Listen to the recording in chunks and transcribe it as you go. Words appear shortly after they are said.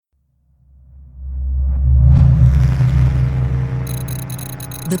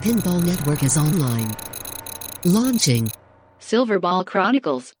The Pinball Network is online. Launching Silverball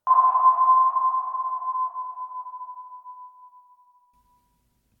Chronicles.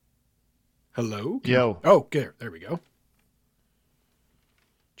 Hello? Yo. Oh, there we go.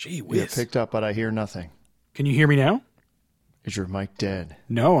 Gee You're whiz. picked up, but I hear nothing. Can you hear me now? Is your mic dead?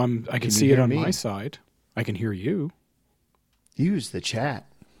 No, I can you see it hear on me? my side. I can hear you. Use the chat.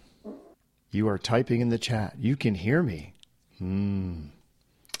 You are typing in the chat. You can hear me.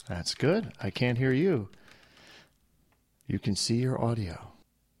 That's good. I can't hear you. You can see your audio.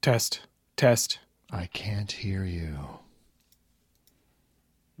 Test. I can't hear you.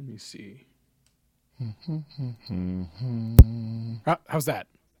 Let me see. How's that?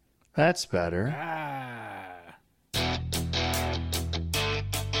 That's better. Ah.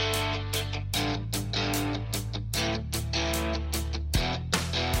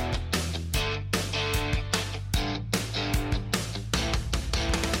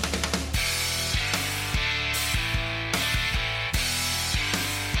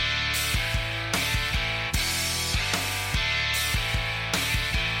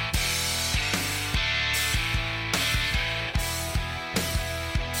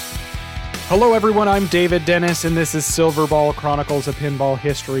 Hello, everyone. I'm David Dennis, and this is Silverball Chronicles, a pinball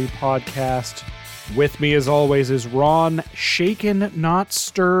history podcast. With me, as always, is Ron Shaken, Not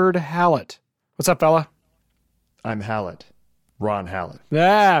Stirred Hallett. What's up, fella? I'm Hallett. Ron Hallett.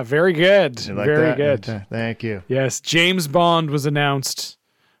 Ah, very good. You like Very that? good. Thank you. Yes, James Bond was announced.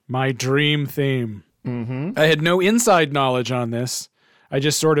 My dream theme. Mm-hmm. I had no inside knowledge on this. I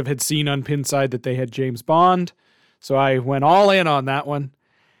just sort of had seen on Pinside that they had James Bond, so I went all in on that one.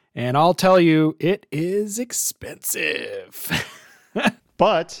 And I'll tell you, it is expensive.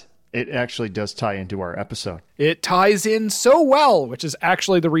 But it actually does tie into our episode. It ties in so well, which is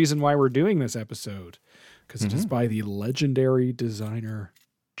actually the reason why we're doing this episode, because it is by the legendary designer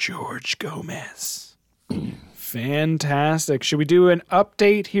George Gomez. Fantastic. Should we do an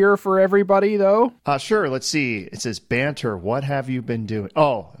update here for everybody, though? Sure. Let's see. It says banter. What have you been doing?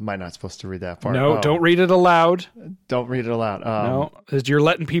 Oh, am I not supposed to read that part? No, Oh, don't read it aloud. Don't read it aloud. No, you're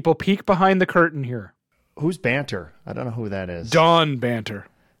letting people peek behind the curtain here. Who's banter? I don't know who that is. Dawn Banter.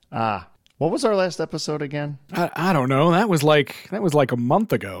 What was our last episode again? I don't know. That was like a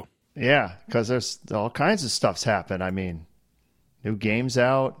month ago. Yeah, because there's all kinds of stuff's happened. I mean, new games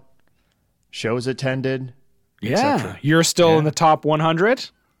out, shows attended. Yeah, you're still in the top 100?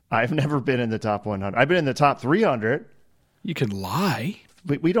 I've never been in the top 100. I've been in the top 300. You can lie.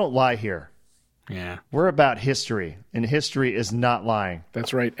 We don't lie here. Yeah, We're about history, and history is not lying.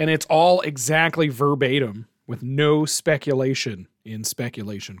 that's right. And it's all exactly verbatim with no speculation in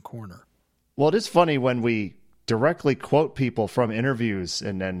Speculation Corner. Well, it is funny when we directly quote people from interviews,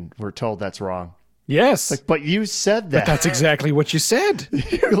 and then we're told that's wrong. Yes, But you said that. that's exactly what you said.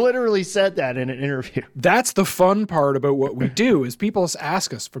 You literally said that in an interview. That's the fun part about what we do is people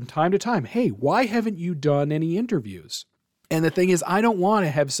ask us from time to time, hey, why haven't you done any interviews? And the thing is, I don't want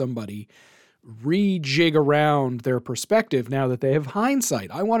to have somebody rejig around their perspective now that they have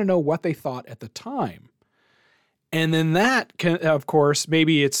hindsight. I want to know what they thought at the time. And then that can, of course,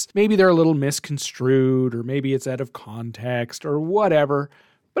 maybe they're a little misconstrued, or maybe it's out of context or whatever,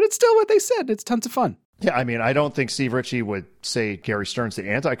 but it's still what they said. It's tons of fun. Yeah, I mean, I don't think Steve Ritchie would say Gary Stern's the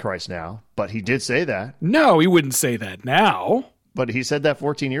Antichrist now, but he did say that. No, he wouldn't say that now. But he said that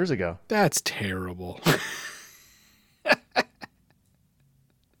 14 years ago. That's terrible.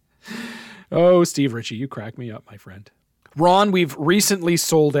 Oh, Steve Ritchie, you crack me up, my friend. Ron, we've recently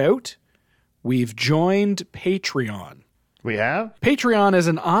sold out. We've joined Patreon. We have? Patreon is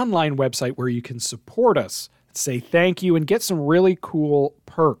an online website where you can support us, say thank you, and get some really cool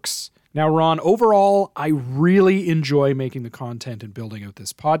perks. Now, Ron, overall, I really enjoy making the content and building out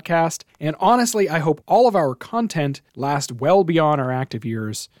this podcast. And honestly, I hope all of our content lasts well beyond our active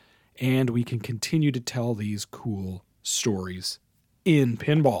years and we can continue to tell these cool stories in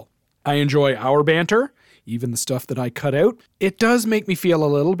pinball. I enjoy our banter, even the stuff that I cut out. It does make me feel a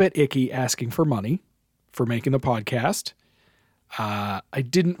little bit icky asking for money for making the podcast. I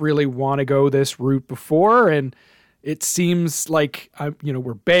didn't really want to go this route before, and it seems like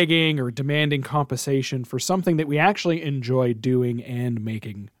we're begging or demanding compensation for something that we actually enjoy doing and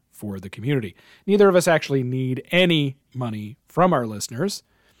making for the community. Neither of us actually need any money from our listeners,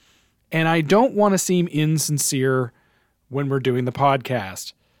 and I don't want to seem insincere when we're doing the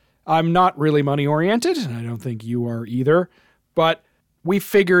podcast. I'm not really money-oriented, and I don't think you are either, but we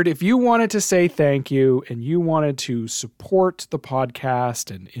figured if you wanted to say thank you and you wanted to support the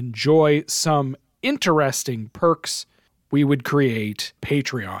podcast and enjoy some interesting perks, we would create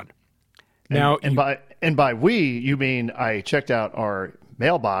Patreon. Now, and by we, you mean I checked out our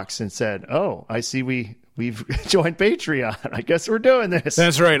mailbox and said, "Oh, I see we've joined Patreon. I guess we're doing this."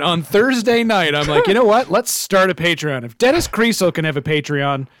 That's right. On Thursday night, I'm like, you know what? Let's start a Patreon. If Dennis Creasel can have a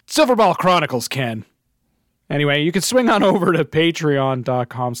Patreon, Silverball Chronicles can. Anyway, you can swing on over to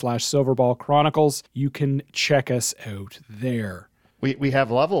patreon.com/Silverball Chronicles. You can check us out there. We have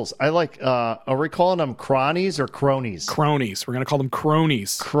levels. I like, are we calling them cronies or cronies? Cronies. We're going to call them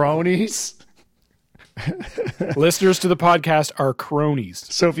cronies. Cronies? Listeners to the podcast are cronies.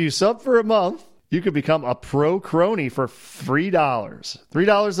 So if you sub for a month, you could become a pro crony for $3.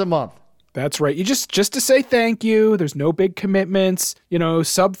 $3 a month. That's right. You just to say thank you. There's no big commitments. You know,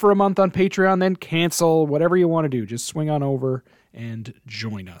 sub for a month on Patreon, then cancel. Whatever you want to do. Just swing on over and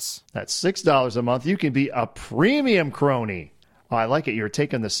join us. That's $6 a month. You can be a premium crony. Oh, I like it. You're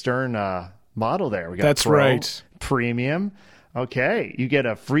taking the Stern model there. We got That's pro, right. Premium. Okay. You get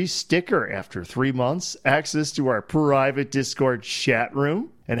a free sticker after 3 months, access to our private Discord chat room,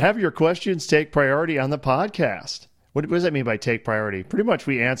 and have your questions take priority on the podcast. What does that mean by take priority? Pretty much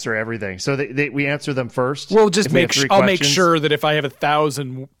we answer everything. So we answer them first. We'll just I'll make questions. sure that if I have 1,000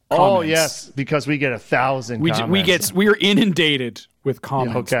 comments. Oh, yes, because we get 1,000 comments. We're inundated with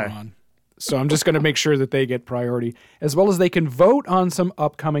comments, okay. Ron. So I'm just going to make sure that they get priority, as well as they can vote on some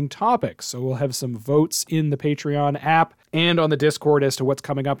upcoming topics. So we'll have some votes in the Patreon app and on the Discord as to what's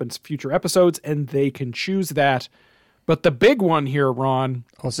coming up in future episodes, and they can choose that. But the big one here, Ron.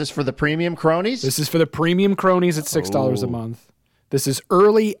 Oh, is this for the premium cronies? This is for the premium cronies at $6 a month. This is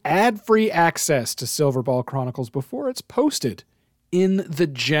early ad-free access to Silverball Chronicles before it's posted in the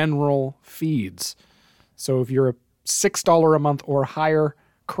general feeds. So if you're a $6 a month or higher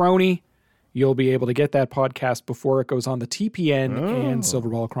crony, you'll be able to get that podcast before it goes on the TPN and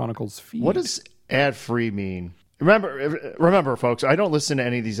Silverball Chronicles feed. What does ad-free mean? Remember, folks, I don't listen to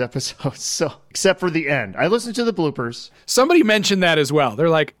any of these episodes, so except for the end. I listen to the bloopers. Somebody mentioned that as well. They're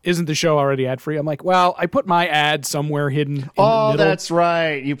like, isn't the show already ad-free? I'm like, well, I put my ad somewhere hidden in the middle. That's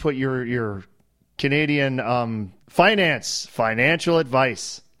right. You put your Canadian financial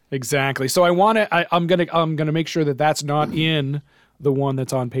advice. Exactly. So I'm gonna make sure that that's not in the one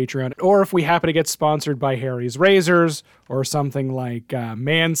that's on Patreon. Or if we happen to get sponsored by Harry's Razors or something like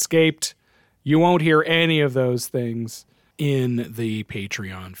Manscaped, you won't hear any of those things in the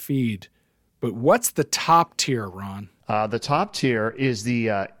Patreon feed. But what's the top tier, Ron? The top tier is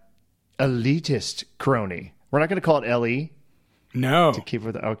the elitist crony. We're not going to call it LE. No. To keep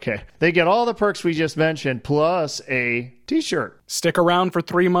with okay. They get all the perks we just mentioned plus a t-shirt. Stick around for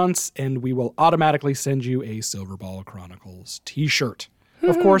 3 months and we will automatically send you a Silverball Chronicles t-shirt.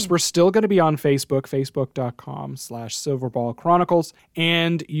 Of course, we're still going to be on Facebook, facebook.com/Silverball Chronicles,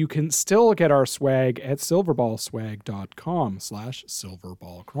 and you can still get our swag at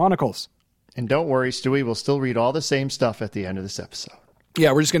silverballswag.com/Silverball Chronicles. And don't worry, Stewie, we'll still read all the same stuff at the end of this episode.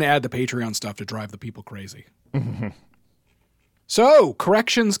 Yeah, we're just going to add the Patreon stuff to drive the people crazy. So,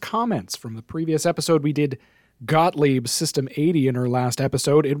 corrections, comments from the previous episode. We did Gottlieb System 80 in our last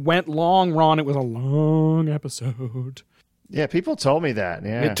episode. It went long, Ron. It was a long episode. Yeah, people told me that.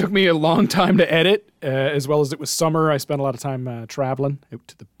 Yeah, it took me a long time to edit, as well as it was summer. I spent a lot of time traveling out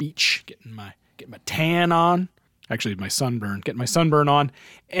to the beach, getting my tan on. Actually, getting my sunburn on.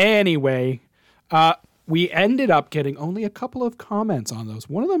 Anyway, we ended up getting only a couple of comments on those.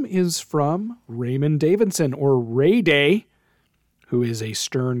 One of them is from Raymond Davidson, or Ray Day, who is a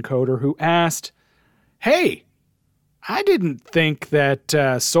Stern coder, who asked, "Hey, I didn't think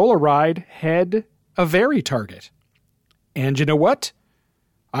that Solar Ride had a Very target. And you know what?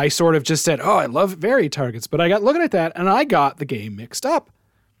 I sort of just said, oh, I love Very targets, but I got looking at that and I got the game mixed up.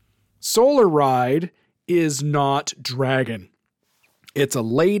 Solar Ride is not Dragon. It's a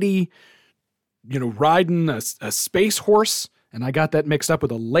lady, riding a space horse, and I got that mixed up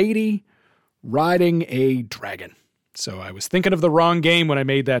with a lady riding a dragon. So I was thinking of the wrong game when I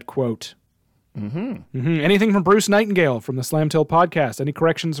made that quote. Anything from Bruce Nightingale from the Slamtail podcast? Any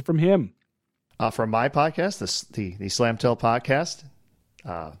corrections from him? From my podcast, the Slamtail podcast,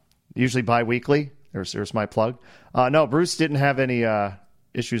 usually bi-weekly. There's my plug. No, Bruce didn't have any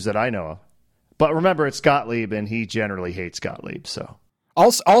issues that I know of. But remember, it's Gottlieb, and he generally hates Gottlieb. So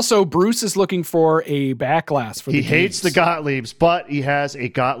also, Bruce is looking for a backlash for the games. He hates the Gottliebs, but he has a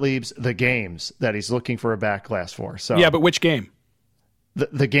Gottlieb's The Games that he's looking for a backlash for. So yeah, but which game?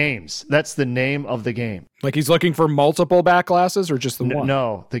 The Games. That's the name of the game. Like he's looking for multiple backlasses or just the one?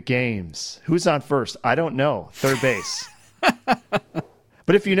 No, The Games. Who's on first? I don't know. Third base.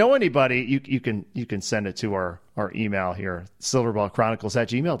 But if you know anybody, you can send it to our email here,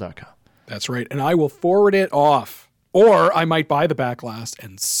 silverballchronicles@gmail.com. That's right. And I will forward it off. Or I might buy the backlash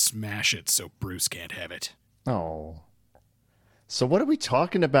and smash it so Bruce can't have it. Oh. So what are we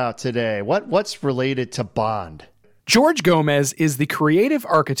talking about today? What's related to Bond? George Gomez is the creative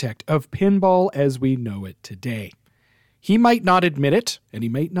architect of pinball as we know it today. He might not admit it, and he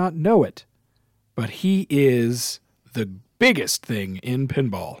might not know it, but he is the biggest thing in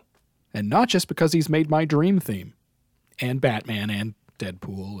pinball. And not just because he's made my dream theme, and Batman, and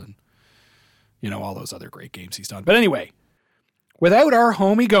Deadpool, and, all those other great games he's done. But anyway, without our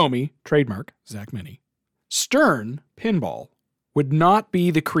homie Gomi, trademark, Zach Mini, Stern Pinball would not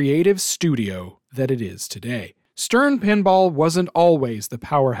be the creative studio that it is today. Stern Pinball wasn't always the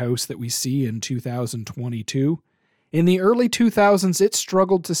powerhouse that we see in 2022. In the early 2000s, it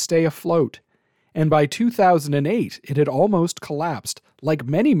struggled to stay afloat. And by 2008, it had almost collapsed, like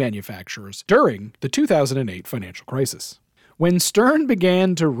many manufacturers, during the 2008 financial crisis. When Stern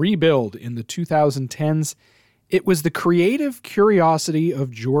began to rebuild in the 2010s, it was the creative curiosity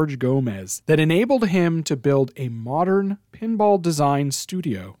of George Gomez that enabled him to build a modern pinball design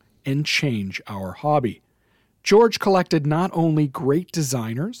studio and change our hobby. George collected not only great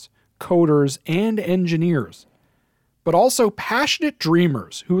designers, coders, and engineers, but also passionate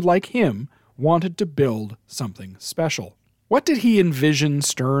dreamers who, like him, wanted to build something special. What did he envision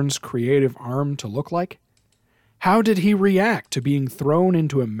Stern's creative arm to look like? How did he react to being thrown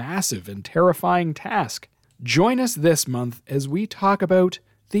into a massive and terrifying task? Join us this month as we talk about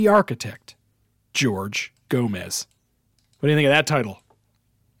the architect, George Gomez. What do you think of that title?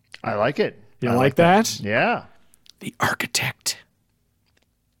 I like it. You like that? Yeah. The architect.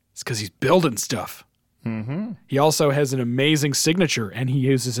 It's because he's building stuff. Mm-hmm. He also has an amazing signature, and he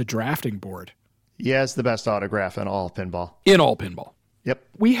uses a drafting board. He has the best autograph in all pinball. In all pinball. Yep.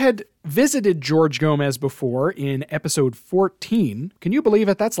 We had visited George Gomez before in episode 14. Can you believe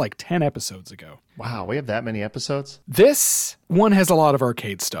it? That's like 10 episodes ago. Wow, we have that many episodes? This one has a lot of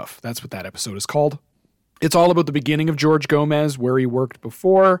arcade stuff. That's what that episode is called. It's all about the beginning of George Gomez, where he worked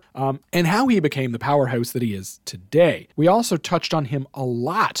before, and how he became the powerhouse that he is today. We also touched on him a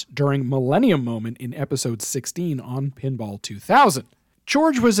lot during Millennium Moment in episode 16 on Pinball 2000.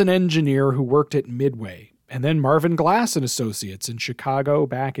 George was an engineer who worked at Midway, and then Marvin Glass and Associates in Chicago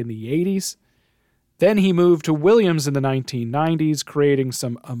back in the 80s. Then he moved to Williams in the 1990s, creating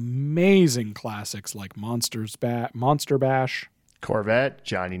some amazing classics like Monster Bash, Corvette,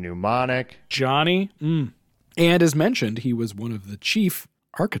 Johnny Mnemonic. Johnny. And as mentioned, he was one of the chief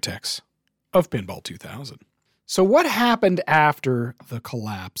architects of Pinball 2000. So what happened after the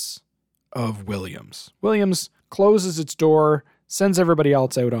collapse of Williams? Williams closes its door, sends everybody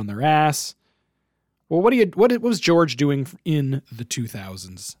else out on their ass. Well, what was George doing in the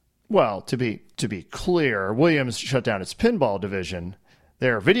 2000s? Well, to be clear, Williams shut down its pinball division.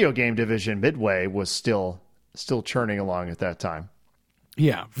 Their video game division, Midway, was still churning along at that time.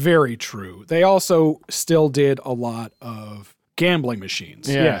 Yeah, very true. They also still did a lot of gambling machines.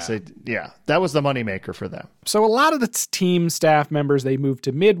 Yes, that was the moneymaker for them. So a lot of the team staff members, they moved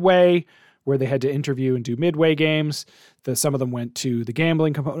to Midway, where they had to interview and do Midway games. Some of them went to the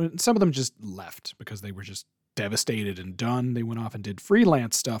gambling component, and some of them just left because they were just devastated and done. They went off and did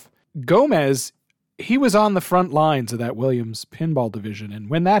freelance stuff. Gomez, he was on the front lines of that Williams pinball division, and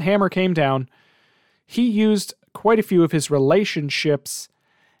when that hammer came down, he used quite a few of his relationships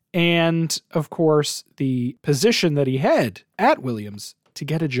and, of course, the position that he had at Williams to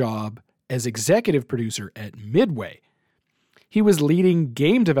get a job as executive producer at Midway. He was leading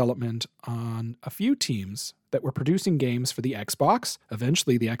game development on a few teams that were producing games for the Xbox,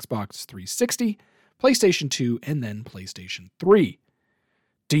 eventually the Xbox 360, PlayStation 2, and then PlayStation 3.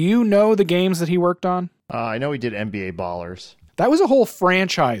 Do you know the games that he worked on? I know he did NBA Ballers. That was a whole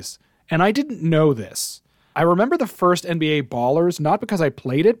franchise, and I didn't know this. I remember the first NBA Ballers, not because I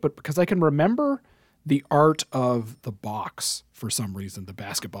played it, but because I can remember the art of the box for some reason, the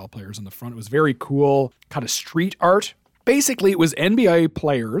basketball players on the front. It was very cool, kind of street art. Basically, it was NBA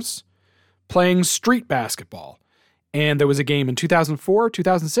players playing street basketball. And there was a game in 2004,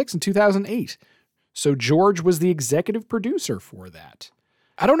 2006, and 2008. So George was the executive producer for that.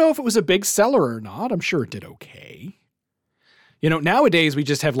 I don't know if it was a big seller or not. I'm sure it did okay. You know, nowadays we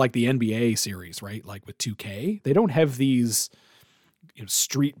just have like the NBA series, right? Like with 2K. They don't have these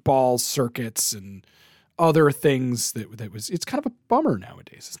street ball circuits and other things it's kind of a bummer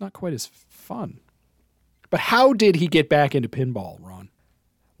nowadays. It's not quite as fun. But how did he get back into pinball, Ron?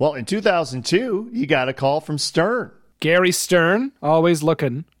 Well, in 2002, he got a call from Stern. Gary Stern, always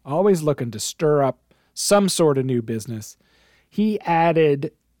looking to stir up some sort of new business. He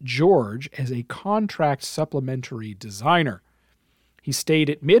added George as a contract supplementary designer. He stayed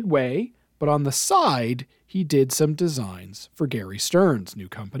at Midway, but on the side, he did some designs for Gary Stern's new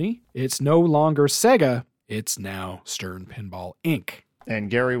company. It's no longer Sega, It's now Stern Pinball Inc. And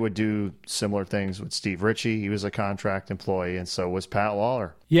Gary would do similar things with Steve Ritchie. He was a contract employee, and so was Pat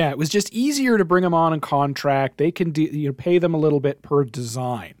Lawler. Yeah, it was just easier to bring them on contract. They can pay them a little bit per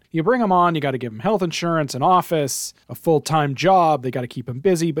design. You bring them on, you got to give them health insurance, an office, a full-time job. They got to keep them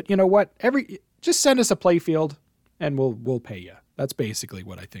busy. But you know what? Just send us a playfield, and we'll pay you. That's basically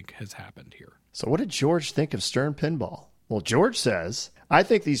what I think has happened here. So what did George think of Stern Pinball? Well, George says, I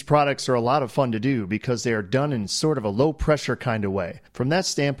think these products are a lot of fun to do because they are done in sort of a low-pressure kind of way. From that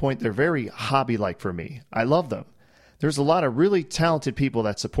standpoint, they're very hobby-like for me. I love them. There's a lot of really talented people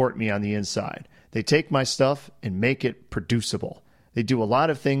that support me on the inside. They take my stuff and make it producible. They do a lot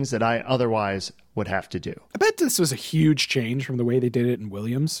of things that I otherwise would have to do. I bet this was a huge change from the way they did it in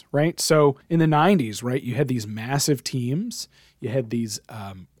Williams, right? So in the 90s, right, you had these massive teams. You had these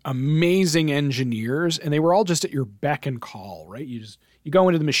amazing engineers, and they were all just at your beck and call, right? You go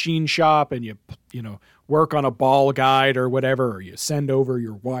into the machine shop and you work on a ball guide or whatever, or you send over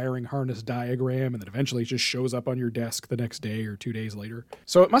your wiring harness diagram, and then eventually it just shows up on your desk the next day or 2 days later.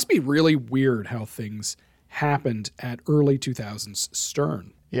 So it must be really weird how things happened at early 2000s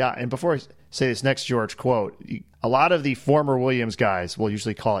Stern. Yeah, and before I say this next George quote, a lot of the former Williams guys will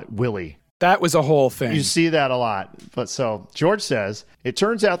usually call it Willie. That was a whole thing. You see that a lot. But so George says, it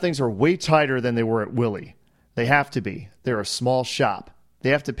turns out things are way tighter than they were at Willie. They have to be. They're a small shop. They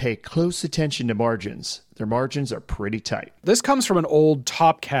have to pay close attention to margins. Their margins are pretty tight. This comes from an old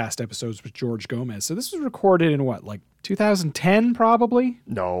Topcast episodes with George Gomez. So this was recorded in what, like 2010 probably?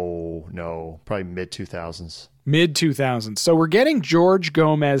 No. Probably mid-2000s. Mid-2000s. So we're getting George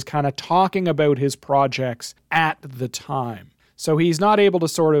Gomez kind of talking about his projects at the time. So he's not able to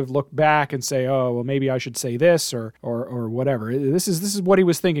sort of look back and say, oh, well, maybe I should say this or whatever. This is what he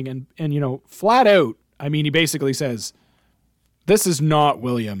was thinking. And flat out, I mean, he basically says, this is not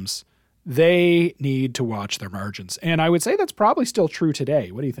Williams. They need to watch their margins. And I would say that's probably still true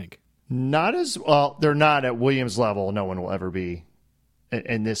today. What do you think? Not as well. They're not at Williams level. No one will ever be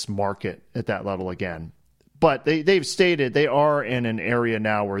in this market at that level again. But they've stated they are in an area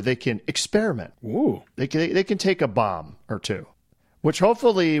now where they can experiment. Ooh. They can take a bomb or two, which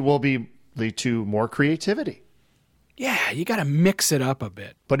hopefully will lead to more creativity. Yeah, you got to mix it up a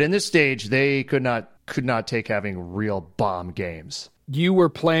bit. But in this stage, they could not take having real bomb games. You were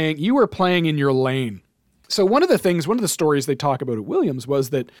playing in your lane. So one of the stories they talk about at Williams was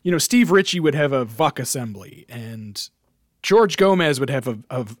that, Steve Ritchie would have a VUC assembly and George Gomez would have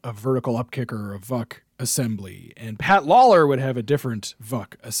a vertical upkicker or a VUC assembly, and Pat Lawler would have a different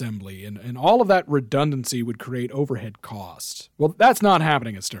VUC assembly, and all of that redundancy would create overhead costs. Well, that's not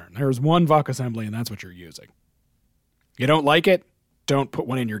happening at Stern. There's one VUC assembly, and that's what you're using. You don't like it? Don't put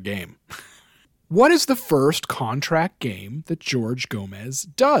one in your game. What is the first contract game that George Gomez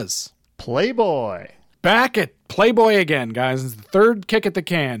does? Playboy. Back at Playboy again, guys. It's the third kick at the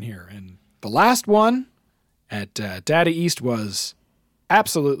can here, and the last one at Data East was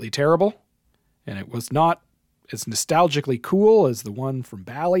absolutely terrible. And it was not as nostalgically cool as the one from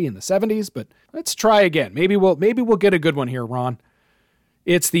Bally in the 70s, but let's try again. Maybe we'll get a good one here, Ron.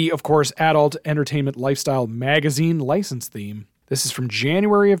 It's the, of course, Adult Entertainment Lifestyle Magazine license theme. This is from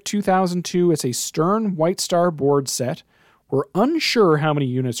January of 2002. It's a Stern White Star board set. We're unsure how many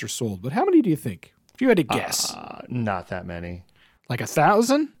units are sold, but how many do you think? If you had to guess. Not that many. Like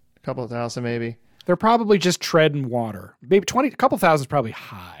 1,000? A couple of thousand, maybe. They're probably just treading water. Maybe a couple thousand is probably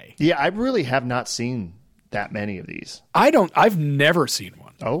high. Yeah, I really have not seen that many of these. I've never seen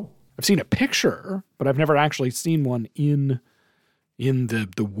one. Oh. I've seen a picture, but I've never actually seen one in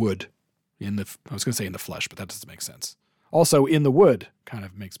the wood. I was going to say in the flesh, but that doesn't make sense. Also, in the wood kind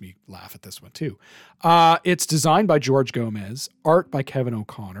of makes me laugh at this one too. It's designed by George Gomez, art by Kevin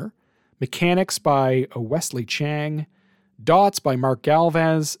O'Connor, mechanics by Wesley Chang, dots by Mark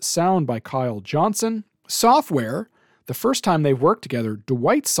Galvez, sound by Kyle Johnson, software, the first time they've worked together,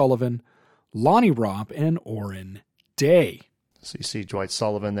 Dwight Sullivan, Lonnie Robb, and Orrin Day. So you see Dwight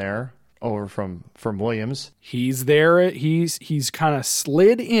Sullivan there over from Williams. He's there. He's kind of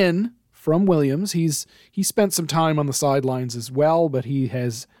slid in from Williams. He spent some time on the sidelines as well, but he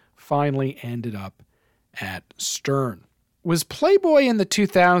has finally ended up at Stern. Was Playboy in the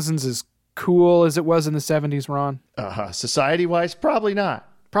 2000s as cool as it was in the 70s, Ron? Society-wise, probably not.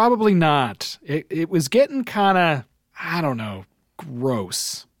 Probably not. It was getting kind of, I don't know,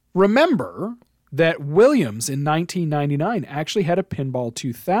 gross. Remember that Williams in 1999 actually had a Pinball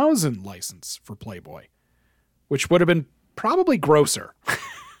 2000 license for Playboy, which would have been probably grosser.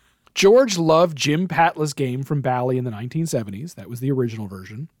 George loved Jim Patla's game from Bally in the 1970s. That was the original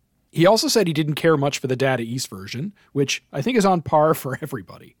version. He also said he didn't care much for the Data East version, which I think is on par for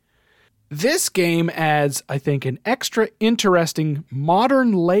everybody. This game adds, I think, an extra interesting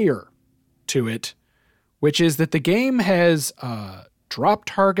modern layer to it, which is that the game has drop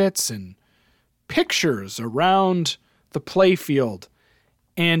targets and pictures around the playfield,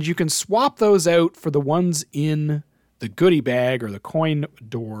 and you can swap those out for the ones in the goodie bag or the coin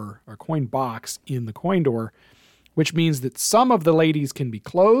door or coin box in the coin door, which means that some of the ladies can be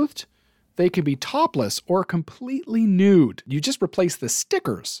clothed, they can be topless or completely nude. You just replace the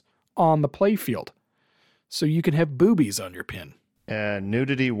stickers on the playfield, so you can have boobies on your pin. And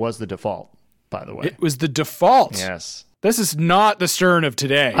nudity was the default, by the way. It was the default. Yes. This is not the Stern of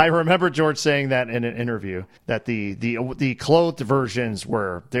today. I remember George saying that in an interview, that the clothed versions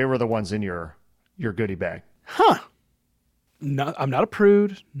were the ones in your goodie bag. Huh. No, I'm not a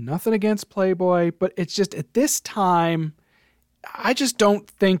prude, nothing against Playboy, but it's just at this time, I just don't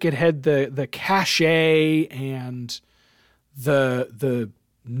think it had the cachet and the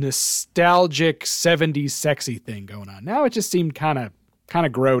nostalgic 70s sexy thing going on. Now it just seemed kind of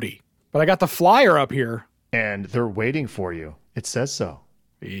grody. But I got the flyer up here. And they're waiting for you. It says so.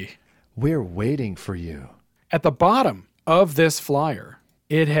 We're waiting for you. At the bottom of this flyer,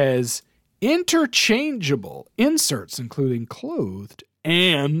 it has interchangeable inserts, including clothed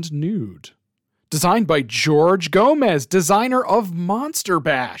and nude. Designed by George Gomez, designer of Monster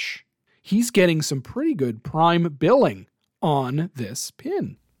Bash. He's getting some pretty good prime billing on this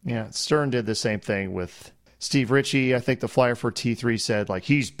pin. Yeah, Stern did the same thing with Steve Ritchie. I think the flyer for T3 said, like,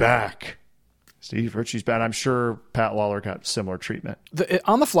 he's back. Steve Ritchie's back. I'm sure Pat Lawler got similar treatment.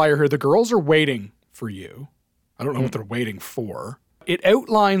 On the flyer here, the girls are waiting for you. I don't know what they're waiting for. It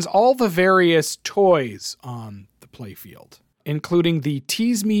outlines all the various toys on the playfield, including the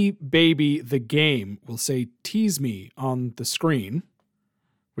Tease Me Baby the game will say Tease Me on the screen,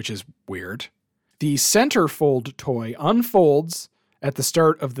 which is weird. The centerfold toy unfolds at the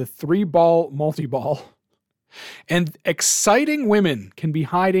start of the 3-ball multi-ball. And exciting women can be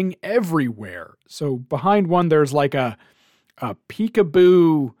hiding everywhere. So behind one, there's like a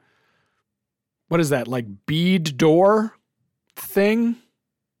peekaboo, what is that, like bead door thing?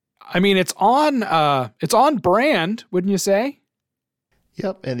 I mean, it's on brand, wouldn't you say?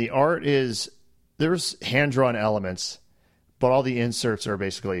 Yep, and the art there's hand-drawn elements, but all the inserts are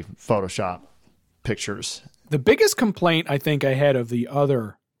basically Photoshop pictures. The biggest complaint I think I had of the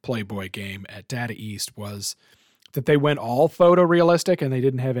other Playboy game at Data East was that they went all photorealistic and they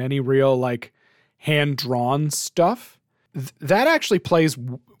didn't have any real like hand-drawn stuff. That actually plays,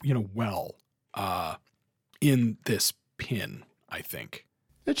 well in this pin, I think.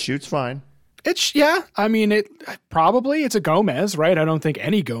 It shoots fine. It's a Gomez, right? I don't think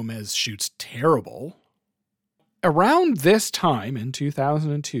any Gomez shoots terrible. Around this time in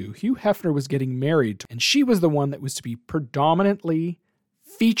 2002, Hugh Hefner was getting married, and she was the one that was to be predominantly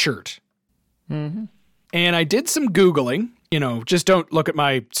featured. Mm-hmm. And I did some Googling, just don't look at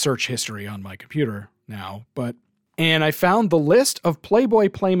my search history on my computer now, and I found the list of Playboy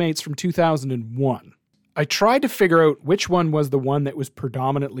Playmates from 2001. I tried to figure out which one was the one that was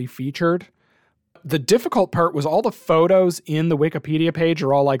predominantly featured. The difficult part was all the photos in the Wikipedia page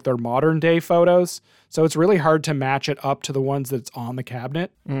are all like their modern day photos. So it's really hard to match it up to the ones that's on the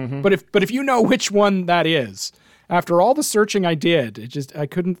cabinet. Mm-hmm. But if you know which one that is, after all the searching I did, I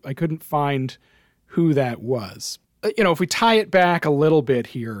couldn't find who that was. If we tie it back a little bit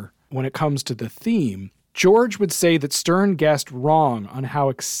here, when it comes to the theme, George would say that Stern guessed wrong on how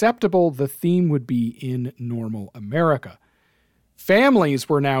acceptable the theme would be in normal America. Families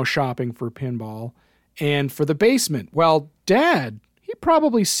were now shopping for pinball, and for the basement, well, Dad, he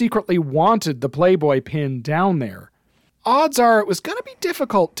probably secretly wanted the Playboy pin down there. Odds are it was going to be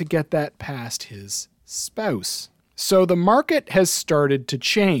difficult to get that past his spouse. So the market has started to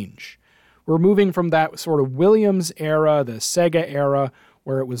change. We're moving from that sort of Williams era, the Sega era,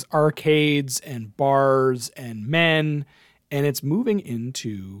 where it was arcades and bars and men, and it's moving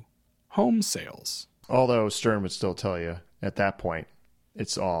into home sales. Although Stern would still tell you at that point,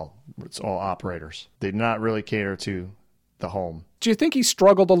 it's all operators. They did not really cater to the home. Do you think he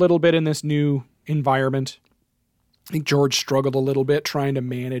struggled a little bit in this new environment? I think George struggled a little bit trying to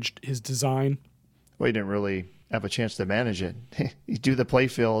manage his design. Well, he didn't really have a chance to manage it. He'd do the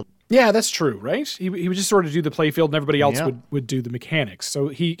playfield. Yeah, that's true, right? He would just sort of do the playfield and everybody else would do the mechanics. So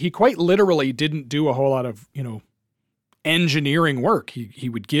he quite literally didn't do a whole lot of, engineering work. He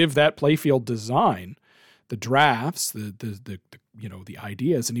would give that playfield design, the drafts, the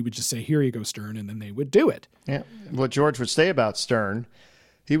ideas, and he would just say, "Here you go, Stern," and then they would do it. Yeah. What George would say about Stern,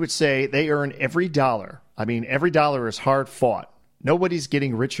 he would say they earn every dollar. I mean, every dollar is hard fought. Nobody's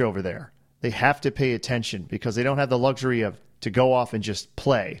getting rich over there. They have to pay attention because they don't have the luxury to go off and just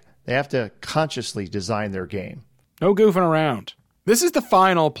play. They have to consciously design their game. No goofing around. This is the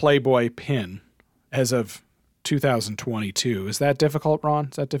final Playboy pin as of 2022. Is that difficult, Ron?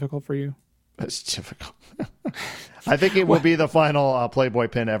 Is that difficult for you? It's difficult. I think it will be the final Playboy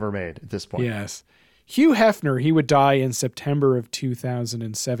pin ever made at this point. Yes. Hugh Hefner, he would die in September of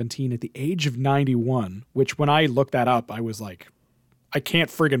 2017 at the age of 91, which when I looked that up, I was like, I can't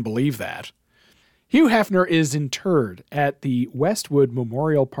friggin' believe that. Hugh Hefner is interred at the Westwood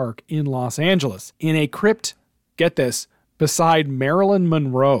Memorial Park in Los Angeles in a crypt, get this, beside Marilyn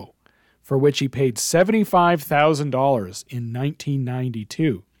Monroe, for which he paid $75,000 in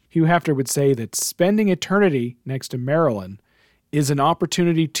 1992. Hugh Hefner would say that spending eternity next to Marilyn is an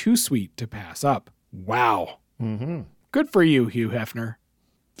opportunity too sweet to pass up. Wow. Mm-hmm. Good for you, Hugh Hefner.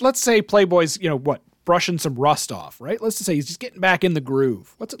 Let's say Playboy's, brushing some rust off, right? Let's just say he's just getting back in the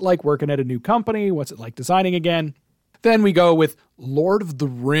groove. What's it like working at a new company? What's it like designing again? Then we go with Lord of the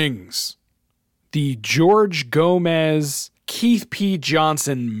Rings, the George Gomez, Keith P.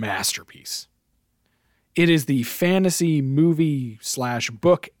 Johnson masterpiece. It is the fantasy movie /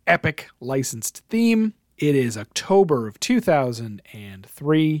 book epic licensed theme. It is October of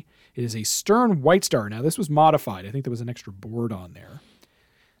 2003. It is a Stern White Star. Now, this was modified. I think there was an extra board on there.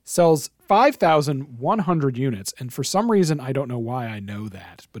 Sells 5,100 units, and for some reason, I don't know why I know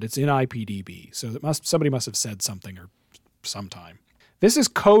that, but it's in IPDB, so somebody must have said something or sometime. This is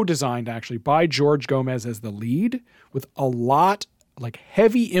co-designed, actually, by George Gomez as the lead, with a lot,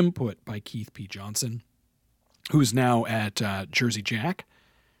 heavy input by Keith P. Johnson, who's now at Jersey Jack.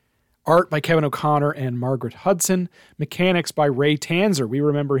 Art by Kevin O'Connor and Margaret Hudson. Mechanics by Ray Tanzer. We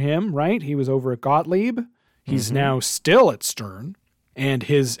remember him, right? He was over at Gottlieb. He's now still at Stern and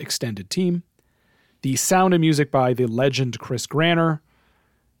his extended team. The sound and music by the legend Chris Granner.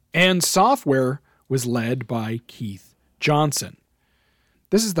 And software was led by Keith Johnson.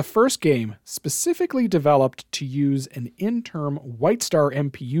 This is the first game specifically developed to use an in-term White Star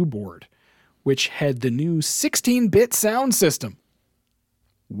MPU board, which had the new 16-bit sound system.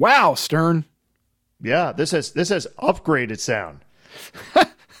 Wow, Stern. Yeah, this has upgraded sound.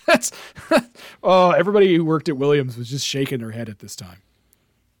 Everybody who worked at Williams was just shaking their head at this time.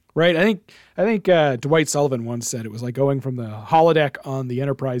 Right? I think Dwight Sullivan once said it was like going from the holodeck on the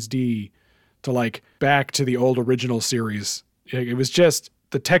Enterprise D to back to the old original series. It was just,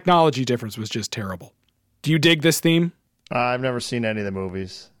 the technology difference was just terrible. Do you dig this theme? I've never seen any of the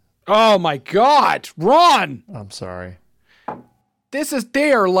movies. Oh my God, Ron! I'm sorry.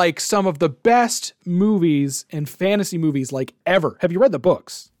 They are some of the best movies and fantasy movies ever. Have you read the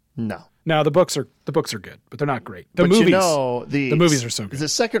books? No. No, the books are good, but they're not great. The movies are so good. The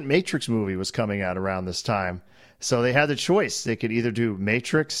second Matrix movie was coming out around this time, so they had the choice. They could either do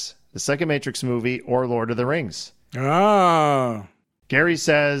Matrix, the second Matrix movie, or Lord of the Rings. Ah. Gary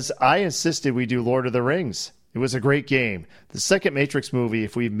says, I insisted we do Lord of the Rings. It was a great game. The second Matrix movie,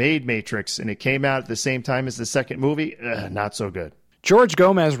 if we made Matrix and it came out at the same time as the second movie, not so good. George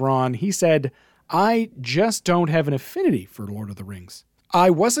Gomez, Ron, he said, I just don't have an affinity for Lord of the Rings. I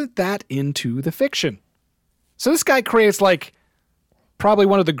wasn't that into the fiction. So this guy creates probably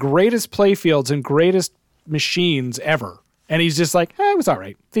one of the greatest playfields and greatest machines ever. And he's just it was all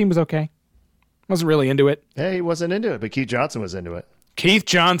right. Theme was okay. Wasn't really into it. Hey, he wasn't into it, but Keith Johnson was into it. Keith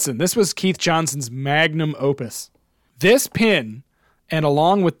Johnson. This was Keith Johnson's magnum opus. This pin, and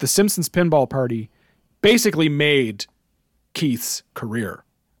along with the Simpsons Pinball Party, basically made Keith's career.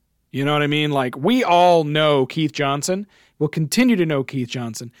 You know what I mean? We all know Keith Johnson. We'll continue to know Keith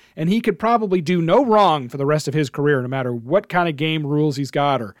Johnson. And he could probably do no wrong for the rest of his career, no matter what kind of game rules he's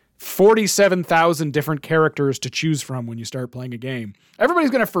got, or 47,000 different characters to choose from when you start playing a game. Everybody's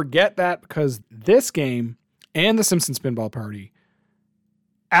going to forget that because this game and the Simpsons Pinball Party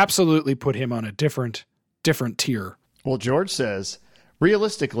absolutely put him on a different tier. Well, George says,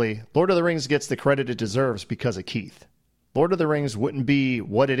 realistically, Lord of the Rings gets the credit it deserves because of Keith. Lord of the Rings wouldn't be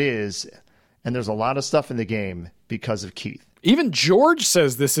what it is, and there's a lot of stuff in the game because of Keith. Even George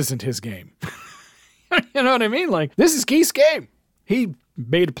says this isn't his game. You know what I mean? This is Keith's game. He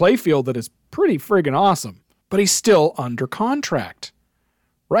made a playfield that is pretty friggin' awesome, but he's still under contract,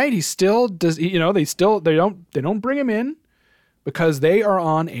 right? He still does, they don't bring him in because they are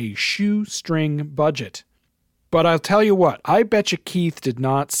on a shoestring budget. But I'll tell you what, I bet you Keith did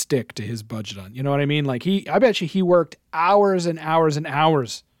not stick to his budget on, you know what I mean? I bet you he worked hours and hours and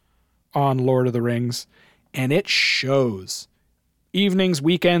hours on Lord of the Rings, and it shows. Evenings,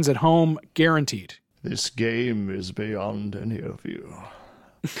 weekends at home, guaranteed. This game is beyond any of you.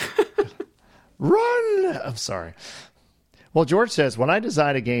 Run! I'm sorry. Well, George says, when I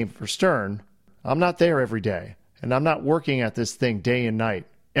design a game for Stern, I'm not there every day, and I'm not working at this thing day and night.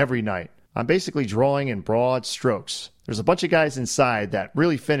 every night. I'm basically drawing in broad strokes. There's a bunch of guys inside that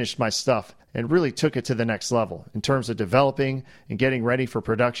really finished my stuff and really took it to the next level in terms of developing and getting ready for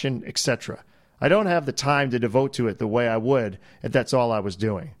production, etc. I don't have the time to devote to it the way I would if that's all I was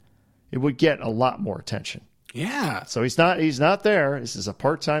doing. It would get a lot more attention. Yeah. So he's not there. This is a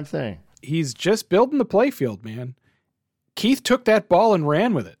part-time thing. He's just building the playfield, man. Keith took that ball and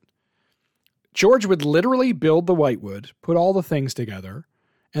ran with it. George would literally build the whitewood, put all the things together,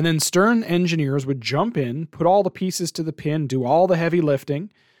 and then Stern engineers would jump in, put all the pieces to the pin, do all the heavy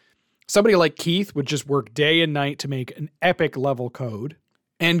lifting. Somebody like Keith would just work day and night to make an epic level code.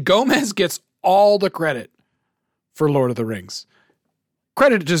 And Gomez gets all the credit for Lord of the Rings.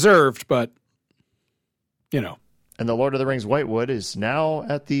 Credit deserved, but, you know. And the Lord of the Rings whitewood is now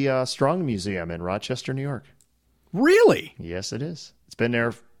at the Strong Museum in Rochester, New York. Really? Yes, it is. It's been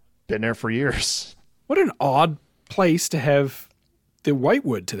there for years. What an odd place to have the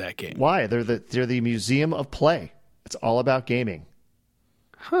whitewood to that game. Why? They're the museum of play. It's all about gaming.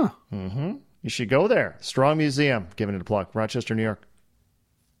 Huh. Mm-hmm. You should go there. Strong Museum, giving it a plug. Rochester, New York.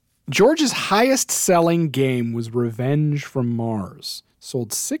 George's highest selling game was Revenge from Mars.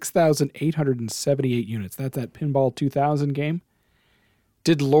 Sold 6,878 units. That's that Pinball 2000 game.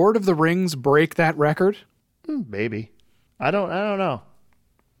 Did Lord of the Rings break that record? Maybe. I don't know.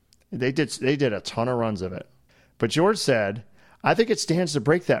 They did a ton of runs of it. But George said, I think it stands to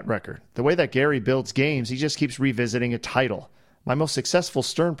break that record. The way that Gary builds games, he just keeps revisiting a title. My most successful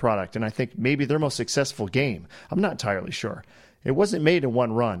Stern product, and I think maybe their most successful game. I'm not entirely sure. It wasn't made in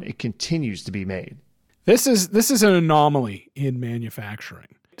one run. It continues to be made. This is an anomaly in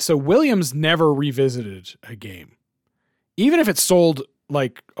manufacturing. So Williams never revisited a game. Even if it sold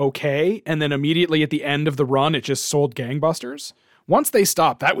like okay, and then immediately at the end of the run, it just sold gangbusters. Once they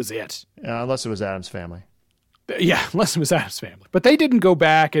stopped, that was it. Unless it was Addams Family. Yeah, unless it was Addams Family. But they didn't go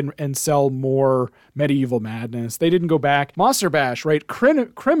back and sell more Medieval Madness. They didn't go back. Monster Bash, right?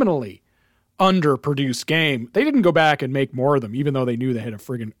 Criminally underproduced game. They didn't go back and make more of them, even though they knew they had a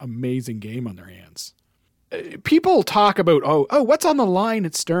friggin' amazing game on their hands. People talk about, oh, what's on the line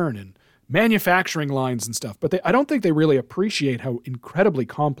at Stern and manufacturing lines and stuff, but I don't think they really appreciate how incredibly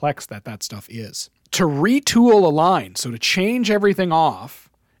complex that stuff is. To retool a line, so to change everything off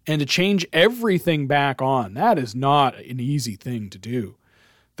and to change everything back on, that is not an easy thing to do.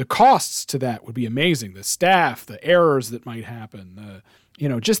 The costs to that would be amazing. The staff, the errors that might happen,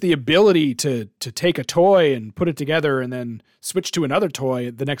 just the ability to take a toy and put it together and then switch to another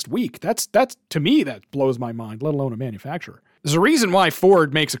toy the next week. That's to me, that blows my mind, let alone a manufacturer. There's a reason why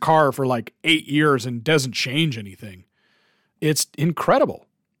Ford makes a car for like 8 years and doesn't change anything. It's incredible.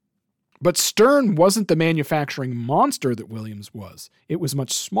 But Stern wasn't the manufacturing monster that Williams was. It was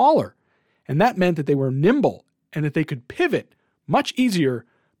much smaller. And that meant that they were nimble and that they could pivot much easier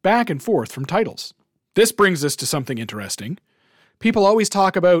back and forth from titles. This brings us to something interesting. People always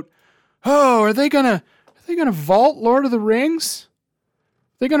talk about, are they gonna vault Lord of the Rings?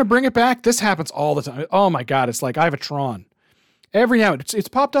 Are they gonna bring it back? This happens all the time. Oh my God, it's like I have a Tron. Every now and it's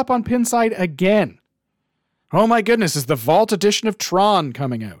popped up on Pinside again. Oh my goodness, is the Vault edition of Tron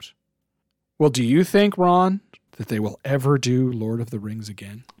coming out? Well, do you think, Ron, that they will ever do Lord of the Rings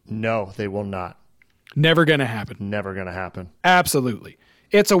again? No, they will not. Never gonna happen. Never gonna happen. Absolutely.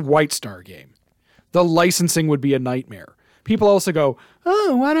 It's a White Star game. The licensing would be a nightmare. People also go,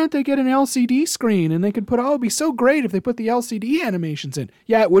 why don't they get an LCD screen? And they could it'd be so great if they put the LCD animations in.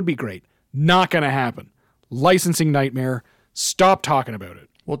 Yeah, it would be great. Not going to happen. Licensing nightmare. Stop talking about it.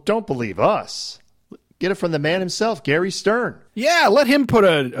 Well, don't believe us. Get it from the man himself, Gary Stern. Yeah, let him put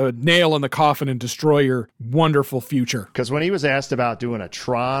a nail in the coffin and destroy your wonderful future. Because when he was asked about doing a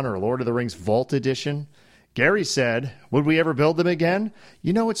Tron or Lord of the Rings Vault Edition, Gary said, would we ever build them again?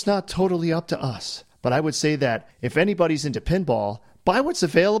 It's not totally up to us. But I would say that if anybody's into pinball, buy what's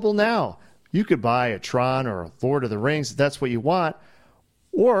available now. You could buy a Tron or a Lord of the Rings if that's what you want,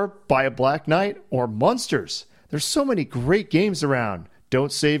 or buy a Black Knight or Munsters. There's so many great games around.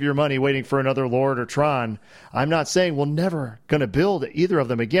 Don't save your money waiting for another Lord or Tron. I'm not saying we're never going to build either of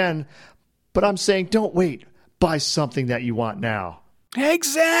them again, but I'm saying don't wait. Buy something that you want now.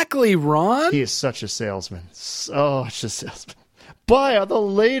 Exactly, Ron. He is such a salesman. Such a salesman. Buy the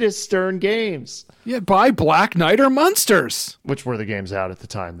latest Stern games. Yeah, buy Black Knight or Munsters. Which were the games out at the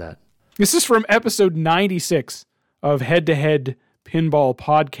time that? This is from episode 96 of Head to Head Pinball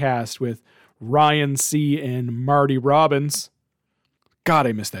Podcast with Ryan C. and Marty Robbins. God,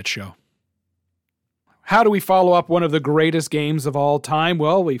 I miss that show. How do we follow up one of the greatest games of all time?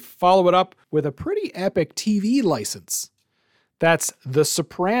 Well, we follow it up with a pretty epic TV license. That's The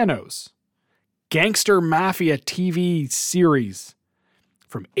Sopranos. Gangster Mafia TV series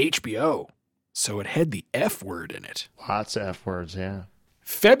from HBO. So it had the F word in it. Lots of F words, yeah.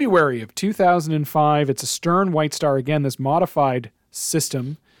 February of 2005. It's a Stern White Star. Again, this modified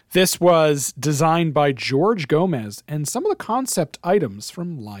system. This was designed by George Gomez and some of the concept items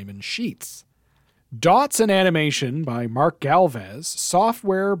from Lyman Sheets. Dots and animation by Mark Galvez.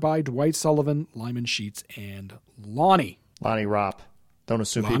 Software by Dwight Sullivan, Lyman Sheets, and Lonnie. Lonnie Ropp. Don't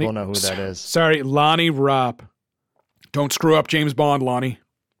assume people know who that is. Sorry, Lonnie Ropp. Don't screw up James Bond, Lonnie.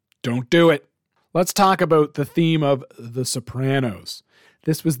 Don't do it. Let's talk about the theme of The Sopranos.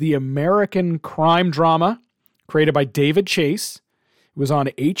 This was the American crime drama created by David Chase. It was on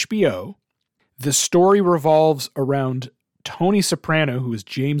HBO. The story revolves around Tony Soprano, who is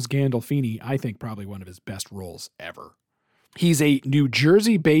James Gandolfini, I think probably one of his best roles ever. He's a New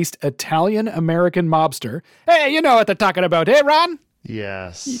Jersey-based Italian-American mobster. Hey, you know what they're talking about, hey, Ron?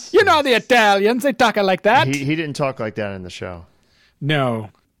 Yes. You know the Italians, they talking like that. He didn't talk like that in the show.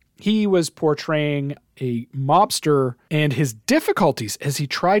 No. He was portraying a mobster and his difficulties as he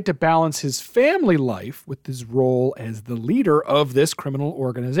tried to balance his family life with his role as the leader of this criminal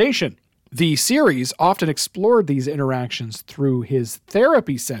organization. The series often explored these interactions through his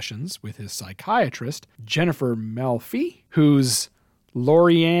therapy sessions with his psychiatrist, Jennifer Malfi, who's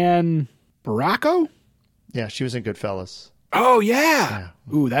Lorianne Baracco? Yeah, she was in Goodfellas. Oh, yeah.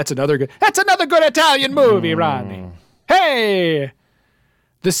 Ooh, that's another good Italian movie, Rodney. Hey!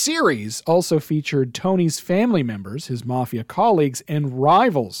 The series also featured Tony's family members, his mafia colleagues, and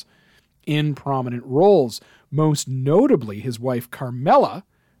rivals in prominent roles, most notably his wife Carmela,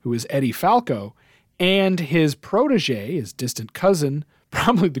 who is Eddie Falco, and his protege, his distant cousin,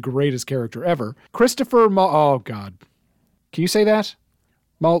 probably the greatest character ever, Christopher oh, God. Can you say that?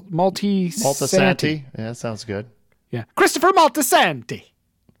 Maltasanti. Yeah, that sounds good. Yeah. Christopher Maltasanti.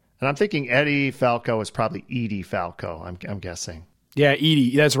 And I'm thinking Eddie Falco is probably Edie Falco, I'm guessing. Yeah,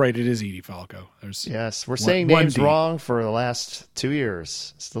 Edie. That's right. It is Edie Falco. Yes, we're saying names wrong for the last 2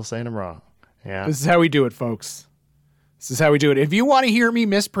 years. Still saying them wrong. Yeah. This is how we do it, folks. This is how we do it. If you want to hear me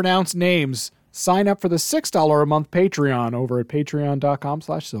mispronounce names, sign up for the $6 a month Patreon over at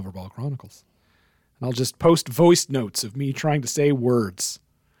patreon.com/Silverball Chronicles. And I'll just post voice notes of me trying to say words.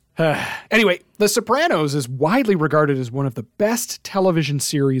 Anyway, The Sopranos is widely regarded as one of the best television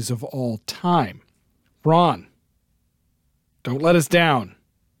series of all time. Ron, don't let us down.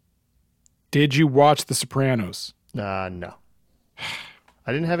 Did you watch The Sopranos? No.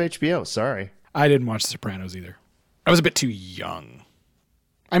 I didn't have HBO, sorry. I didn't watch The Sopranos either. I was a bit too young.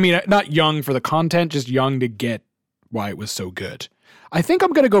 I mean, not young for the content, just young to get why it was so good. I think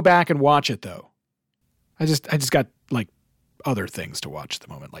I'm going to go back and watch it, though. I just got, like, other things to watch at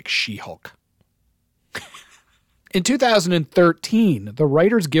the moment, like She-Hulk. In 2013, the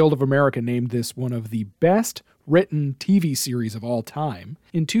Writers Guild of America named this one of the best written TV series of all time.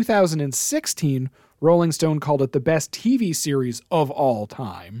 In 2016, Rolling Stone called it the best TV series of all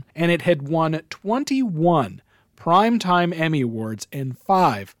time, and it had won 21 Primetime Emmy Awards and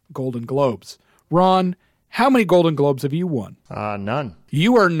 5 Golden Globes. Ron, how many Golden Globes have you won? None.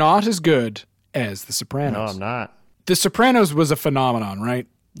 You are not as good as The Sopranos. No, I'm not. The Sopranos was a phenomenon, right?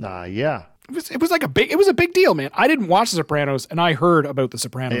 Yeah. It was a big deal, man. I didn't watch The Sopranos, and I heard about The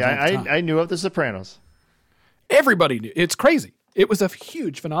Sopranos. Yeah, I knew of The Sopranos. Everybody knew. It's crazy. It was a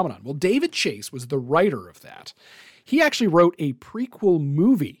huge phenomenon. Well, David Chase was the writer of that. He actually wrote a prequel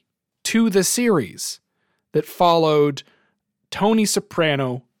movie to the series that followed Tony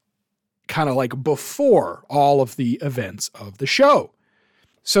Soprano kind of like before all of the events of the show.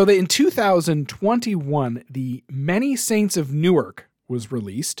 So that in 2021, The Many Saints of Newark was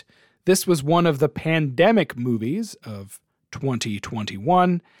released. This was one of the pandemic movies of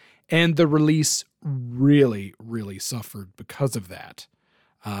 2021, and the release really, really suffered because of that.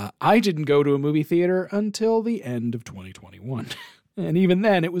 I didn't go to a movie theater until the end of 2021, and even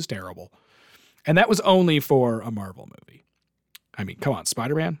then it was terrible. And that was only for a Marvel movie. I mean, come on,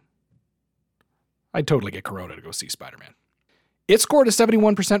 Spider-Man? I'd totally get Corona to go see Spider-Man. It scored a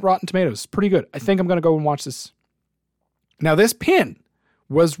 71% Rotten Tomatoes. Pretty good. I think I'm going to go and watch this. Now, this pin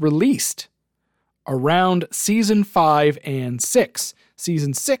was released around season 5 and 6.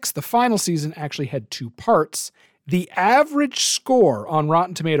 Season 6, the final season, actually had 2 parts. The average score on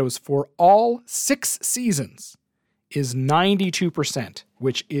Rotten Tomatoes for all 6 seasons is 92%,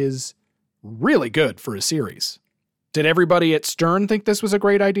 which is really good for a series. Did everybody at Stern think this was a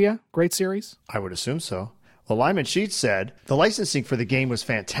great idea? Great series? I would assume so. Well, Lyman Sheets said, the licensing for the game was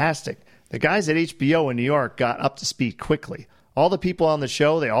fantastic. The guys at HBO in New York got up to speed quickly. All the people on the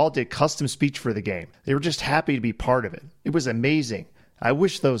show, they all did custom speech for the game. They were just happy to be part of it. It was amazing. I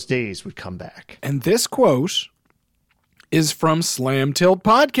wish those days would come back. And this quote is from Slam Tilt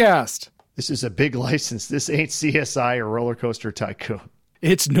Podcast. This is a big license. This ain't CSI or Roller Coaster Tycoon.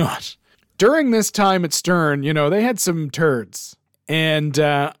 It's not. During this time at Stern, they had some turds. And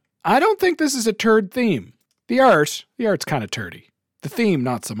I don't think this is a turd theme. The art's kind of turdy. The theme,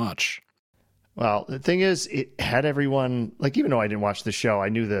 not so much. Well, the thing is, it had everyone, even though I didn't watch the show, I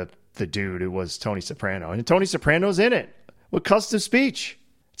knew the dude who was Tony Soprano. And Tony Soprano's in it with custom speech.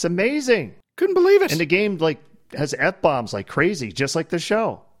 It's amazing. Couldn't believe it. And the game, has F-bombs like crazy, just like the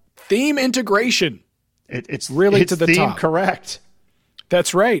show. Theme integration. It's really to the theme top. Correct.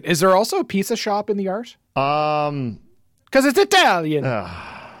 That's right. Is there also a pizza shop in the art? Because it's Italian.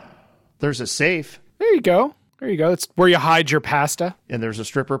 There's a safe. There you go. It's where you hide your pasta. And there's a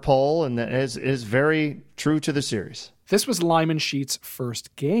stripper pole, and that is very true to the series. This was Lyman Sheet's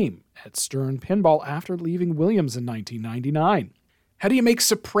first game at Stern Pinball after leaving Williams in 1999. How do you make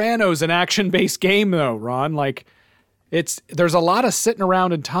Sopranos an action-based game, though, Ron? There's a lot of sitting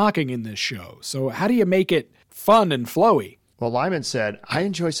around and talking in this show. So how do you make it fun and flowy? Well, Lyman said, I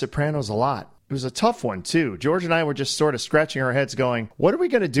enjoy Sopranos a lot. It was a tough one, too. George and I were just sort of scratching our heads going, what are we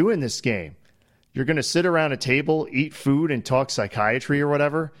going to do in this game? You're going to sit around a table, eat food, and talk psychiatry or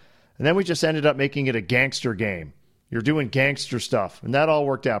whatever? And then we just ended up making it a gangster game. You're doing gangster stuff, and that all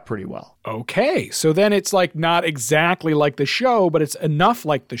worked out pretty well. Okay, so then it's not exactly like the show, but it's enough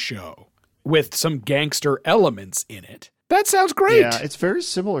like the show with some gangster elements in it. That sounds great. Yeah, it's very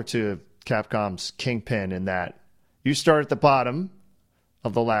similar to Capcom's Kingpin in that you start at the bottom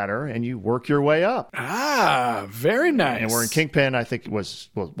of the ladder and you work your way up. Ah, very nice. And we're in Kingpin, I think it was,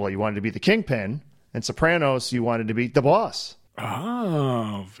 you wanted to be the Kingpin, and Sopranos, you wanted to be the boss.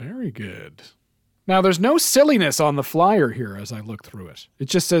 Oh, very good. Now, there's no silliness on the flyer here as I look through it. It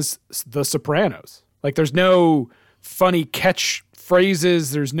just says The Sopranos. There's no funny catch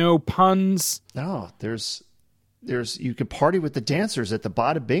phrases. There's no puns. No, there's you can party with the dancers at the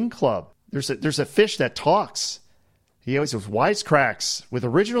Bada Bing Club. There's a fish that talks. He always has wisecracks with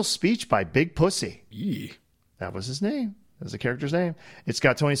original speech by Big Pussy. Yee. That was his name. That was the character's name. It's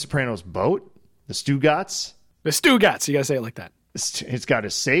got Tony Soprano's boat, the Stugotz. The Stugotz. You got to say it like that. It's got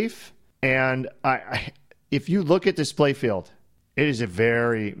a safe. And if you look at this playfield, it is a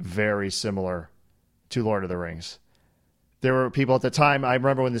very, very similar to Lord of the Rings. There were people at the time, I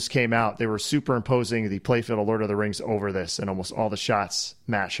remember when this came out, they were superimposing the playfield of Lord of the Rings over this, and almost all the shots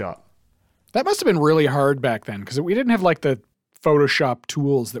match up. That must have been really hard back then, because we didn't have the Photoshop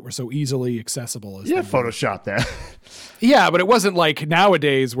tools that were so easily accessible. Photoshop that. Yeah, but it wasn't like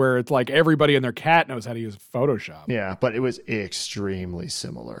nowadays where it's everybody and their cat knows how to use Photoshop. Yeah, but it was extremely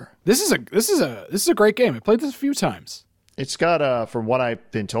similar. This is a great game. I played this a few times. It's got from what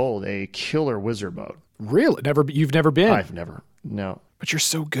I've been told, a killer wizard mode. Really? You've never been? I've never. No. But you're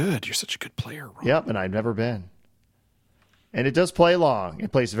so good. You're such a good player, Ron. Yep, and I've never been. And it does play long.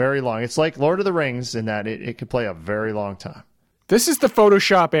 It plays very long. It's like Lord of the Rings in that it can play a very long time. This is the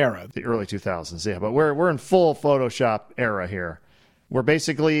Photoshop era. The early 2000s, yeah. But we're in full Photoshop era here. Where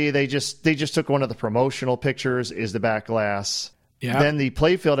basically they just took one of the promotional pictures, is the back glass. Yeah. Then the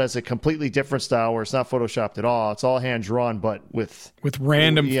playfield has a completely different style where it's not Photoshopped at all. It's all hand drawn, but with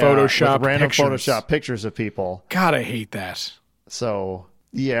random Photoshop pictures of people. God, I hate that. So,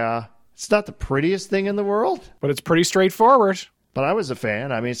 yeah. It's not the prettiest thing in the world. But it's pretty straightforward. But I was a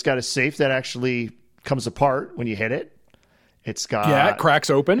fan. I mean, it's got a safe that actually comes apart when you hit it. It's got... Yeah, it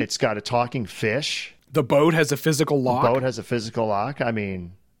cracks open. It's got a talking fish. The boat has a physical lock. I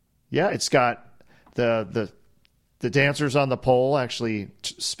mean, yeah, it's got the dancers on the pole actually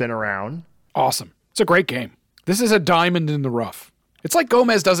spin around. Awesome. It's a great game. This is a diamond in the rough. It's like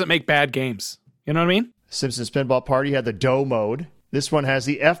Gomez doesn't make bad games. You know what I mean? Simpsons Pinball Party had the dough mode. This one has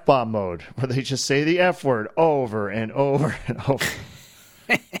the F-bomb mode, where they just say the F word over and over and over.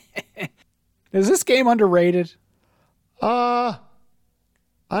 Is this game underrated? I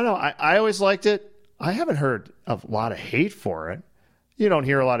don't know. I always liked it. I haven't heard a lot of hate for it. You don't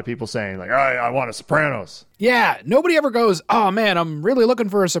hear a lot of people saying, I want a Sopranos. Yeah, nobody ever goes, oh man, I'm really looking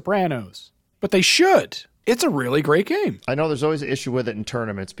for a Sopranos. But they should. It's a really great game. I know there's always an issue with it in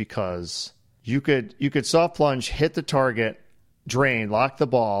tournaments because you could soft plunge, hit the target, drain, lock the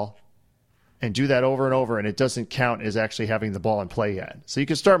ball, and do that over and over, and it doesn't count as actually having the ball in play yet. So you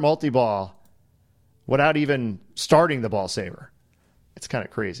can start multi-ball without even starting the ball saver. It's kind of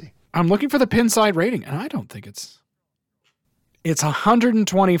crazy. I'm looking for the pin side rating, and I don't think it's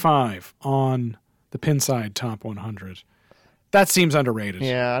 125 on the pin side top 100. That seems underrated.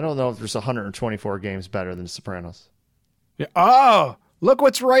 Yeah, I don't know if there's 124 games better than Sopranos. Yeah. Oh, look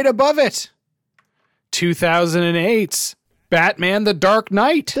what's right above it. 2008's Batman the Dark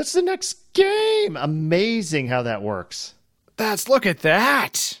Knight. That's the next game. Amazing how that works. Look at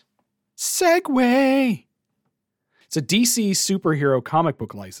that. Segway. It's a DC superhero comic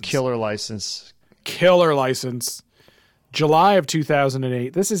book license. Killer license. July of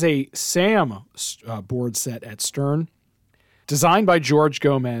 2008. This is a Sam board set at Stern. Designed by George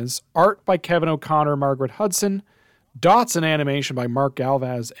Gomez. Art by Kevin O'Connor, Margaret Hudson. Dots and animation by Mark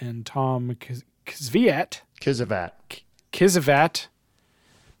Galvaz and Tom Kizviat.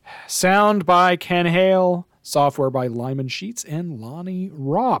 Sound by Ken Hale. Software by Lyman Sheets and Lonnie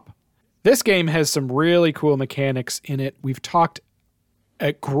Ropp. This game has some really cool mechanics in it. We've talked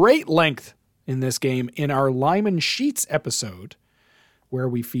at great length in this game in our Lyman Sheets episode where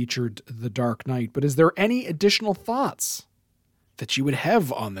we featured The Dark Knight. But is there any additional thoughts that you would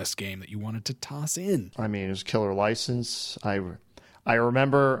have on this game that you wanted to toss in? I mean, it was killer license. I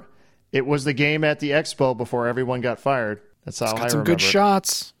remember it was the game at the expo before everyone got fired. That's how I remember. It's got some good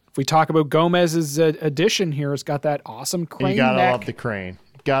shots. If we talk about Gomez's addition here, it's got that awesome crane. You gotta neck. Love the crane.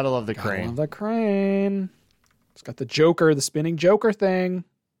 Gotta love the crane. It's got the Joker, the spinning Joker thing.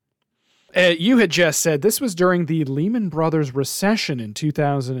 You had just said this was during the Lehman Brothers recession in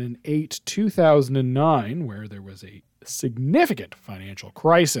 2008-2009, where there was a significant financial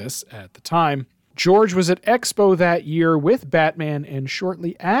crisis at the time. George was at Expo that year with Batman, and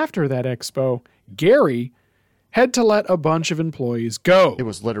shortly after that Expo, Gary had to let a bunch of employees go. It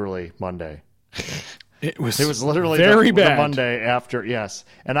was literally Monday. It was literally very bad. The Monday after, yes.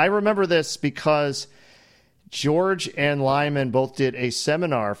 And I remember this because George and Lyman both did a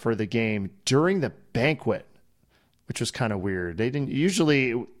seminar for the game during the banquet, which was kind of weird. They didn't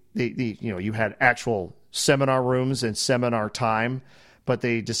usually, you had actual seminar rooms and seminar time, but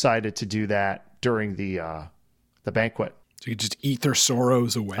they decided to do that during the banquet. So you just eat their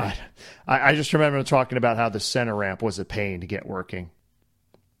sorrows away. I just remember talking about how the center ramp was a pain to get working.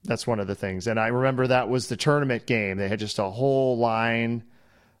 That's one of the things. And I remember that was the tournament game. They had just a whole line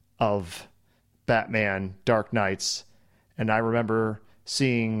of Batman Dark Knights. And I remember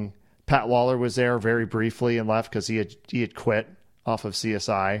seeing Pat Waller was there very briefly and left because he had quit off of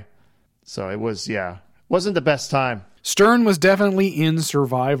CSI. So it was, wasn't the best time. Stern was definitely in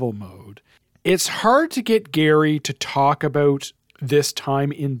survival mode. It's hard to get Gary to talk about this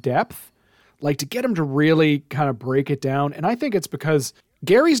time in depth, like to get him to really kind of break it down. And I think it's because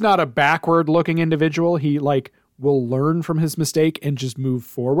Gary's not a backward-looking individual. He will learn from his mistake and just move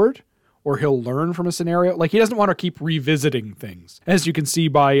forward, or he'll learn from a scenario. Like he doesn't want to keep revisiting things, as you can see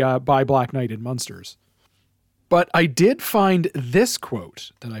by Black Knight and Munsters. But I did find this quote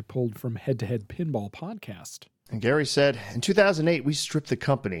that I pulled from Head to Head Pinball Podcast. And Gary said, "In 2008, we stripped the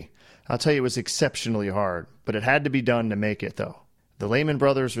company. I'll tell you, it was exceptionally hard, but it had to be done to make it, though. The Lehman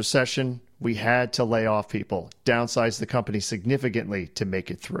Brothers recession, we had to lay off people, downsize the company significantly to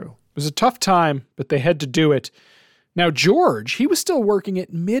make it through." It was a tough time, but they had to do it. Now, George, he was still working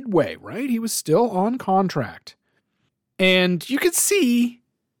at Midway, right? He was still on contract. And you could see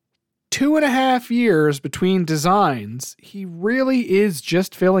 2.5 years between designs, he really is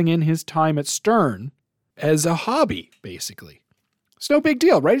just filling in his time at Stern as a hobby, basically. It's no big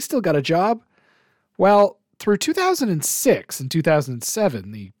deal, right? He's still got a job. Well, through 2006 and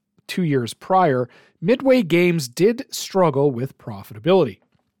 2007, the 2 years prior, Midway Games did struggle with profitability.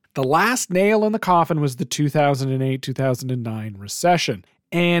 The last nail in the coffin was the 2008-2009 recession,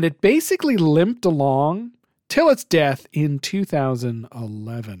 and it basically limped along till its death in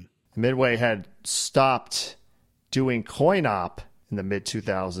 2011. Midway had stopped doing coin-op in the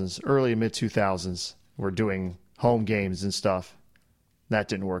mid-2000s, early mid-2000s. We're doing home games and stuff. That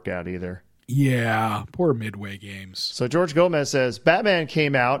didn't work out either. Yeah, poor Midway Games. So George Gomez says, Batman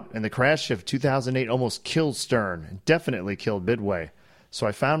came out and the crash of 2008 almost killed Stern and definitely killed Midway. So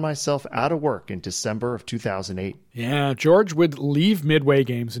I found myself out of work in December of 2008. Yeah, George would leave Midway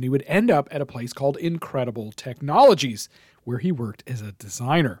Games and he would end up at a place called Incredible Technologies, where he worked as a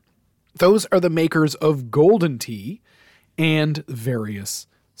designer. Those are the makers of Golden Tee and various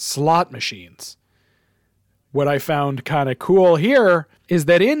slot machines. What I found kind of cool here is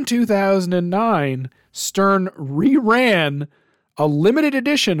that in 2009, Stern reran a limited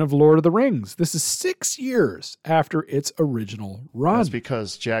edition of Lord of the Rings. This is 6 years after its original run. That's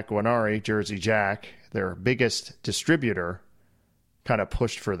because Jack Guarnari, Jersey Jack, their biggest distributor, kind of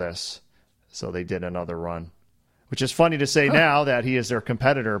pushed for this. So they did another run. Which is funny to say now that he is their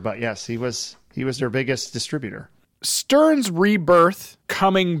competitor, but yes, he was their biggest distributor. Stern's rebirth,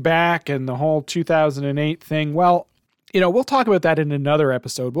 coming back, and the whole 2008 thing, well, we'll talk about that in another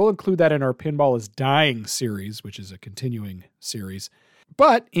episode. We'll include that in our Pinball is Dying series, which is a continuing series.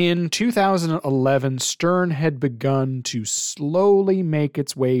 But in 2011, Stern had begun to slowly make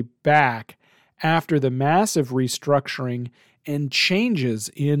its way back after the massive restructuring and changes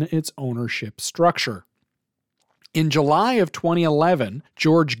in its ownership structure. In July of 2011,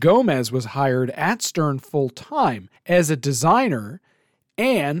 George Gomez was hired at Stern full-time as a designer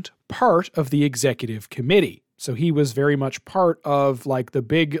and part of the executive committee. So he was very much part of like the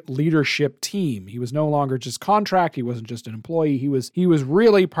big leadership team. He was no longer just contract. He wasn't just an employee. He was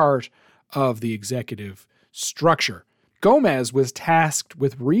really part of the executive structure. Gomez was tasked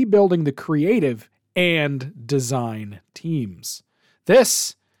with rebuilding the creative and design teams.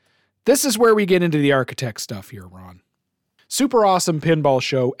 This is where we get into the architect stuff here, Ron. Super Awesome Pinball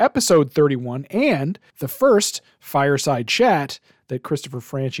Show, episode 31, and the first fireside chat that Christopher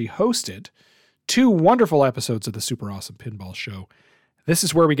Franchi hosted. 2 wonderful episodes of the Super Awesome Pinball Show. This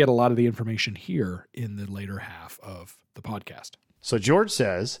is where we get a lot of the information here in the later half of the podcast. So George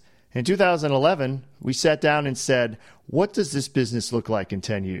says, in 2011, we sat down and said, what does this business look like in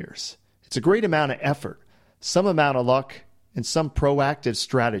 10 years? It's a great amount of effort, some amount of luck, and some proactive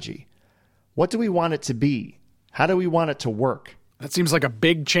strategy. What do we want it to be? How do we want it to work? That seems like a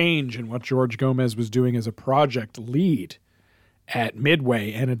big change in what George Gomez was doing as a project lead at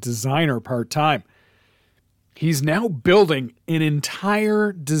Midway and a designer part-time. He's now building an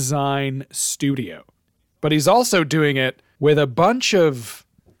entire design studio, but he's also doing it with a bunch of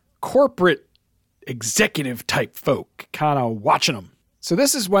corporate executive type folk kind of watching him. So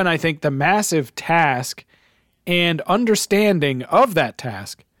this is when I think the massive task and understanding of that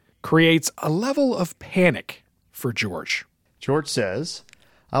task creates a level of panic for George. George says,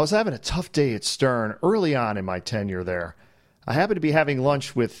 I was having a tough day at Stern early on in my tenure there. I happened to be having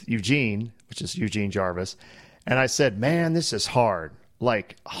lunch with Eugene, which is Eugene Jarvis, and I said, man, this is hard,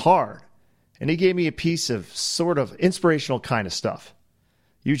 like hard. And he gave me a piece of sort of inspirational kind of stuff.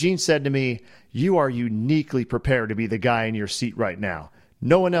 Eugene said to me, you are uniquely prepared to be the guy in your seat right now.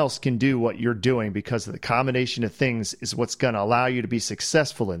 No one else can do what you're doing because of the combination of things is what's going to allow you to be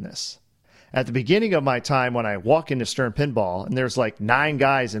successful in this. At the beginning of my time when I walk into Stern Pinball and there's like 9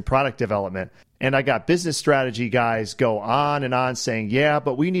 guys in product development and I got business strategy guys go on and on saying, yeah,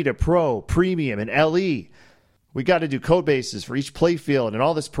 but we need a pro, premium, and LE. We got to do code bases for each play field and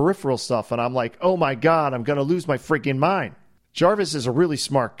all this peripheral stuff. And I'm like, oh my God, I'm going to lose my freaking mind. Jarvis is a really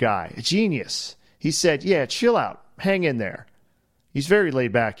smart guy, a genius. He said, yeah, chill out, hang in there. He's very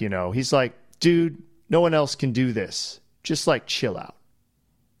laid back, you know. He's like, dude, no one else can do this. Just like chill out.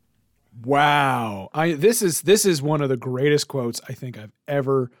 Wow. This is one of the greatest quotes I think I've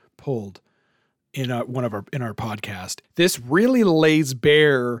ever pulled in our podcast. This really lays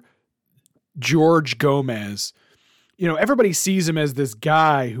bare George Gomez. You know, everybody sees him as this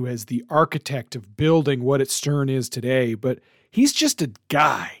guy who is the architect of building what Stern is today, but he's just a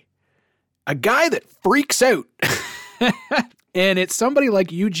guy that freaks out. And it's somebody like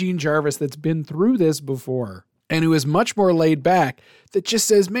Eugene Jarvis that's been through this before and who is much more laid back that just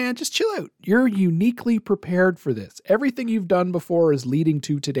says, man, just chill out. You're uniquely prepared for this. Everything you've done before is leading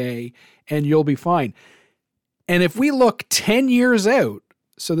to today and you'll be fine. And if we look 10 years out,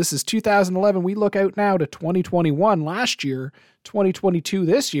 so this is 2011, we look out now to 2021 last year, 2022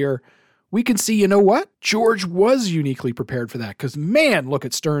 this year, we can see, you know what? George was uniquely prepared for that because, man, look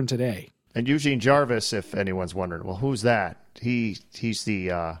at Stern today. And Eugene Jarvis, if anyone's wondering, well, who's that? He's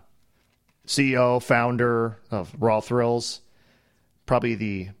the CEO, founder of Raw Thrills, probably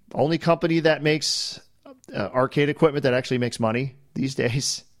the only company that makes arcade equipment that actually makes money these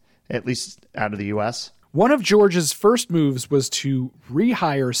days, at least out of the U.S. One of George's first moves was to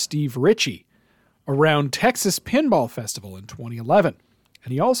rehire Steve Ritchie around Texas Pinball Festival in 2011.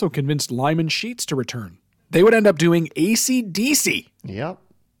 And he also convinced Lyman Sheets to return. They would end up doing AC/DC. Yep.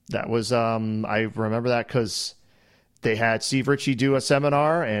 That was, I remember that because they had Steve Ritchie do a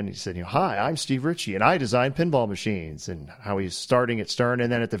seminar and he said, hi, I'm Steve Ritchie and I design pinball machines, and how he's starting at Stern.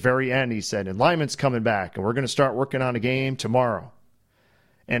 And then at the very end, he said, and Lyman's coming back and we're going to start working on a game tomorrow.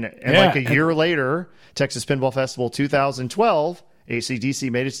 And like a year later, Texas Pinball Festival 2012,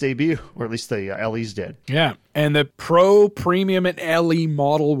 AC/DC made its debut, or at least the LEs did. Yeah. And the Pro, Premium, and LE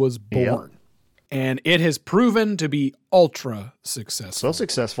model was born. Yep. And it has proven to be ultra successful. So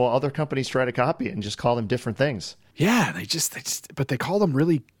successful, other companies try to copy it and just call them different things. Yeah, but they call them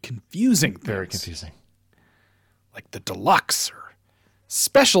really confusing things. Very confusing. Like the deluxe or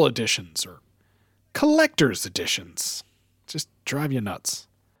special editions or collector's editions. Just drive you nuts.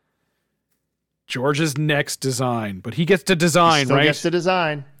 George's next design, but he gets to design, Still right? Gets to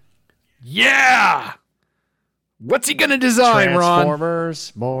design. Yeah! What's he going to design,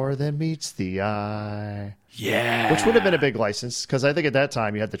 Transformers, Ron? more than meets the eye. Yeah. Which would have been a big license, because I think at that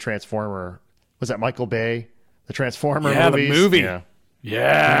time you had the Transformer. Was that Michael Bay? The Transformer movie? The movie.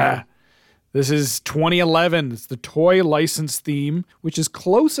 Yeah. This is 2011. It's the toy license theme, which is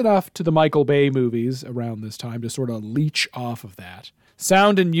close enough to the Michael Bay movies around this time to sort of leech off of that.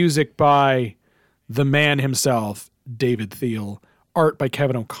 Sound and music by the man himself, David Thiel. Art by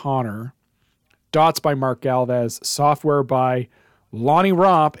Kevin O'Connor. Dots by Mark Galvez. Software by Lonnie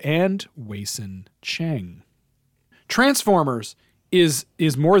Ropp and Wei-Sin Cheng. Transformers is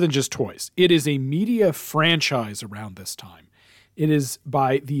more than just toys. It is a media franchise around this time. It is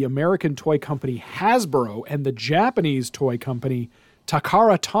by the American toy company Hasbro and the Japanese toy company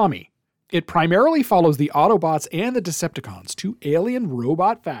Takara Tomy. It primarily follows the Autobots and the Decepticons, two alien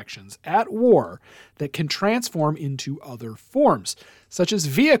robot factions at war that can transform into other forms, such as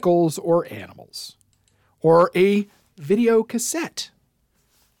vehicles or animals. Or a video cassette,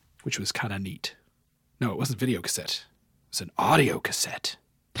 which was kind of neat. No, it wasn't video cassette. It was an audio cassette.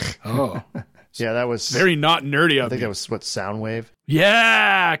 Oh. Yeah, that was very not nerdy of I think me. that was what, Soundwave?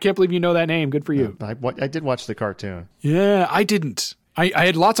 Yeah, I can't believe you know that name. Good for you. I did watch the cartoon. Yeah, I didn't. I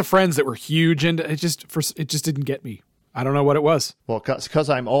had lots of friends that were huge, and it just didn't get me. I don't know what it was. Well, because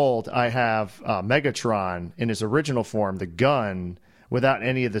I'm old, I have Megatron in his original form, the gun, without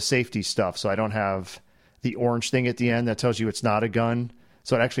any of the safety stuff. So I don't have the orange thing at the end that tells you it's not a gun.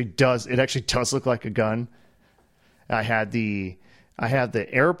 So it actually does look like a gun. I had the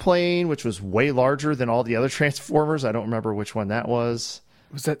airplane, which was way larger than all the other Transformers. I don't remember which one that was.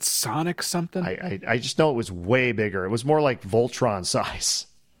 Was that Sonic something? I just know it was way bigger. It was more like Voltron size.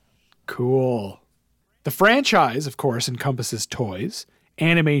 Cool. The franchise, of course, encompasses toys,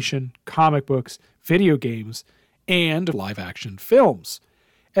 animation, comic books, video games, and live-action films.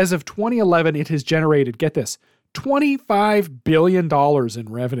 As of 2011, it has generated, get this, $25 billion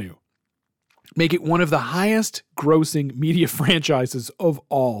in revenue. Make it one of the highest grossing media franchises of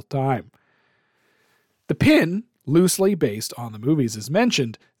all time. The pin, loosely based on the movies, as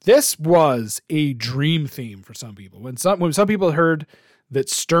mentioned, this was a dream theme for some people. When some people heard that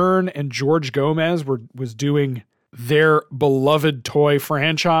Stern and George Gomez was doing their beloved toy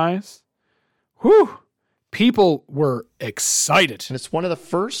franchise, people were excited. And it's one of the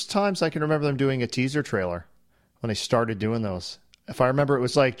first times I can remember them doing a teaser trailer when they started doing those. If I remember, it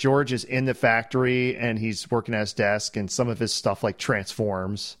was like George is in the factory and he's working at his desk and some of his stuff like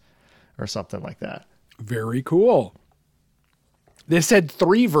transforms or something like that. Very cool. This had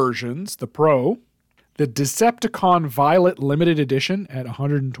 3 versions: the Pro, the Decepticon Violet Limited Edition at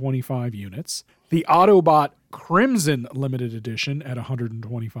 125 units, the Autobot Crimson Limited Edition at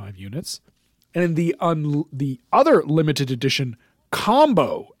 125 units, and the other limited edition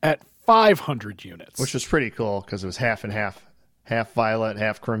Combo at 500 units. Which was pretty cool because it was half and half. Half violet,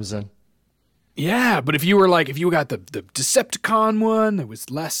 half crimson. Yeah, but if you got the Decepticon one, there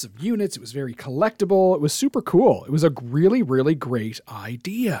was less of units. It was very collectible. It was super cool. It was a really, really great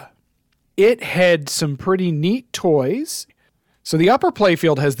idea. It had some pretty neat toys. So the upper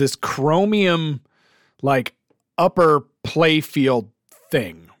playfield has this chromium, upper playfield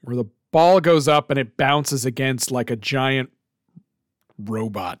thing where the ball goes up and it bounces against a giant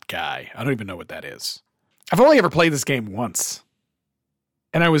robot guy. I don't even know what that is. I've only ever played this game once.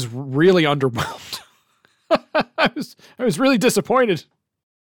 And I was really underwhelmed. I was really disappointed.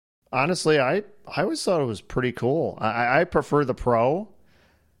 Honestly, I always thought it was pretty cool. I prefer the Pro.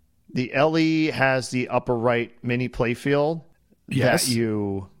 The LE has the upper right mini playfield. Yes. That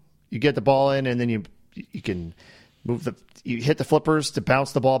you get the ball in, and then you can you hit the flippers to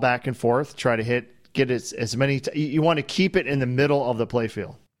bounce the ball back and forth. Try to get as many. You want to keep it in the middle of the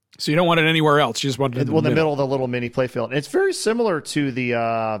playfield. So you don't want it anywhere else. You just want it in the middle of the little mini playfield. It's very similar to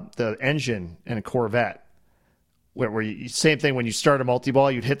the engine in a Corvette, where same thing. When you start a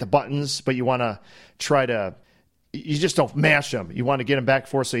multi-ball, you'd hit the buttons, but you want to try to. You just don't mash them. You want to get them back and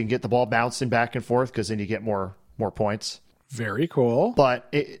forth so you can get the ball bouncing back and forth because then you get more points. Very cool.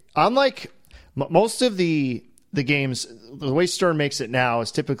 But unlike most of the games, the way Stern makes it now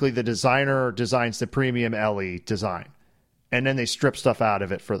is typically the designer designs the premium LE design. And then they strip stuff out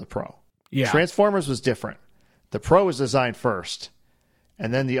of it for the Pro. Yeah. Transformers was different. The Pro was designed first,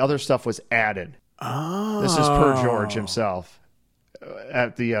 and then the other stuff was added. Oh. This is per George himself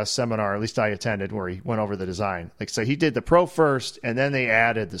at the seminar, at least I attended, where he went over the design. So he did the Pro first, and then they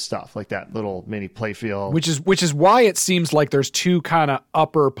added the stuff, like that little mini playfield. Which is why it seems like there's 2 kind of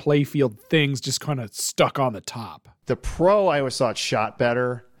upper playfield things just kind of stuck on the top. The Pro, I always thought, shot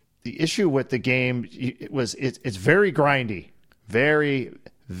better. The issue with the game it's very grindy. Very,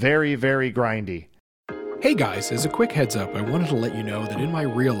 very, very grindy. Hey guys, as a quick heads up, I wanted to let you know that in my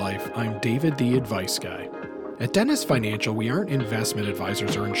real life, I'm David the Advice Guy. At Dennis Financial, we aren't investment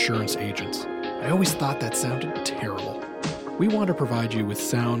advisors or insurance agents. I always thought that sounded terrible. we want to provide you with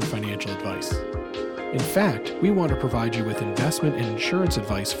sound financial advice. In fact, we want to provide you with investment and insurance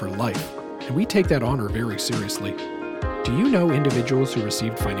advice for life, and we take that honor very seriously. Do you know individuals who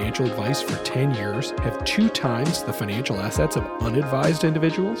received financial advice for 10 years have 2 times the financial assets of unadvised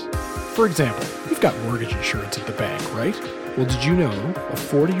individuals? For example, you've got mortgage insurance at the bank, right? Well, did you know a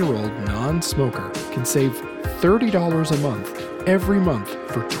 40-year-old non-smoker can save $30 a month every month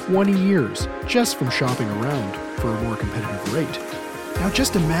for 20 years just from shopping around for a more competitive rate? Now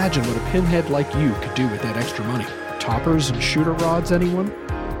just imagine what a pinhead like you could do with that extra money. Toppers and shooter rods, anyone?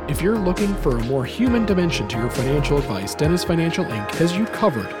 If you're looking for a more human dimension to your financial advice, Dennis Financial Inc. has you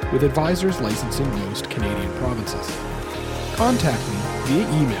covered with advisors licensed in most Canadian provinces. Contact me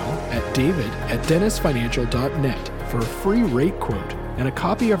via email at david@dennisfinancial.net for a free rate quote and a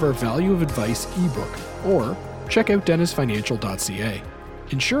copy of our Value of Advice ebook, or check out dennisfinancial.ca.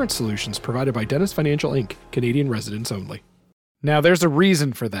 Insurance solutions provided by Dennis Financial Inc., Canadian residents only. Now, there's a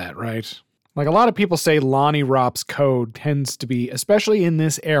reason for that, right? Like, a lot of people say Lonnie Rop's code tends to be, especially in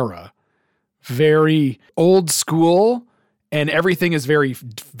this era, very old school, and everything is very,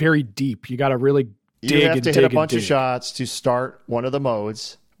 very deep. You got to really dig and dig. You have to hit a bunch of shots to start one of the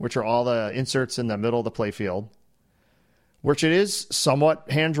modes, which are all the inserts in the middle of the playfield, which it is somewhat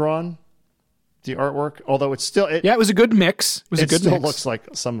hand-drawn, the artwork, although it's still... It was a good mix. It still looks like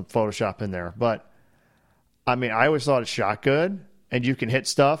some Photoshop in there, but, I mean, I always thought it shot good. And you can hit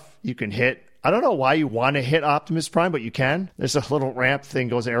stuff. You can hit... I don't know why you want to hit Optimus Prime, but you can. There's a little ramp thing,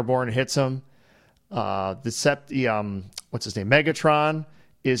 goes airborne and hits him. What's his name? Megatron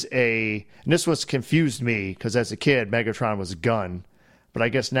is a... And this was confused me, because as a kid, Megatron was a gun. But I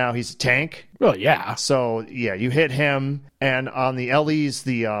guess now he's a tank. Well, yeah. So, yeah, you hit him. And on the LEs,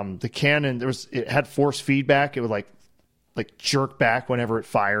 the cannon, it had force feedback. It would, like jerk back whenever it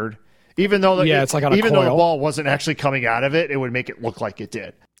fired. Even though it's like on a even coil. Though the ball wasn't actually coming out of it, it would make it look like it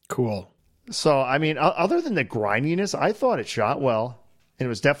did. Cool. So, I mean, other than the grindiness, I thought it shot well. And it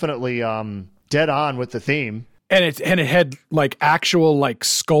was definitely dead on with the theme. And it had like actual like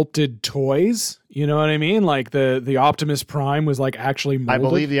sculpted toys. You know what I mean? Like the Optimus Prime was like actually molded. I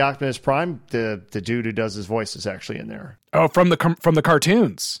believe the Optimus Prime, the dude who does his voice is actually in there. Oh, from the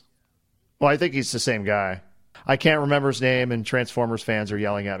cartoons. Well, I think he's the same guy. I can't remember his name, and Transformers fans are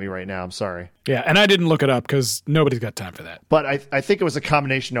yelling at me right now. I'm sorry. Yeah, and I didn't look it up because nobody's got time for that. But I think it was a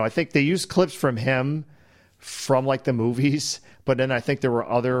combination. No, I think they used clips from him from like the movies, but then I think there were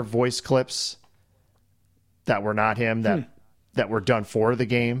other voice clips that were not him that were done for the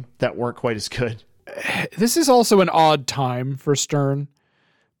game that weren't quite as good. This is also an odd time for Stern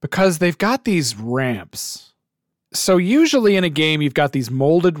because they've got these ramps. So usually in a game, you've got these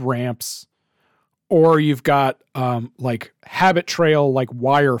molded ramps, or you've got like habit trail, like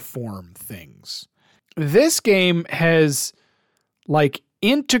wire form things. This game has like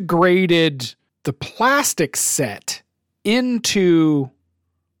integrated the plastic set into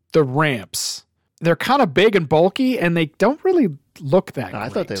the ramps. They're kind of big and bulky, and they don't really look that great. I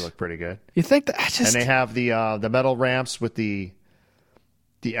thought they looked pretty good. You think that? And they have the metal ramps with the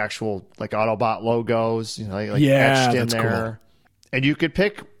actual like Autobot logos, etched in there. Cool. And you could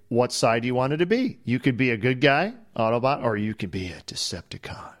pick what side you wanted to be. You could be a good guy, Autobot, or you could be a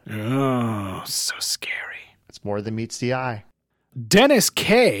Decepticon. Oh, so scary. It's more than meets the eye. Dennis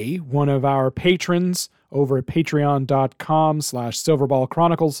K., one of our patrons over at patreon.com/Silverball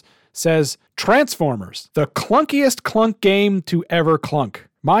Chronicles, says, Transformers, the clunkiest clunk game to ever clunk.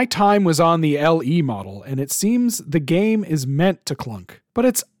 My time was on the LE model, and it seems the game is meant to clunk. But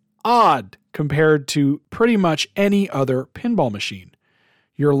it's odd compared to pretty much any other pinball machine.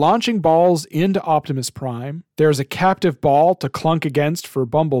 You're launching balls into Optimus Prime. There's a captive ball to clunk against for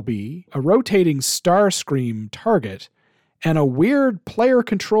Bumblebee, a rotating Starscream target, and a weird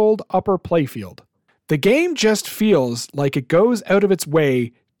player-controlled upper playfield. The game just feels like it goes out of its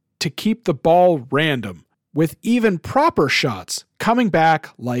way to keep the ball random, with even proper shots coming back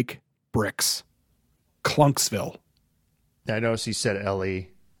like bricks. Clunksville. I noticed you said LE.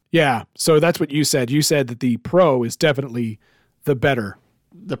 Yeah, so that's what you said. You said that the Pro is definitely the better.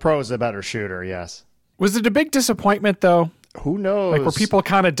 The Pro is the better shooter, yes. Was it a big disappointment, though? Who knows? Like, were people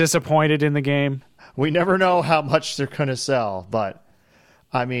kind of disappointed in the game? We never know how much they're going to sell, but,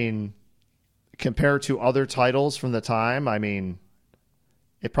 I mean, compared to other titles from the time, I mean,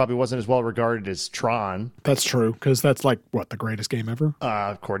 it probably wasn't as well regarded as Tron. That's true, because that's like, what, the greatest game ever?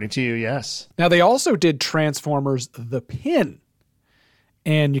 According to you, yes. Now, they also did Transformers The Pin.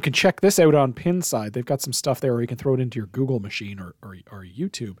 And you can check this out on Pinside. They've got some stuff there where you can throw it into your Google machine or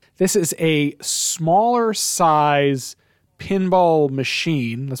YouTube. This is a smaller size pinball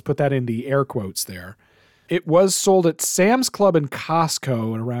machine. Let's put that in the air quotes there. it was sold at Sam's Club and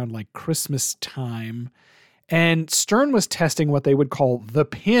Costco at around like Christmas time. And Stern was testing what they would call the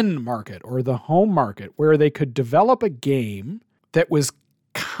pin market or the home market, where they could develop a game that was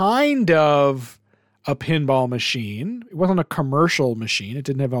kind of a pinball machine. It wasn't a commercial machine. It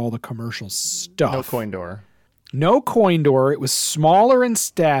didn't have all the commercial stuff. No coin door. No coin door. It was smaller in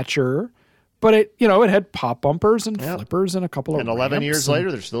stature, but it had pop bumpers and flippers and a couple of And 11 years ramps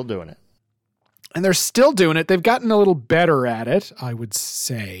later, they're still doing it. And they're still doing it. They've gotten a little better at it, I would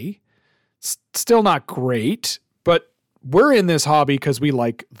say. Still not great, but we're in this hobby because we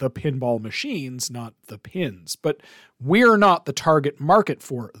like the pinball machines, not the pins. But we're not the target market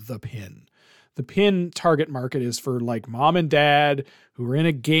for the pin. The pin target market is for like mom and dad who are in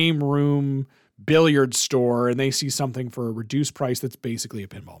a game room billiard store and they see something for a reduced price that's basically a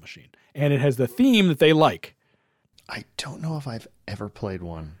pinball machine. And it has the theme that they like. I don't know if I've ever played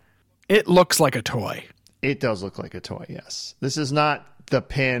one. It looks like a toy. It does look like a toy, yes. This is not the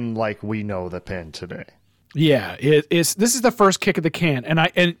pin like we know the pin today. Yeah, this is the first kick of the can.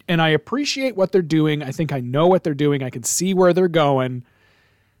 And I appreciate what they're doing. I think I know what they're doing. I can see where they're going.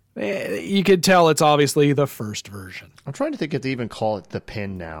 You could tell it's obviously the first version. I'm trying to think if they even call it the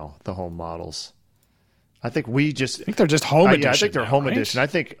pin now, the home models. I think they're just home edition. Yeah, I think they're now, home right? edition. I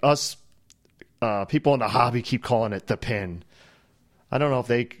think us people in the hobby keep calling it the pin. I don't know if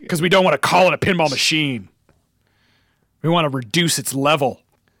they... Because we don't want to call it a pinball machine. We want to reduce its level.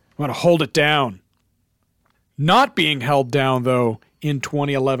 We want to hold it down. Not being held down, though, in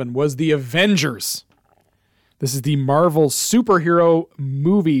 2011 was The Avengers. This is the Marvel superhero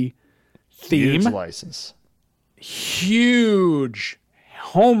movie theme. Huge license. Huge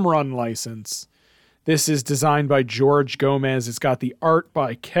home run license. This is designed by George Gomez. It's got the art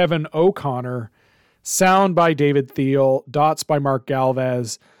by Kevin O'Connor, sound by David Thiel, dots by Mark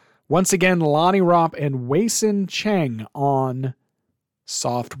Galvez. Once again, Lonnie Ropp and Wei-Sin Cheng on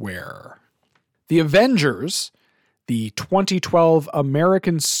software. The Avengers, the 2012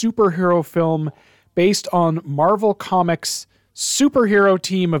 American superhero film based on Marvel Comics' superhero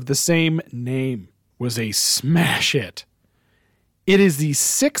team of the same name, was a smash hit. It is the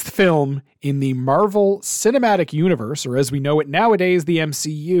sixth film in the Marvel Cinematic Universe, or as we know it nowadays, the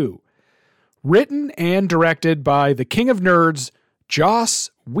MCU. Written and directed by the King of Nerds,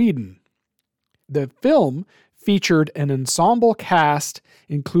 Joss Whedon. The film featured an ensemble cast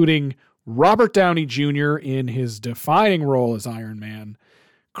including Robert Downey Jr. in his defining role as Iron Man,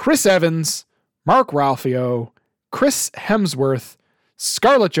 Chris Evans, Mark Ruffalo, Chris Hemsworth,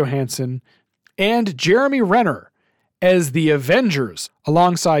 Scarlett Johansson, and Jeremy Renner as the Avengers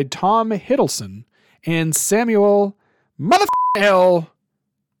alongside Tom Hiddleston and Samuel L.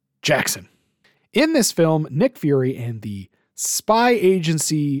 Jackson. In this film, Nick Fury and the spy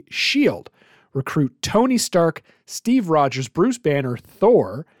agency S.H.I.E.L.D. recruit Tony Stark, Steve Rogers, Bruce Banner,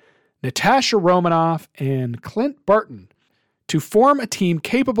 Thor, Natasha Romanoff, and Clint Barton to form a team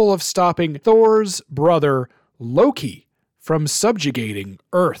capable of stopping Thor's brother, Loki, from subjugating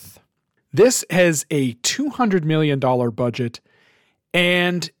Earth. This has a $200 million budget,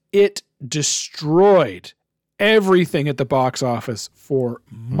 and it destroyed everything at the box office for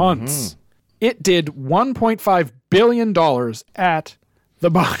months. It did $1.5 billion at the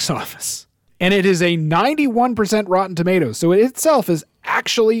box office. And it is a 91% Rotten Tomatoes, so it itself is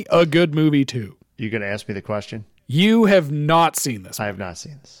actually a good movie too. You going to ask me the question? You have not seen this. I have not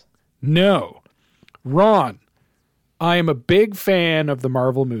seen this. No. Ron, I am a big fan of the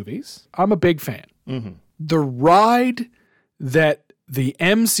Marvel movies. I'm a big fan. Mm-hmm. The ride that the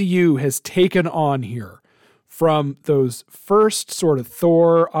MCU has taken on here from those first sort of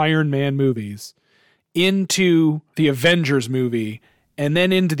Thor, Iron Man movies into the Avengers movie and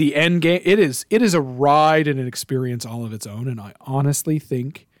then into the Endgame, it is a ride and an experience all of its own, and I honestly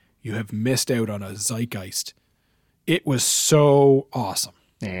think you have missed out on a zeitgeist. It was so awesome.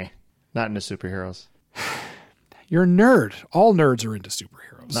 Not into superheroes. You're a nerd. All nerds are into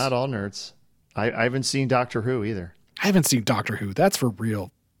superheroes. Not all nerds. I haven't seen Doctor Who either. I haven't seen Doctor Who. That's for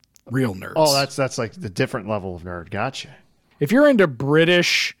real nerds. Oh, that's like the different level of nerd. Gotcha. If you're into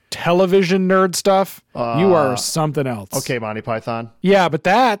British television nerd stuff, you are something else. Okay, Monty Python. Yeah, but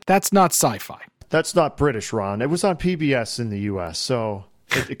that's not sci-fi. That's not British, Ron. It was on PBS in the U.S., so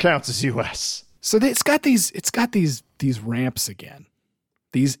it counts as U.S. So it's got these ramps again.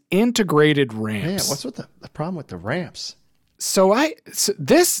 These integrated ramps. Yeah, what's with the problem with the ramps?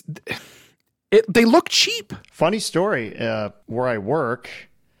 They look cheap. Funny story, where I work,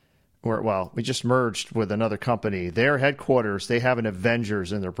 we just merged with another company. Their headquarters, they have an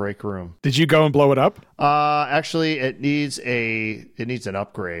Avengers in their break room. Did you go and blow it up? Actually, it needs an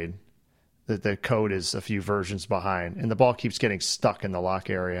upgrade. the code is a few versions behind, and the ball keeps getting stuck in the lock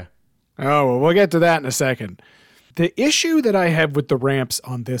area. Oh, well, we'll get to that in a second. The issue that I have with the ramps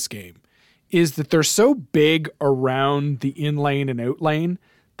on this game is that they're so big around the in lane and out lane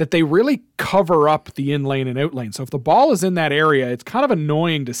that they really cover up the in lane and out lane. So if the ball is in that area, it's kind of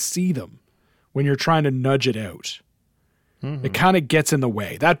annoying to see them when you're trying to nudge it out. Mm-hmm. It kind of gets in the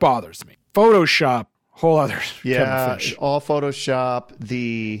way. That bothers me. Photoshop, whole other yeah, fish. All Photoshop.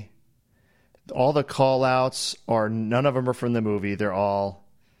 All the call outs are, none of them are from the movie. They're all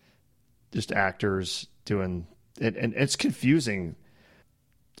just actors doing it, and it's confusing.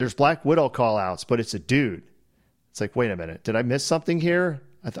 There's Black Widow call outs, but it's a dude. It's like, wait a minute, did I miss something here?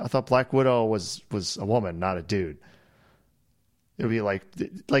 I thought Black Widow was a woman, not a dude. It would be like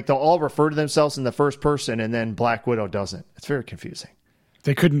they'll all refer to themselves in the first person, and then Black Widow doesn't. It's very confusing.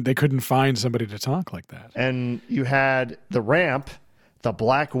 They couldn't find somebody to talk like that. And you had the ramp, the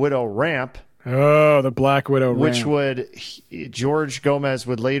Black Widow ramp. Oh, the Black Widow which ramp. George Gomez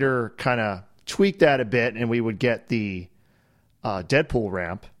would later kind of tweak that a bit, and we would get the Deadpool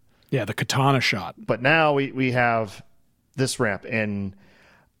ramp. Yeah, the katana shot. But now we have this ramp, and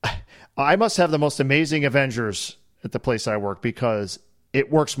I must have the most amazing Avengers at the place I work because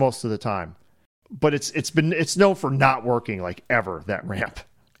it works most of the time. But it's known for not working like ever, that ramp.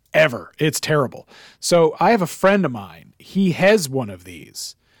 Ever. It's terrible. So I have a friend of mine. He has one of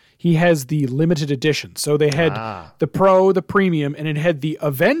these. He has the limited edition. So they had the Pro, the Premium, and it had the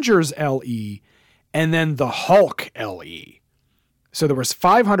Avengers LE and then the Hulk LE. So there was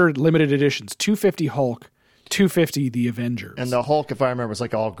 500 limited editions, 250 Hulk, 250 the Avengers. And the Hulk, if I remember, was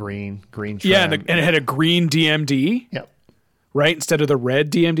like all green trim. Yeah, and it had a green DMD. Yep. Right? Instead of the red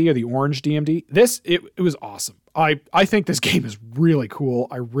DMD or the orange DMD. It was awesome. I think this game is really cool.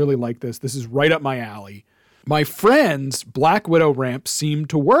 I really like this. This is right up my alley. My friend's Black Widow ramp seemed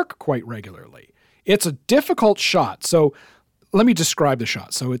to work quite regularly. It's a difficult shot. So let me describe the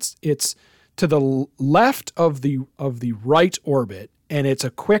shot. So it's to the left of the right orbit, and it's a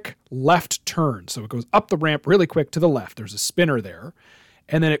quick left turn. So it goes up the ramp really quick to the left. There's a spinner there.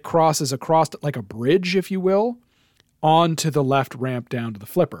 And then it crosses across like a bridge, if you will, onto the left ramp down to the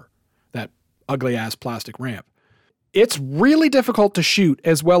flipper, that ugly ass plastic ramp. It's really difficult to shoot,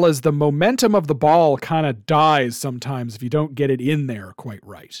 as well as the momentum of the ball kind of dies sometimes if you don't get it in there quite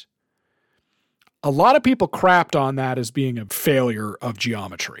right. A lot of people crapped on that as being a failure of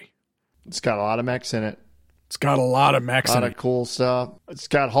geometry. It's got a lot of mechs in it. It's got a lot of mechs in it. A lot of cool stuff. It's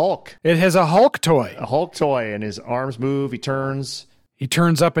got Hulk. It has a Hulk toy. A Hulk toy, and his arms move. He turns. He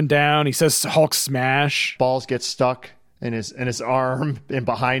turns up and down. He says Hulk smash. Balls get stuck in his arm and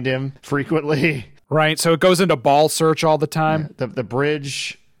behind him frequently. Right, so it goes into ball search all the time. Yeah, the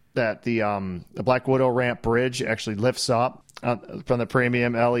bridge that the Black Widow ramp bridge actually lifts up from the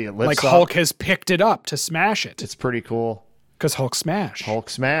Premium LE. It lifts like up. Hulk has picked it up to smash it. It's pretty cool. Because Hulk smash. Hulk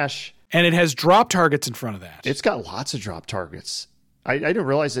smash. And it has drop targets in front of that. It's got lots of drop targets. I didn't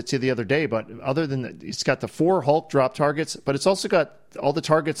realize it till the other day, but other than that, it's got the 4 Hulk drop targets, but it's also got all the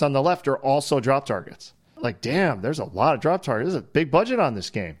targets on the left are also drop targets. Like, damn, there's a lot of drop targets. There's a big budget on this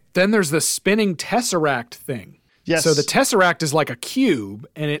game. Then there's the spinning Tesseract thing. Yes. So the Tesseract is like a cube,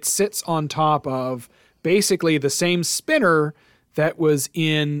 and it sits on top of basically the same spinner that was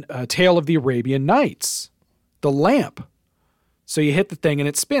in Tale of the Arabian Nights, the lamp. So you hit the thing and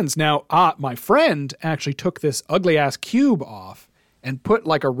it spins. Now, my friend actually took this ugly-ass cube off and put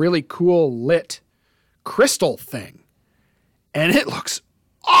like a really cool lit crystal thing. And it looks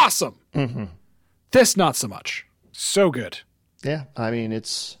awesome. Mm-hmm. This, not so much. So good. Yeah. I mean,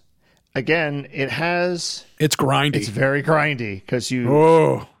 it's grindy. It's very grindy because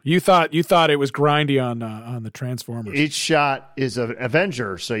you thought it was grindy on the Transformers. Each shot is an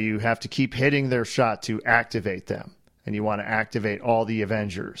Avenger, so you have to keep hitting their shot to activate them. And you want to activate all the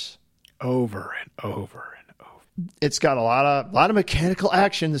Avengers. Over and over and over. It's got a lot of mechanical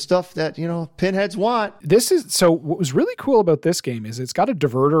action, the stuff that, pinheads want. So what was really cool about this game is it's got a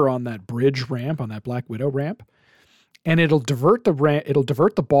diverter on that bridge ramp, on that Black Widow ramp. And it'll divert the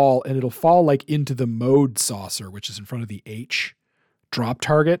ball, and it'll fall like into the mode saucer, which is in front of the H drop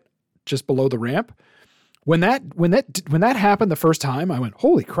target just below the ramp. When that happened the first time, I went,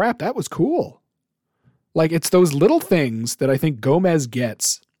 holy crap, that was cool. Like, it's those little things that I think Gomez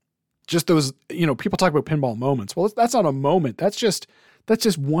gets. Just those, people talk about pinball moments. Well, that's not a moment. That's just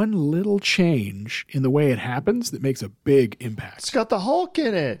one little change in the way it happens that makes a big impact. It's got the Hulk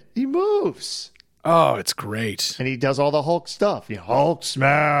in it. He moves. Oh, it's great. And he does all the Hulk stuff. Hulk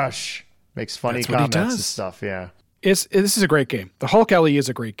smash. Makes funny comments and stuff, yeah. This is a great game. The Hulk LE is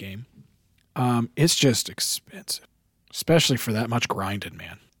a great game. It's just expensive, especially for that much grinding,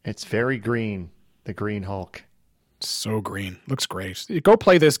 man. It's very green, the Green Hulk. So green. Looks great. Go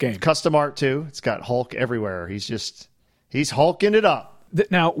play this game. Custom art, too. It's got Hulk everywhere. He's hulking it up.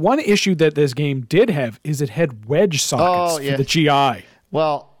 Now, one issue that this game did have is it had wedge sockets for the GI.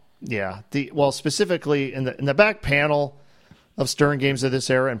 Well, yeah. Specifically in the back panel of Stern games of this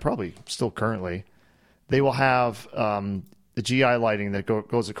era, and probably still currently, they will have the GI lighting that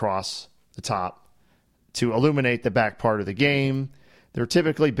goes across the top to illuminate the back part of the game. They're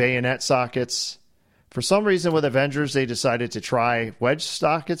typically bayonet sockets. For some reason with Avengers, they decided to try wedge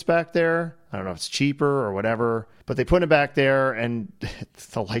sockets back there. I don't know if it's cheaper or whatever, but they put it back there and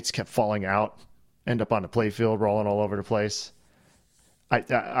the lights kept falling out, end up on the playfield, rolling all over the place.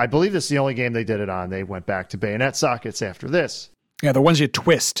 I believe this is the only game they did it on. They went back to bayonet sockets after this. Yeah, the ones you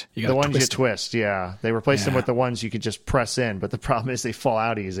twist. The ones you twist, yeah. They replaced them with the ones you could just press in, but the problem is they fall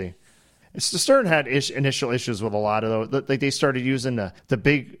out easy. Stern had initial issues with a lot of those. They started using the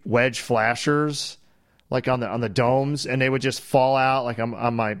big wedge flashers, like on the domes, and they would just fall out. Like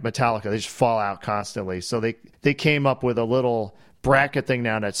on my Metallica, they just fall out constantly. So they came up with a little bracket thing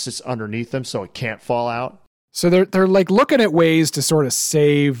now that sits underneath them, so it can't fall out. So they're like looking at ways to sort of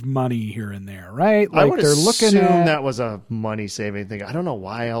save money here and there, right? Like I would they're assume looking at that was a money saving thing. I don't know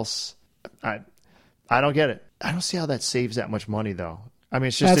why else. I don't get it. I don't see how that saves that much money though. I mean,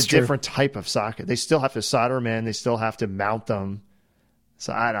 it's just That's a true. different type of socket. They still have to solder them in. They still have to mount them.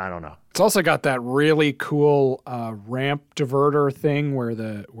 So I don't know. It's also got that really cool ramp diverter thing where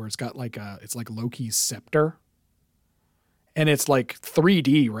it's got it's like Loki's scepter, and it's like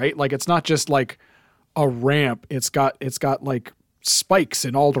 3D, right? Like it's not just like a ramp. It's got like spikes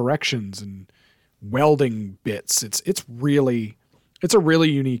in all directions and welding bits. It's a really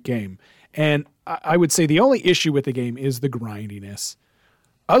unique game, and I would say the only issue with the game is the grindiness.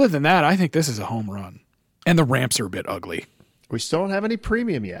 Other than that, I think this is a home run, and the ramps are a bit ugly. We still don't have any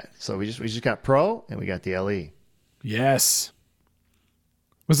premium yet, so we just got Pro and we got the LE. Yes.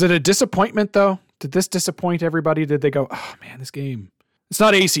 Was it a disappointment though? Did this disappoint everybody? Did they go, oh man, this game? It's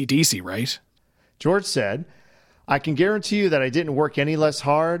not AC/DC, right? George said, I can guarantee you that I didn't work any less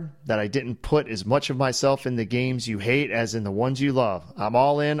hard, that I didn't put as much of myself in the games you hate as in the ones you love. I'm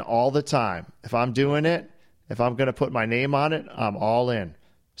all in all the time. If I'm doing it, if I'm going to put my name on it, I'm all in.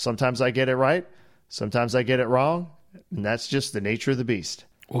 Sometimes I get it right. Sometimes I get it wrong. And that's just the nature of the beast.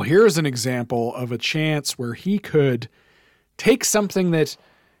 Well, here's an example of a chance where he could take something that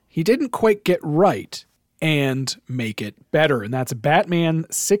he didn't quite get right and make it better. And that's Batman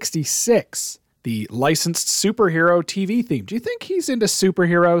 66. The licensed superhero TV theme. Do you think he's into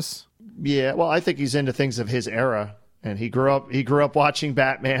superheroes? Yeah, well, I think he's into things of his era, and he grew up watching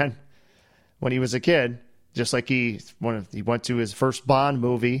Batman when he was a kid, just like he went to his first Bond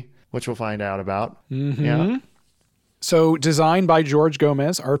movie, which we'll find out about. Mm-hmm. Yeah. So designed by George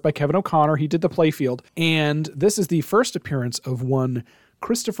Gomez, art by Kevin O'Connor. He did the playfield, and this is the first appearance of one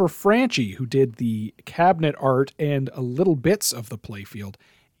Christopher Franchi, who did the cabinet art and a little bits of the playfield.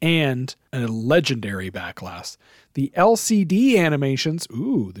 And a legendary backlash. The LCD animations,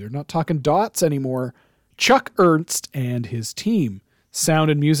 they're not talking dots anymore. Chuck Ernst and his team. Sound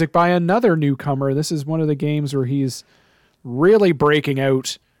and music by another newcomer. This is one of the games where he's really breaking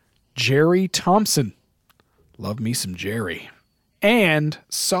out. Jerry Thompson. Love me some Jerry. And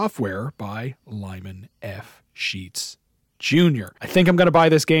software by Lyman F. Sheets Jr. I think I'm going to buy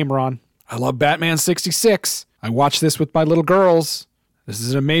this game, Ron. I love Batman 66. I watched this with my little girls. This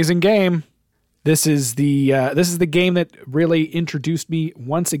is an amazing game. This is the game that really introduced me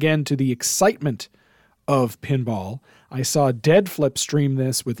once again to the excitement of pinball. I saw Dead Flip stream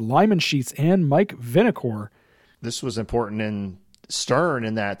this with Lyman Sheets and Mike Vinacore. This was important in Stern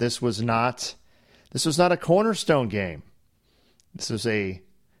in that this was not a cornerstone game. This was a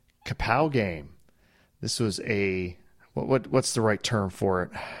kapow game. This was a what's the right term for it?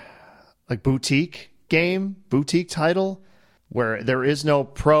 Like boutique game, boutique title, where there is no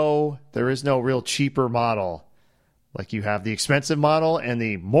pro, there is no real cheaper model. Like you have the expensive model and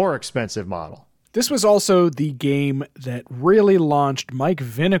the more expensive model. This was also the game that really launched Mike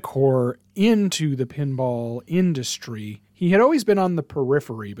Vinacore into the pinball industry. He had always been on the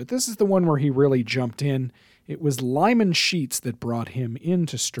periphery, but this is the one where he really jumped in. It was Lyman Sheets that brought him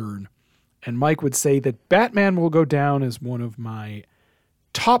into Stern. And Mike would say that Batman will go down as one of my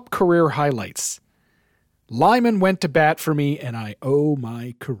top career highlights. Lyman went to bat for me, and I owe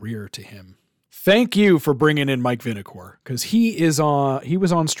my career to him. Thank you for bringing in Mike Vinacore, because he was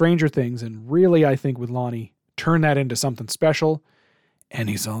on Stranger Things, and really, I think with Lonnie, turned that into something special. And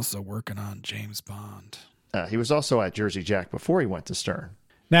he's also working on James Bond. He was also at Jersey Jack before he went to Stern.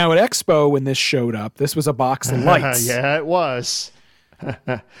 Now at Expo, when this showed up, this was a box of lights. Yeah, it was.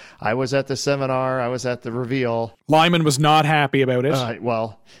 I was at the seminar. I was at the reveal. Lyman was not happy about it.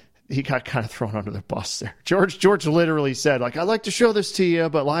 Well, he got kind of thrown under the bus there. George literally said, like, I'd like to show this to you,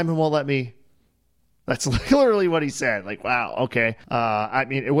 but Lyman won't let me. That's literally what he said. Like, wow, okay. I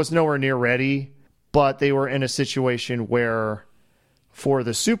mean, it was nowhere near ready, but they were in a situation where for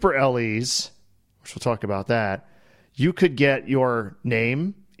the Super LEs, which we'll talk about that, you could get your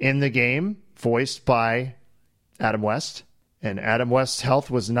name in the game voiced by Adam West. And Adam West's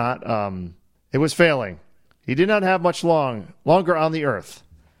health was not, it was failing. He did not have much longer on the earth.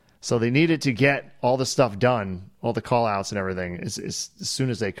 So they needed to get all the stuff done, all the call outs and everything as soon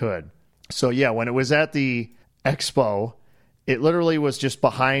as they could. So yeah, when it was at the expo, it literally was just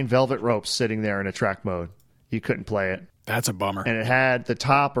behind velvet ropes sitting there in a track mode. You couldn't play it. That's a bummer. And it had the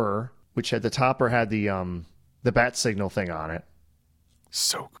topper, had the bat signal thing on it.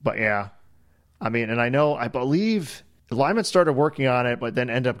 So, but yeah, I mean, and I believe Lyman started working on it, but then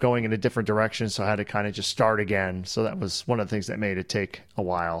ended up going in a different direction. So I had to kind of just start again. So that was one of the things that made it take a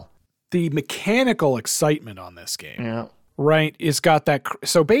while. The mechanical excitement on this game. Yeah. Right, it's got that.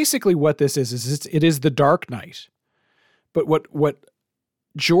 So basically, what this is it is the Dark Knight. But what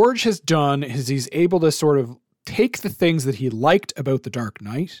George has done is he's able to sort of take the things that he liked about the Dark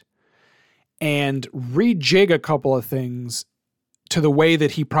Knight and rejig a couple of things to the way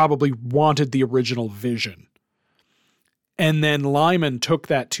that he probably wanted the original vision. And then Lyman took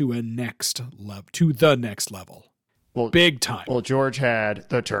that to the next level. Well, big time. Well, George had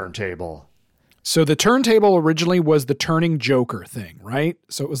the turntable. So the turntable originally was the turning Joker thing, right?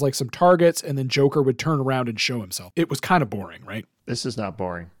 So it was like some targets and then Joker would turn around and show himself. It was kind of boring, right? This is not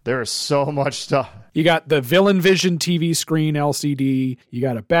boring. There is so much stuff. You got the Villain Vision TV screen LCD. You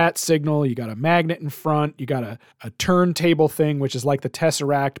got a bat signal. You got a magnet in front. You got a turntable thing, which is like the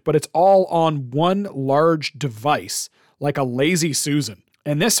Tesseract, but it's all on one large device, like a lazy Susan.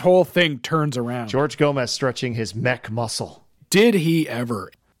 And this whole thing turns around. George Gomez stretching his mech muscle. Did he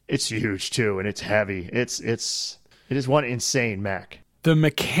ever? It's huge too, and it's heavy. It is one insane mech. The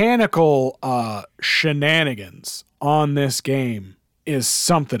mechanical shenanigans on this game is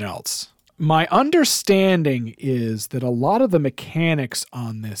something else. My understanding is that a lot of the mechanics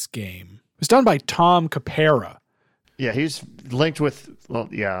on this game was done by Tom Capera. Yeah, he's linked with a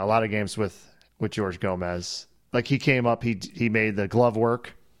lot of games with George Gomez. Like he came up, he made the glove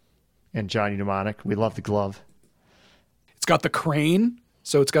work, and Johnny Mnemonic. We love the glove. It's got the crane.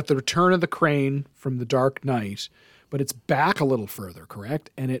 So it's got the return of the crane from the Dark Knight, but it's back a little further,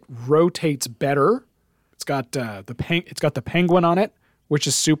 correct? And it rotates better. It's got the penguin on it, which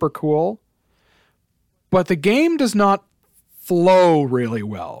is super cool. But the game does not flow really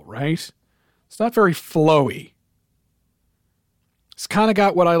well, right? It's not very flowy. It's kind of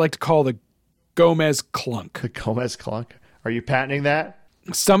got what I like to call the Gomez clunk. The Gomez clunk? Are you patenting that?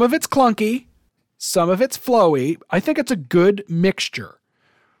 Some of it's clunky. Some of it's flowy. I think it's a good mixture.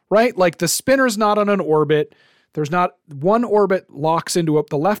 Right? Like the spinner's not on an orbit. There's not one orbit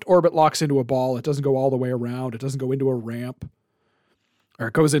the left orbit locks into a ball. It doesn't go all the way around. It doesn't go into a ramp. Or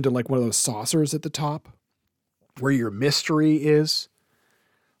it goes into like one of those saucers at the top where your mystery is.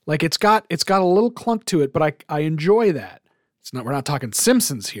 Like it's got a little clunk to it, but I enjoy that. We're not talking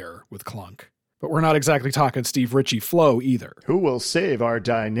Simpsons here with clunk, but we're not exactly talking Steve Ritchie flow either. Who will save our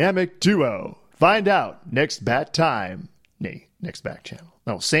dynamic duo? Find out next bat time. Next bat channel.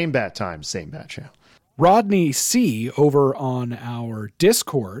 No, same bat time, same bat channel. Rodney C. over on our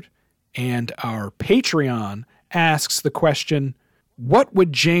Discord and our Patreon asks the question, what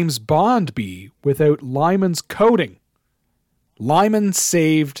would James Bond be without Lyman's coding? Lyman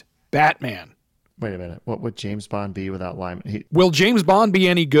saved Batman. Wait a minute. What would James Bond be without Lyman? Will James Bond be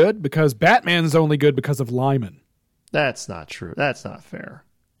any good? Because Batman's only good because of Lyman. That's not true. That's not fair.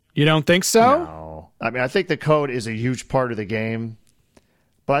 You don't think so? No. I mean, I think the code is a huge part of the game,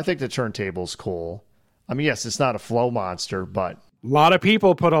 but I think the turntable's cool. I mean, yes, it's not a flow monster, but... A lot of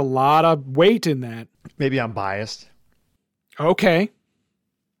people put a lot of weight in that. Maybe I'm biased. Okay.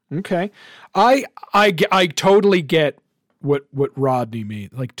 I totally get what Rodney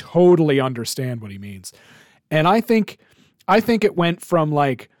means. Like, totally understand what he means. And I think it went from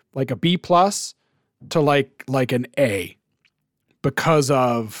like a B+ to like an A because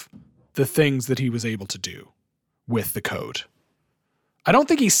of the things that he was able to do with the code. I don't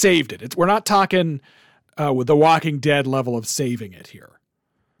think he saved it. We're not talking with the Walking Dead level of saving it here.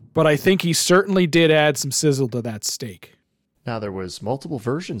 But I think he certainly did add some sizzle to that steak. Now, there was multiple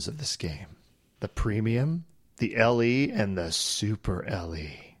versions of this game. The Premium, the LE, and the Super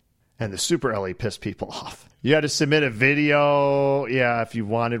LE. And the Super LE pissed people off. You had to submit a video. Yeah, if you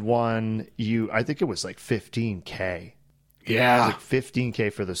wanted one, I think it was like $15K. Yeah. It's like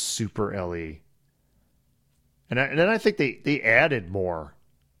 $15K for the Super LE. And then I think they added more.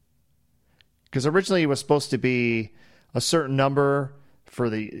 Because originally it was supposed to be a certain number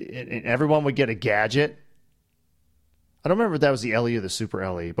and everyone would get a gadget. I don't remember if that was the LE or the Super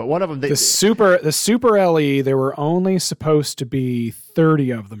LE, but one of them... The Super LE, there were only supposed to be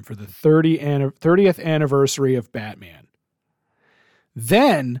 30 of them for the 30th anniversary of Batman.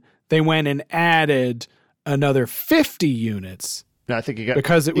 Then they went and added another 50 units. No, I think you got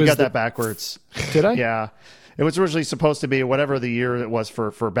that backwards. Did I? Yeah. It was originally supposed to be whatever the year it was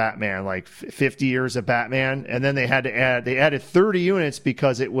for Batman, like 50 years of Batman. And then they added 30 units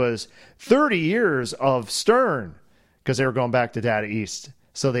because it was 30 years of Stern because they were going back to Data East.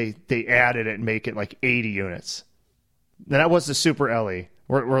 So they added it and make it like 80 units. And that was the Super LE.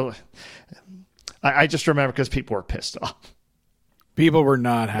 I just remember because people were pissed off. People were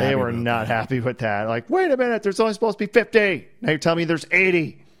not happy. They were not happy with that. Like, wait a minute, there's only supposed to be 50. Now you're telling me there's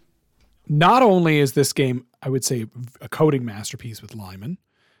 80. Not only is this game, I would say, a coding masterpiece with Lyman,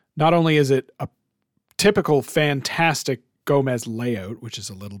 not only is it a typical fantastic Gomez layout, which is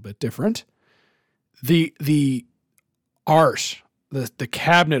a little bit different, the art, the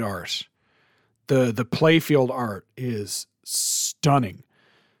cabinet art, the playfield art is stunning.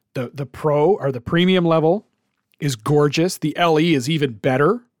 The pro or the premium level is gorgeous. The LE is even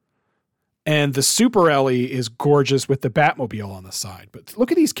better. And the Super LE is gorgeous with the Batmobile on the side. But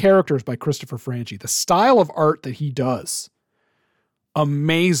look at these characters by Christopher Frangi. The style of art that he does,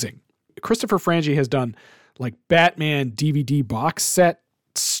 amazing. Christopher Frangi has done like Batman DVD box set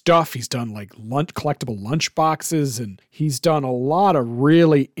stuff. He's done like collectible lunch boxes, and he's done a lot of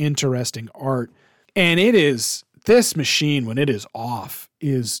really interesting art. And this machine, when it is off,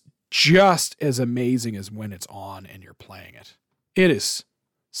 is just as amazing as when it's on and you're playing it. It is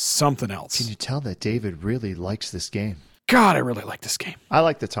something else. Can you tell that David really likes this game? God, I really like this game. I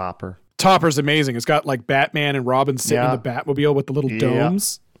like the topper. Topper's amazing. It's got like Batman and Robin sitting in the Batmobile with the little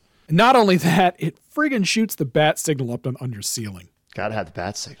domes. And not only that, it friggin' shoots the bat signal up on your ceiling. Gotta have the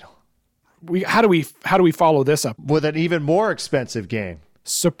bat signal. How do we follow this up? With an even more expensive game.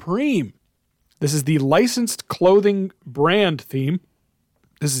 Supreme. This is the licensed clothing brand theme.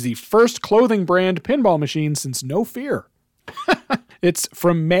 This is the first clothing brand pinball machine since No Fear. It's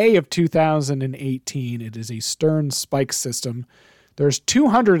from May of 2018. It is a Stern Spike system. There's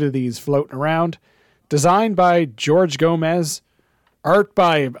 200 of these floating around. Designed by George Gomez. Art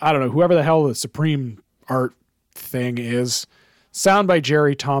by, I don't know, whoever the hell the Supreme art thing is. Sound by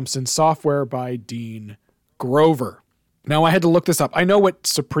Jerry Thompson. Software by Dean Grover. Now, I had to look this up. I know what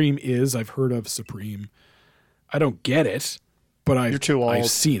Supreme is. I've heard of Supreme. I don't get it, but I've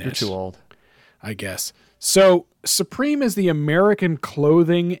seen it. You're too old. I guess. So, Supreme is the American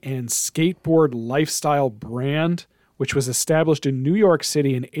clothing and skateboard lifestyle brand, which was established in New York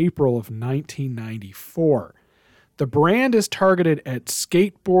City in April of 1994. The brand is targeted at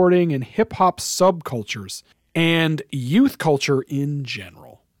skateboarding and hip-hop subcultures and youth culture in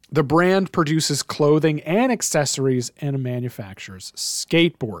general. The brand produces clothing and accessories and manufactures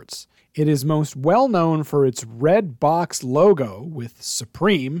skateboards. It is most well known for its red box logo with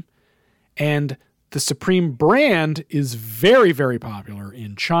Supreme, and the Supreme brand is very, very popular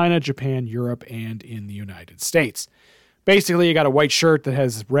in China, Japan, Europe, and in the United States. Basically, you got a white shirt that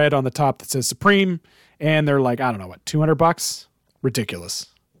has red on the top that says Supreme, and they're like, I don't know what, $200? Ridiculous.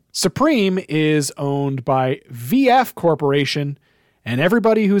 Supreme is owned by VF Corporation, and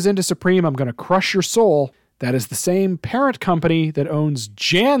everybody who's into Supreme, I'm going to crush your soul. That is the same parent company that owns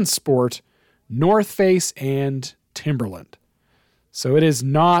JanSport, North Face, and Timberland. So it is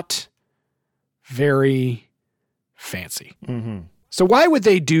not very fancy. Mm-hmm. So why would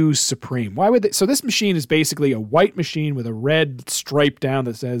they do Supreme? So this machine is basically a white machine with a red stripe down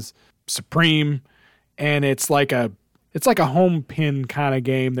that says Supreme, and it's like a home pin kind of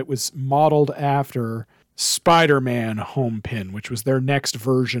game that was modeled after Spider-Man home pin, which was their next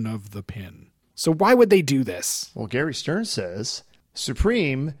version of the pin. So why would they do this? Well, Gary Stern says,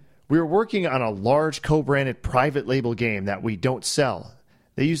 Supreme, we're working on a large co-branded private label game that we don't sell.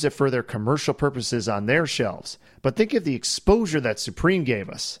 They use it for their commercial purposes on their shelves. But think of the exposure that Supreme gave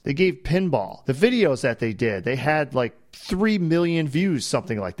us. They gave pinball. The videos that they did, they had like 3 million views,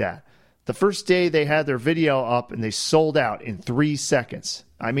 something like that. The first day they had their video up and they sold out in 3 seconds.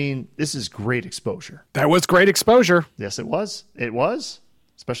 I mean, this is great exposure. That was great exposure. Yes, it was. It was.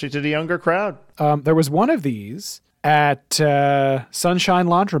 Especially to the younger crowd. There was one of these at Sunshine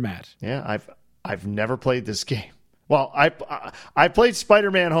Laundromat. Yeah, I've never played this game. Well, I played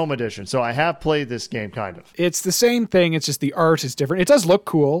Spider-Man Home Edition, so I have played this game kind of. It's the same thing. It's just the art is different. It does look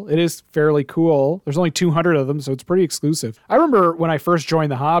cool. It is fairly cool. There's only 200 of them, so it's pretty exclusive. I remember when I first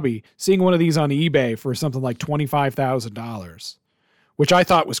joined the hobby, seeing one of these on eBay for something like $25,000, which I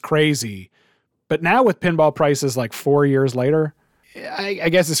thought was crazy. But now with pinball prices like 4 years later, I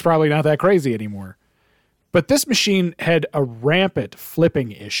guess it's probably not that crazy anymore. But this machine had a rampant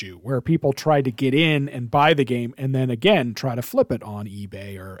flipping issue where people tried to get in and buy the game and then again try to flip it on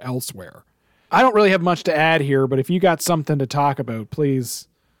eBay or elsewhere. I don't really have much to add here, but if you got something to talk about, please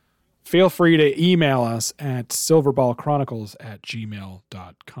feel free to email us at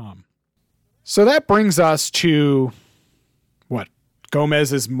silverballchronicles@gmail.com. So that brings us to what?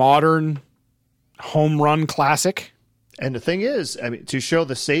 Gomez's modern home run classic. And the thing is, I mean, to show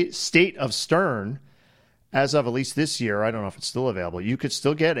the state of Stern, as of at least this year, I don't know if it's still available, you could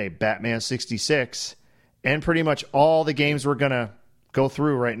still get a Batman 66, and pretty much all the games we're going to go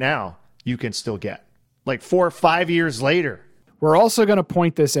through right now, you can still get. Like 4 or 5 years later. We're also going to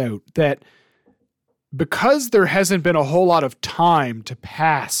point this out, that because there hasn't been a whole lot of time to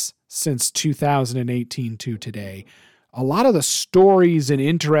pass since 2018 to today, a lot of the stories and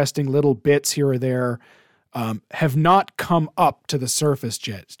interesting little bits here or there have not come up to the surface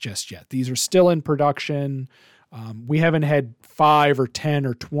just yet. These are still in production. We haven't had 5 or 10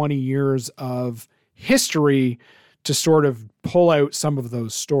 or 20 years of history to sort of pull out some of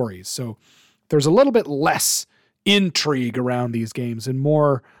those stories. So there's a little bit less intrigue around these games and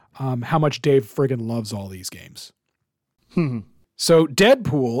more how much Dave friggin' loves all these games. So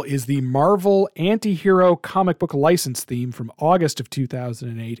Deadpool is the Marvel anti-hero comic book license theme from August of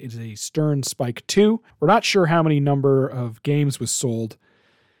 2008. It is a Stern Spike 2. We're not sure how many number of games was sold.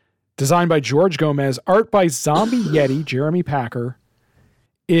 Designed by George Gomez, art by Zombie Yeti, Jeremy Packer.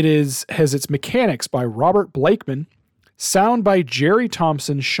 It has its mechanics by Robert Blakeman, sound by Jerry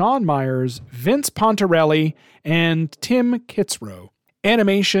Thompson, Sean Myers, Vince Pontarelli, and Tim Kitzrow.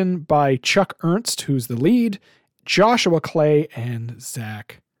 Animation by Chuck Ernst, who's the lead, Joshua Clay, and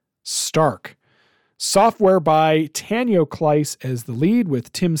Zach Stark. Software by Tanyo Kleiss as the lead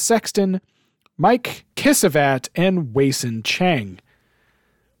with Tim Sexton, Mike Kisavat, and Wei-Sin Chang.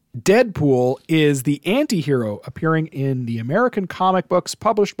 Deadpool is the anti-hero appearing in the American comic books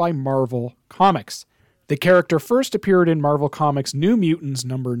published by Marvel Comics. The character first appeared in Marvel Comics New Mutants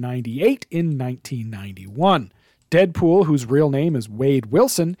number 98 in 1991. Deadpool, whose real name is Wade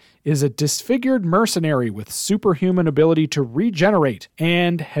Wilson, is a disfigured mercenary with superhuman ability to regenerate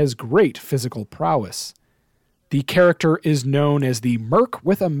and has great physical prowess. The character is known as the Merc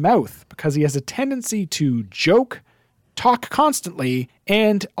with a Mouth because he has a tendency to joke, talk constantly,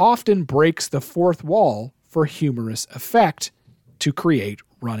 and often breaks the fourth wall for humorous effect to create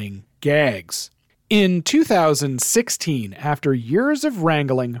running gags. In 2016, after years of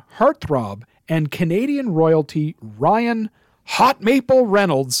wrangling, Heartthrob and Canadian royalty Ryan Hot Maple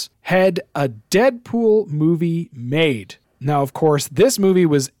Reynolds had a Deadpool movie made. Now, of course, this movie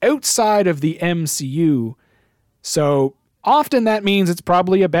was outside of the MCU, so often that means it's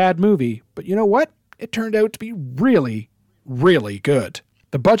probably a bad movie. But you know what? It turned out to be really, really good.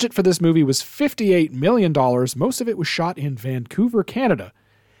 The budget for this movie was $58 million. Most of it was shot in Vancouver, Canada.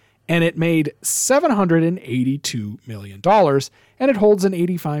 And it made $782 million, and it holds an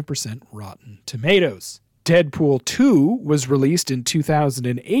 85% Rotten Tomatoes. Deadpool 2 was released in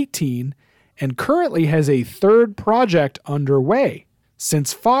 2018 and currently has a third project underway.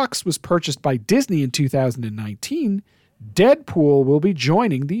 Since Fox was purchased by Disney in 2019, Deadpool will be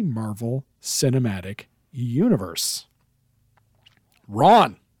joining the Marvel Cinematic Universe.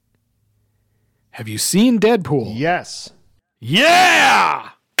 Ron, have you seen Deadpool? Yes.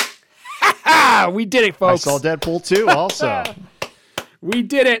 Yeah! We did it, folks. I saw Deadpool 2 also. We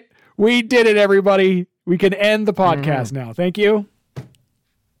did it. We did it, everybody. We can end the podcast now. Thank you.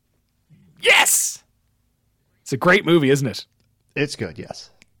 Yes! It's a great movie, isn't it? It's good,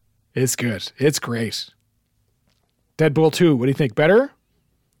 yes. It's good. It's great. Deadpool 2, what do you think? Better?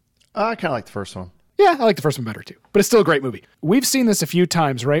 I kind of like the first one. Yeah, I like the first one better too. But it's still a great movie. We've seen this a few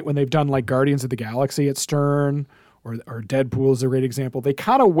times, right? When they've done like Guardians of the Galaxy at Stern, or Deadpool is a great example. They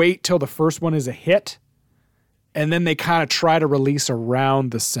kind of wait till the first one is a hit, and then they kind of try to release around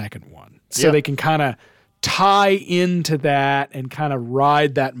the second one. So they can kind of tie into that and kind of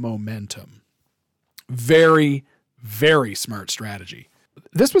ride that momentum. Very, very smart strategy.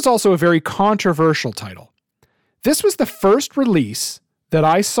 This was also a very controversial title. This was the first release that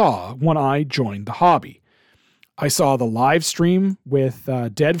I saw when I joined the hobby. I saw the live stream with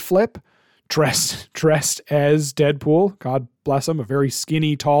Dead Flip, dressed as Deadpool. God bless him, a very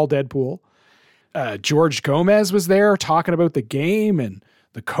skinny, tall Deadpool. George Gomez was there talking about the game, and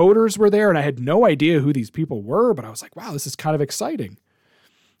the coders were there, and I had no idea who these people were, but I was like, wow, this is kind of exciting.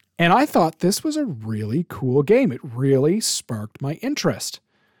 And I thought this was a really cool game. It really sparked my interest.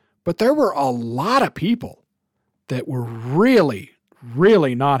 But there were a lot of people that were really,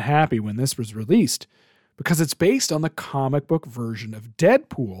 really not happy when this was released, because it's based on the comic book version of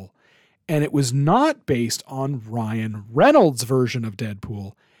Deadpool, and it was not based on Ryan Reynolds' version of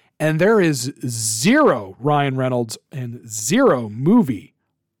Deadpool. And there is zero Ryan Reynolds and zero movie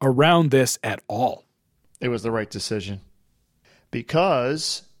around this at all. It was the right decision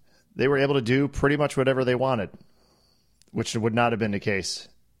because they were able to do pretty much whatever they wanted, which would not have been the case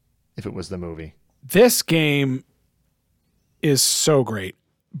if it was the movie. This game is so great,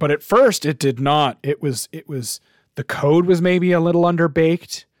 but at first it did not. It was the code was maybe a little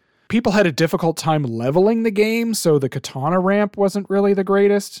underbaked. People had a difficult time leveling the game, so the katana ramp wasn't really the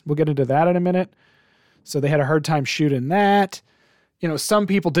greatest. We'll get into that in a minute. So they had a hard time shooting that. You know, some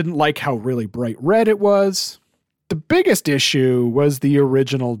people didn't like how really bright red it was. The biggest issue was the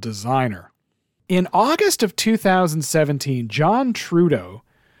original designer. In August of 2017, John Trudeau,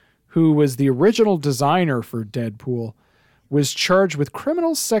 who was the original designer for Deadpool, was charged with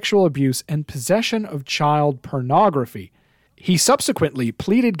criminal sexual abuse and possession of child pornography. He subsequently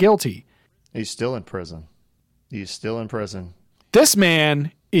pleaded guilty. He's still in prison. This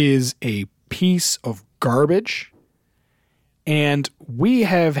man is a piece of garbage, and we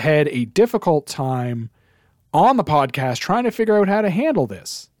have had a difficult time on the podcast trying to figure out how to handle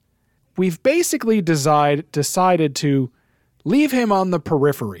this. We've basically decided to leave him on the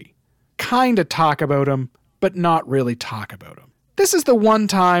periphery, kind of talk about him, but not really talk about him. This is the one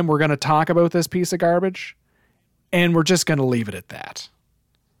time we're going to talk about this piece of garbage, and we're just going to leave it at that.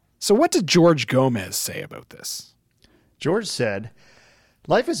 So what did George Gomez say about this? George said,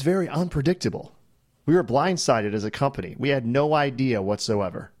 "Life is very unpredictable. We were blindsided as a company. We had no idea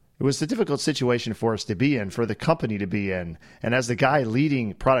whatsoever. It was a difficult situation for us to be in, for the company to be in. And as the guy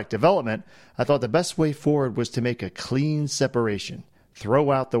leading product development, I thought the best way forward was to make a clean separation,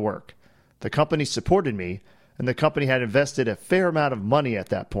 throw out the work. The company supported me, and the company had invested a fair amount of money at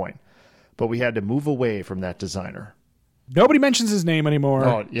that point. But we had to move away from that designer." Nobody mentions his name anymore.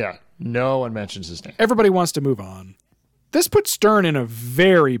 Oh, yeah. No one mentions his name. Everybody wants to move on. This put Stern in a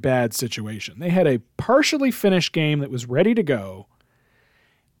very bad situation. They had a partially finished game that was ready to go,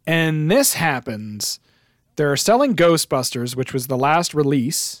 and this happens. They're selling Ghostbusters, which was the last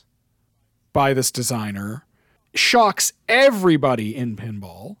release by this designer. Shocks everybody in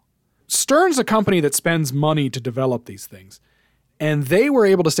pinball. Stern's a company that spends money to develop these things. And they were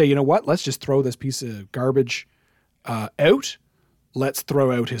able to say, you know what, let's just throw this piece of garbage out. Let's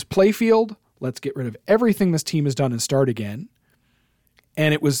throw out his playfield. Let's get rid of everything this team has done and start again.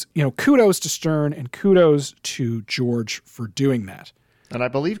 And it was, kudos to Stern and kudos to George for doing that. And I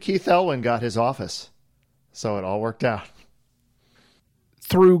believe Keith Elwin got his office. So it all worked out.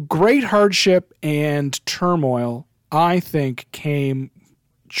 Through great hardship and turmoil, I think came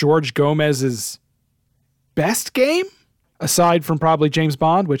George Gomez's best game, aside from probably James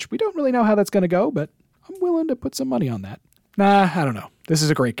Bond, which we don't really know how that's going to go, but I'm willing to put some money on that. I don't know. This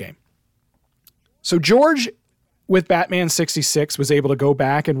is a great game. So George, with Batman 66, was able to go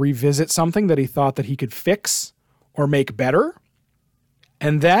back and revisit something that he thought that he could fix or make better,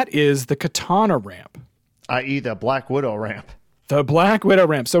 and that is the katana ramp. I.e. the Black Widow ramp. The Black Widow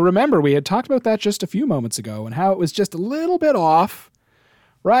ramp. So remember, we had talked about that just a few moments ago and how it was just a little bit off,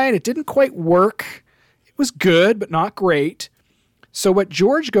 right? It didn't quite work. It was good, but not great. So what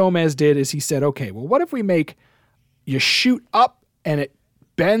George Gomez did is he said, okay, well, what if we make you shoot up and it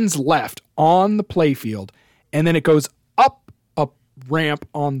bends left on the playfield, and then it goes up a ramp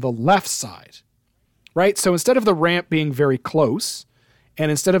on the left side, right? So instead of the ramp being very close, and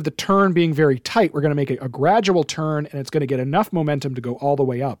instead of the turn being very tight, we're going to make it a gradual turn, and it's going to get enough momentum to go all the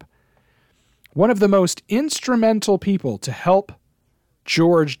way up. One of the most instrumental people to help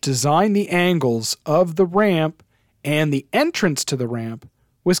George design the angles of the ramp and the entrance to the ramp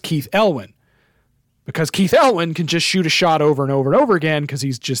was Keith Elwin. Because Keith Elwin can just shoot a shot over and over and over again because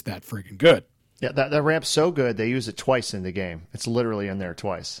he's just that friggin' good. Yeah, that ramp's so good, they use it twice in the game. It's literally in there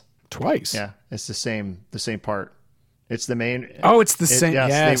twice. Twice? Yeah, it's the same part. It's the main... Oh, it's the same,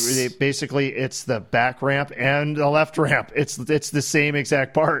 yes. They basically, it's the back ramp and the left ramp. It's the same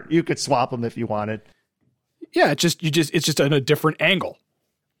exact part. You could swap them if you wanted. Yeah, it's just on a different angle.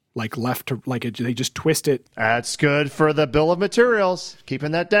 Like left to, they just twist it. That's good for the bill of materials.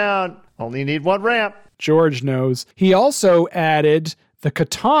 Keeping that down. Only need one ramp. George knows. He also added the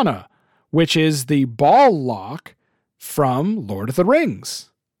katana, which is the ball lock from Lord of the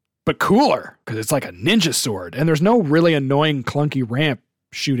Rings. but cooler because it's like a ninja sword, and there's no really annoying clunky ramp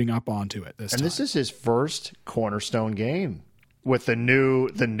shooting up onto it this time. And this is his first Cornerstone game with the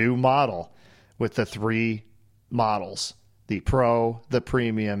new model, with the 3 models, the Pro, the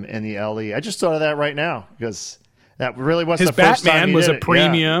Premium, and the LE. I just thought of that right now because that really was his the first time Batman he was did a it.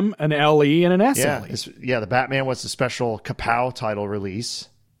 Premium, an LE, and an SLE. Yeah, the Batman was the special Kapow title release.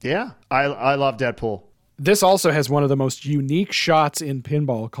 Yeah, I love Deadpool. This also has one of the most unique shots in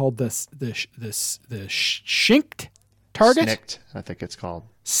pinball called the Shinked target? Snicked, I think it's called.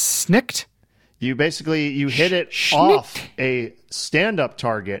 Snicked? You hit it off a stand-up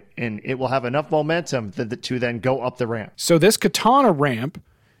target, and it will have enough momentum to then go up the ramp. So this katana ramp,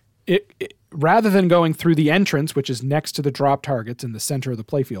 it rather than going through the entrance, which is next to the drop targets in the center of the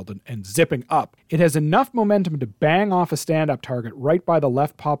playfield and zipping up, it has enough momentum to bang off a stand-up target right by the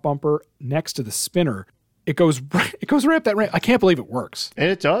left pop bumper next to the spinner. It goes right up that ramp. I can't believe it works. And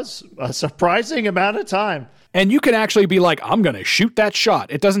it does a surprising amount of time. And you can actually be like, I'm going to shoot that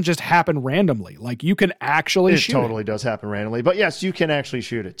shot. It doesn't just happen randomly. Like, you can actually shoot it. It totally does happen randomly. But yes, you can actually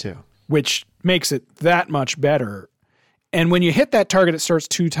shoot it too. Which makes it that much better. And when you hit that target, it starts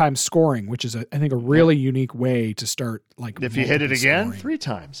 2 times scoring, which is, I think, a really unique way to start. Like, if you hit it again, scoring. 3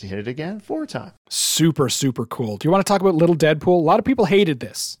 times. You hit it again, 4 times. Super, super cool. Do you want to talk about Little Deadpool? A lot of people hated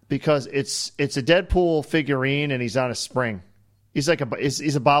this. Because it's a Deadpool figurine, and he's on a spring. He's like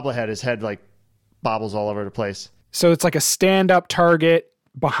he's a bobblehead. His head, like, bobbles all over the place. So it's like a stand-up target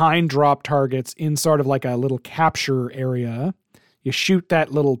behind drop targets in sort of like a little capture area. You shoot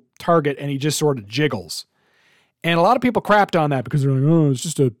that little target, and he just sort of jiggles. And a lot of people crapped on that because they're like, oh, it's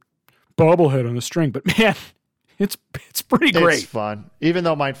just a bobblehead on a string. But man, it's pretty great. It's fun, even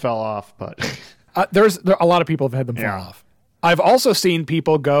though mine fell off. But there's a lot of people have had them fall off. I've also seen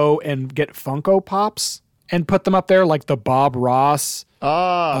people go and get Funko Pops and put them up there, like the Bob Ross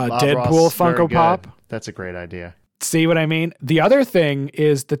Bob Deadpool Ross, Funko Pop. That's a great idea. See what I mean? The other thing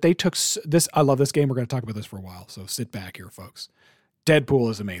is that they took this. I love this game. We're going to talk about this for a while. So sit back here, folks.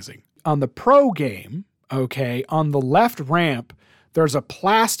 Deadpool is amazing. On the Pro game, okay, on the left ramp, there's a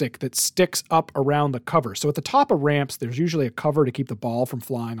plastic that sticks up around the cover. So at the top of ramps, there's usually a cover to keep the ball from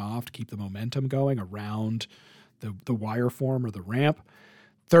flying off, to keep the momentum going around the wire form or the ramp.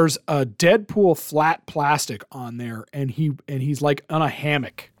 There's a Deadpool flat plastic on there, and he's like on a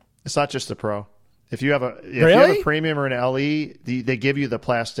hammock. It's not just the Pro. If you have a Premium or an LE, they give you the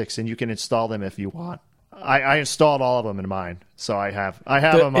plastics, and you can install them if you want. I installed all of them in mine, so I have them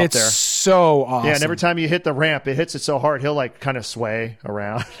up there. It's so awesome. Yeah, and every time you hit the ramp, it hits it so hard, he'll like kind of sway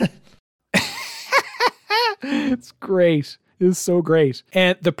around. It's great. It's so great.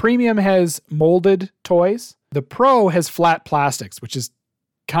 And the Premium has molded toys. The Pro has flat plastics, which is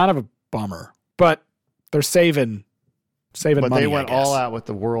kind of a bummer, but they're saving money. But they went all out with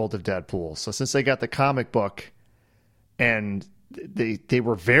the world of Deadpool. So since they got the comic book, and they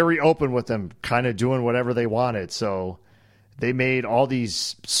were very open with them kind of doing whatever they wanted. So they made all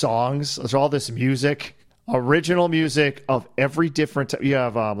these songs. There's all this music, original music of every different. You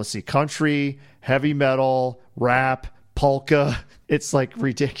have, country, heavy metal, rap, polka. It's like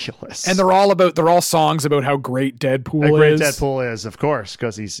ridiculous. And they're all songs about how great Deadpool is. Great Deadpool is, of course,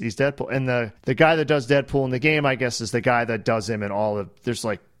 because he's Deadpool. And the guy that does Deadpool in the game, I guess, is the guy that does him in all of, there's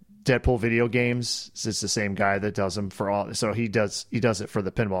like Deadpool video games. It's the same guy that does them for all. So he does it for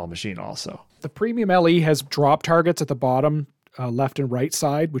the pinball machine also. The Premium LE has drop targets at the bottom, left and right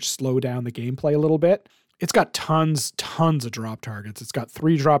side, which slow down the gameplay a little bit. It's got tons of drop targets. It's got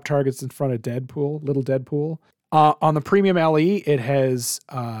 3 drop targets in front of Little Deadpool. On the Premium LE, it has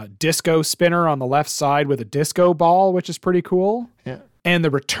disco spinner on the left side with a disco ball, which is pretty cool. Yeah. And the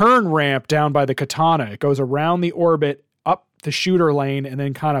return ramp down by the katana. It goes around the orbit, up the shooter lane, and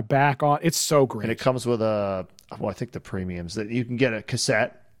then kind of back on. It's so great. And it comes with I think the Premiums, that you can get a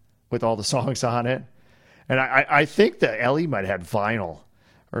cassette with all the songs on it. And I think the LE might have had vinyl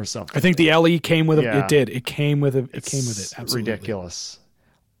or something. I think the LE came with it. Yeah. It did. It came with it. Absolutely. Ridiculous.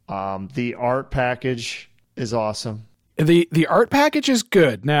 The art package is awesome. The art package is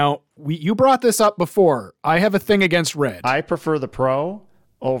good. Now, you brought this up before. I have a thing against red. I prefer the Pro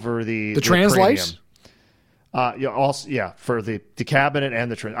over the Translite. For the cabinet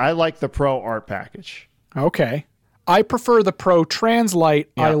and the Translite. I like the Pro art package. Okay. I prefer the Pro Translite.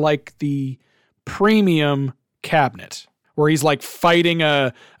 Yeah. I like the Premium cabinet, where he's like fighting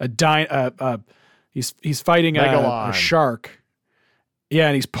he's fighting a shark. Yeah,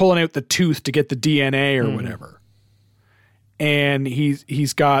 and he's pulling out the tooth to get the DNA or whatever. And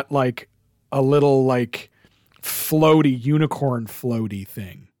he's got like a little like unicorn floaty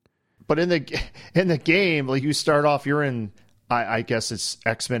thing. But in the game, like you start off, you're in I guess it's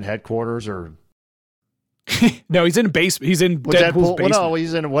X-Men headquarters or... No, he's in a basement. He's in Deadpool's basement. Well, no,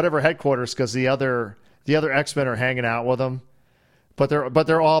 he's in whatever headquarters because the other X-Men are hanging out with him. But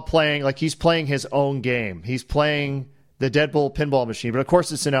they're all playing, like he's playing his own game. He's playing the Deadpool pinball machine. But of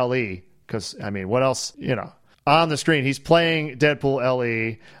course it's in LE because, I mean, what else, on the screen, he's playing Deadpool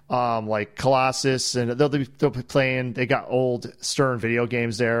LE, like Colossus, and they'll be playing, they got old Stern video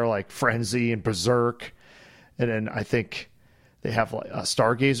games there, like Frenzy and Berserk. And then I think they have like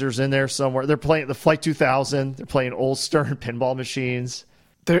Stargazers in there somewhere. They're playing the Flight 2000. They're playing old Stern pinball machines.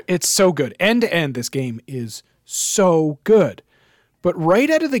 It's so good. End to end, this game is so good. But right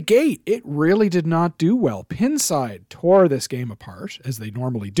out of the gate, it really did not do well. Pinside tore this game apart, as they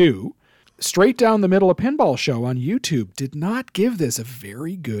normally do. Straight Down the Middle of Pinball Show on YouTube did not give this a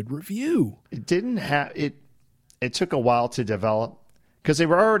very good review. It didn't have it. It took a while to develop because they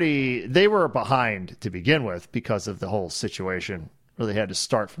were behind to begin with because of the whole situation. Really had to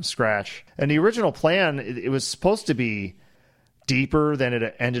start from scratch. And the original plan, it was supposed to be deeper than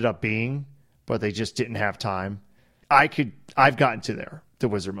it ended up being, but they just didn't have time. I've gotten to there, the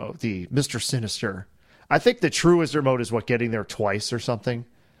wizard mode, the Mr. Sinister. I think the true wizard mode is getting there twice or something.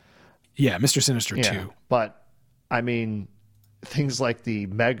 Yeah, Mr. Sinister 2. But I mean, things like the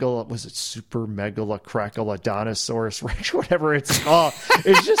Super Megala Crackalodontosaurus Rex, whatever it's called.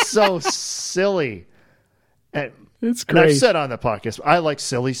 It's just so silly. And it's great. And I've said on the podcast, I like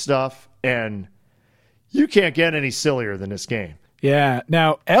silly stuff, and you can't get any sillier than this game. Yeah.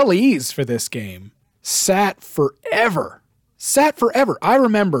 Now, LEs for this game sat forever. I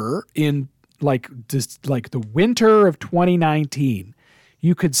remember in like the winter of 2019,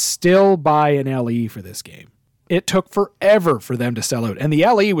 you could still buy an LE for this game. It took forever for them to sell out. And the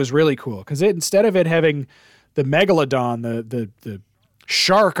LE was really cool because instead of it having the Megalodon, the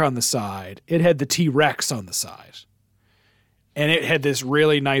shark on the side, it had the T-Rex on the side. And it had this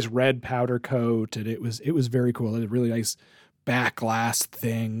really nice red powder coat, and it was very cool. It had a really nice back glass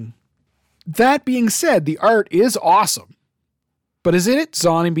thing. That being said, the art is awesome. But is it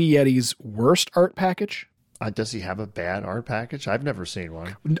Zombie Yeti's worst art package? Does he have a bad art package? I've never seen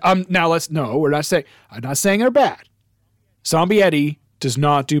one. Now I'm not saying they're bad. Zombie Yeti does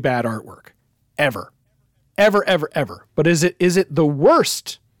not do bad artwork. Ever. But is it the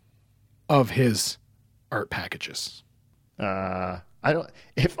worst of his art packages? I don't.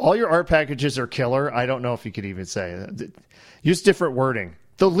 If all your art packages are killer, I don't know if you could even say that. Use different wording.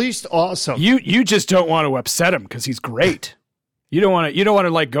 The least awesome. You just don't want to upset him because he's great. You don't want to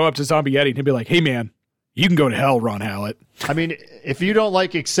like go up to Zombie Yeti and be like, "Hey man, you can go to hell, Ron Hallett." I mean, if you don't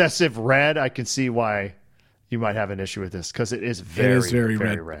like excessive red, I can see why you might have an issue with this because it is very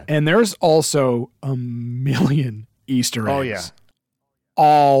red. And there's also a million Easter eggs. Oh yeah,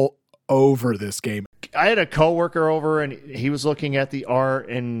 all over this game. I had a coworker over and he was looking at the art,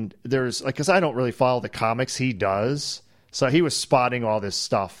 and there's like, because I don't really follow the comics, he does. So he was spotting all this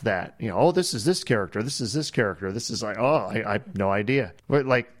stuff that, this is this character, this is this character, this is like, I have no idea. But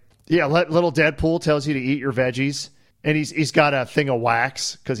like, yeah, little Deadpool tells you to eat your veggies, and he's got a thing of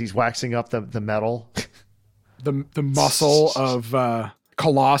wax because he's waxing up the metal. the muscle of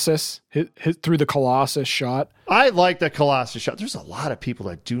Colossus hit through the Colossus shot. I like the Colossus shot. There's a lot of people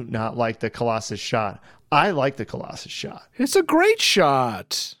that do not like the Colossus shot. I like the Colossus shot. It's a great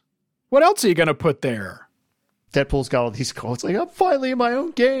shot. What else are you going to put there? Deadpool's got all these quotes like, "I'm finally in my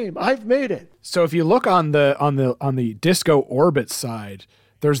own game. I've made it." So if you look on the Disco Orbit side,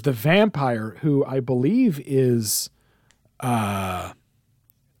 there's the vampire who I believe is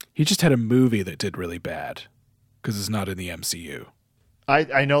he just had a movie that did really bad because it's not in the MCU.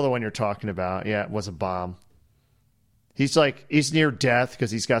 I know the one you're talking about. Yeah, it was a bomb. He's near death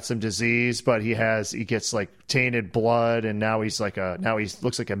because he's got some disease, but he gets like tainted blood, and now he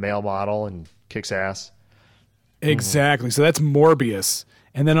looks like a male model and kicks ass. Exactly. So that's Morbius.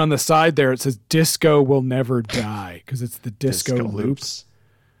 And then on the side there, it says Disco will never die because it's the disco loops.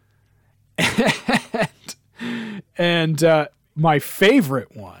 and my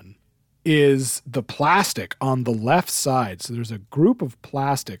favorite one is the plastic on the left side. So there's a group of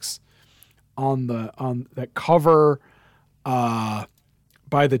plastics on that cover by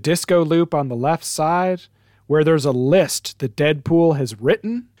the disco loop on the left side where there's a list that Deadpool has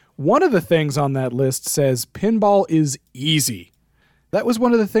written. One of the things on that list says pinball is easy. That was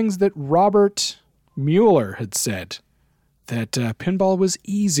one of the things that Robert Mueller had said, that pinball was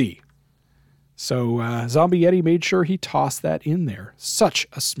easy. So Zombie Yeti made sure he tossed that in there. Such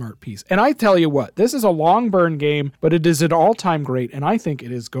a smart piece. And I tell you what, this is a long burn game, but it is an all-time great, and I think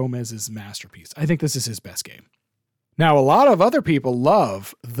it is Gomez's masterpiece. I think this is his best game. Now, a lot of other people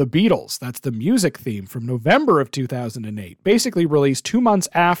love The Beatles. That's the music theme from November of 2008, basically released 2 months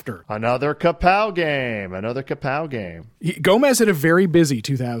after. Another Kapow game. Gomez had a very busy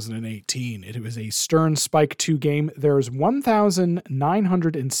 2018. It was a Stern Spike 2 game. There's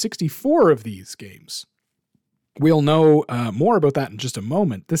 1,964 of these games. We'll know more about that in just a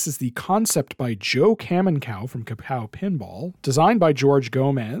moment. This is the concept by Joe Kamenkow from Kapow Pinball, designed by George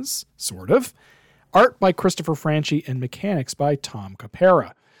Gomez, sort of. Art by Christopher Franchi and mechanics by Tom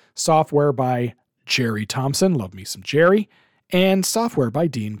Capera. Software by Jerry Thompson, love me some Jerry, and software by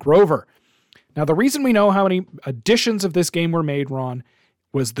Dean Grover. Now, the reason we know how many editions of this game were made, Ron,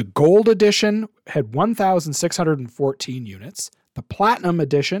 was the Gold Edition had 1,614 units, the Platinum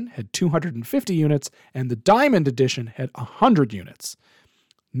Edition had 250 units, and the Diamond Edition had 100 units.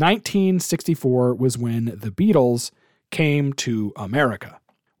 1964 was when the Beatles came to America.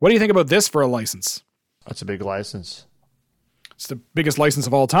 What do you think about this for a license? That's a big license. It's the biggest license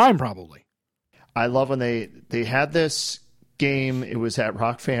of all time, probably. I love when they had this game. It was at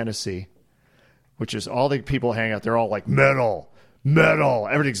Rock Fantasy, which is all the people hang out. They're all like metal,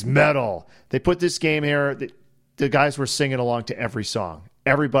 everything's metal. They put this game here. The guys were singing along to every song.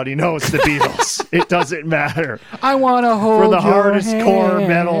 Everybody knows the Beatles. It doesn't matter. I want to hold For the your hardest hand. core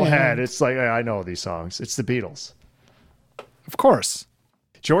metalhead, it's like, I know these songs. It's the Beatles. Of course.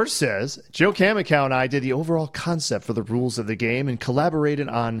 George says, Joe Kamenkow and I did the overall concept for the rules of the game and collaborated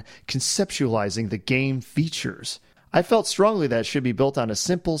on conceptualizing the game features. I felt strongly that it should be built on a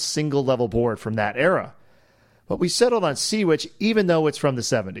simple single-level board from that era. But we settled on Sea-Witch even though it's from the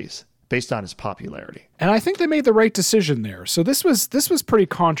 70s, based on its popularity. And I think they made the right decision there. So this was pretty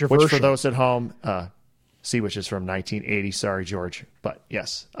controversial. Which, for those at home, Sea-Witch is from 1980. Sorry, George. But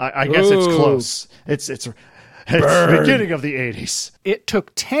yes, I guess it's close. It's the beginning of the 80s. It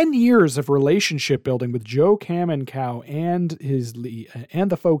took 10 years of relationship building with Joe Kamenkow and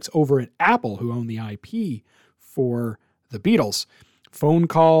the folks over at Apple who own the IP for the Beatles. Phone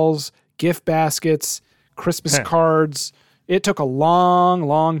calls, gift baskets, Christmas cards. It took a long,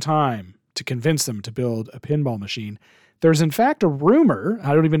 long time to convince them to build a pinball machine. There's in fact a rumor,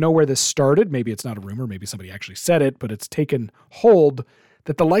 I don't even know where this started, maybe it's not a rumor, maybe somebody actually said it, but it's taken hold,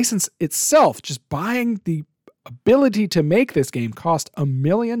 that the license itself, just buying the ability to make this game, cost $1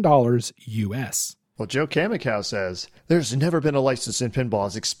 million US. Well, Joe Kamenkow says, there's never been a license in pinball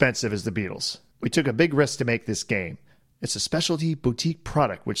as expensive as the Beatles. We took a big risk to make this game. It's a specialty boutique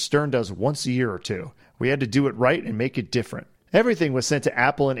product which Stern does once a year or two. We had to do it right and make it different. Everything was sent to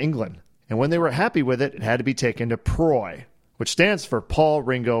Apple in England, and when they were happy with it, it had to be taken to PROY, which stands for Paul,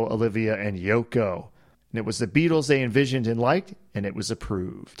 Ringo, Olivia, and Yoko. And it was the Beatles they envisioned and liked, and it was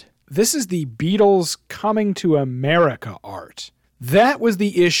approved. This is the Beatles coming to America art. That was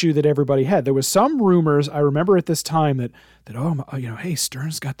the issue that everybody had. There was some rumors, I remember at this time, that hey,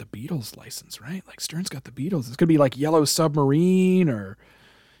 Stern's got the Beatles license, right? Like, Stern's got the Beatles. It's going to be like Yellow Submarine, or,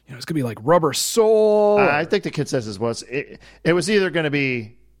 it's going to be like Rubber Soul. I think the consensus was it was either going to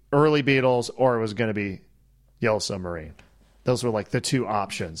be early Beatles or it was going to be Yellow Submarine. Those were like the two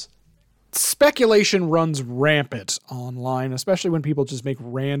options. Speculation runs rampant online, especially when people just make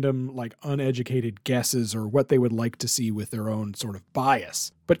random, like, uneducated guesses or what they would like to see with their own sort of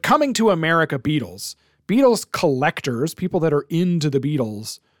bias. But coming to America Beatles collectors, people that are into the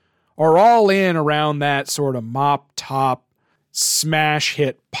Beatles, are all in around that sort of mop-top, smash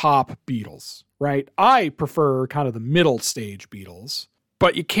hit pop Beatles, right? I prefer kind of the middle stage Beatles,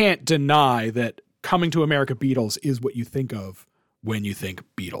 but you can't deny that coming to America Beatles is what you think of when you think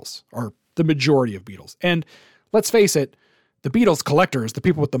Beatles, or the majority of Beatles. And let's face it, the Beatles collectors, the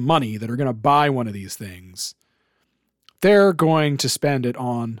people with the money that are going to buy one of these things, they're going to spend it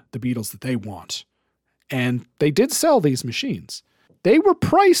on the Beatles that they want. And they did sell these machines. They were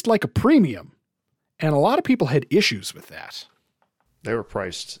priced like a premium, and a lot of people had issues with that. They were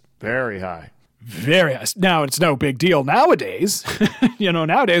priced very high. Very high. Now, it's no big deal nowadays.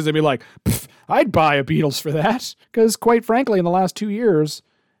 Nowadays they'd be like, I'd buy a Beatles for that. Because quite frankly, in the last 2 years,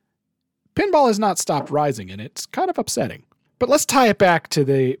 pinball has not stopped rising, and it's kind of upsetting. But let's tie it back to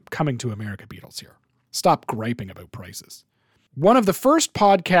the coming to America Beatles here. Stop griping about prices. One of the first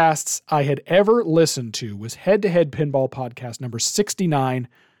podcasts I had ever listened to was Head to Head Pinball Podcast number 69,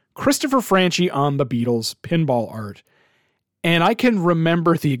 Christopher Franchi on the Beatles pinball art. And I can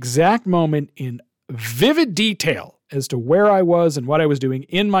remember the exact moment in vivid detail as to where I was and what I was doing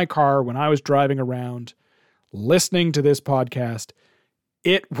in my car when I was driving around listening to this podcast.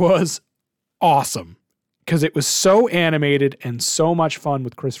 It was awesome because it was so animated and so much fun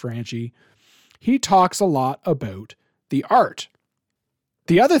with Chris Franchi. He talks a lot about the art.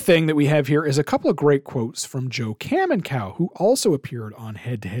 The other thing that we have here is a couple of great quotes from Joe Kamenkow, who also appeared on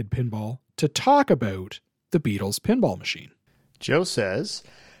Head to Head Pinball to talk about the Beatles pinball machine. Joe says,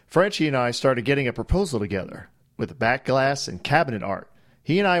 Frenchie and I started getting a proposal together with back glass and cabinet art.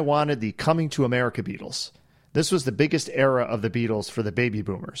 He and I wanted the Coming to America Beatles. This was the biggest era of the Beatles for the baby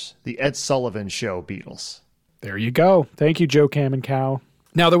boomers, the Ed Sullivan Show Beatles. There you go. Thank you, Joe Kamenkow.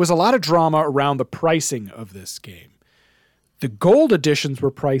 Now, there was a lot of drama around the pricing of this game. The gold editions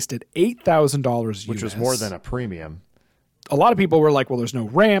were priced at $8,000 US. Which was more than a premium. A lot of people were like, well, there's no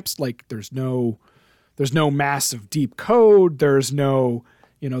ramps, like there's no massive deep code, there's no,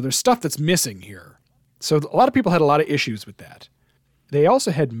 there's stuff that's missing here. So a lot of people had a lot of issues with that. They also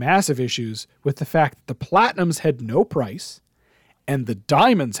had massive issues with the fact that the Platinums had no price and the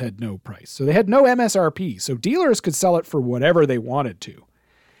Diamonds had no price. So they had no MSRP, so dealers could sell it for whatever they wanted to.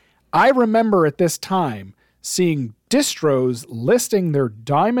 I remember at this time seeing distros listing their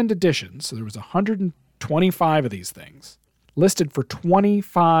Diamond editions, so there was 125 of these things, listed for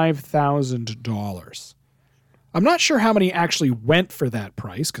 $25,000. I'm not sure how many actually went for that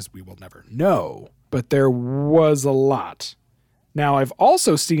price, because we will never know, but there was a lot. Now, I've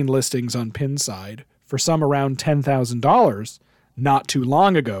also seen listings on Pinside for some around $10,000 not too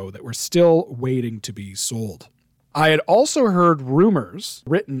long ago that were still waiting to be sold. I had also heard rumors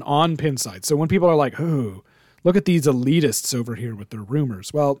written on Pinside. So when people are like, oh, look at these elitists over here with their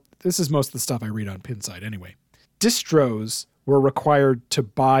rumors. Well, this is most of the stuff I read on Pinside anyway. Distros were required to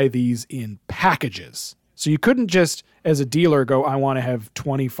buy these in packages. So you couldn't just, as a dealer, go, I want to have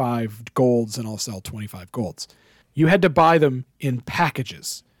 25 golds and I'll sell 25 golds. You had to buy them in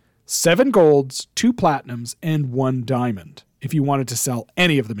packages. 7 golds, 2 platinums, and 1 diamond if you wanted to sell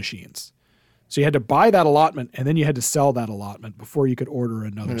any of the machines. So you had to buy that allotment, and then you had to sell that allotment before you could order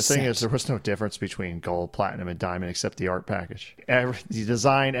another set. And the thing is, there was no difference between gold, platinum, and diamond except the art package. The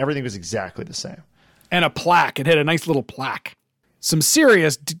design, everything was exactly the same. And a plaque. It had a nice little plaque. Some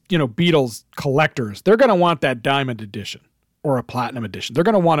serious, Beatles collectors, they're going to want that diamond edition or a platinum edition. They're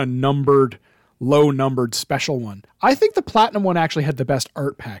going to want a numbered, low-numbered special one. I think the platinum one actually had the best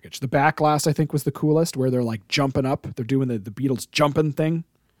art package. The back glass, I think, was the coolest, where they're like jumping up. They're doing the Beatles jumping thing.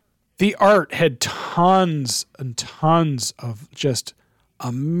 The art had tons and tons of just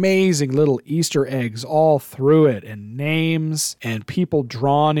amazing little Easter eggs all through it, and names and people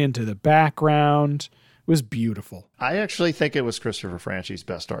drawn into the background. It was beautiful. I actually think it was Christopher Franchi's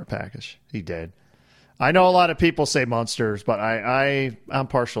best art package. He did. I know a lot of people say Monsters, but I'm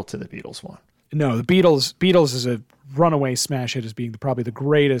partial to the Beatles one. No, the Beatles is a runaway smash hit as being probably the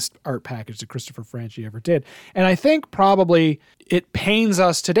greatest art package that Christopher Franchi ever did. And I think probably it pains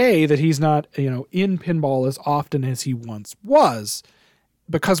us today that he's not, in pinball as often as he once was,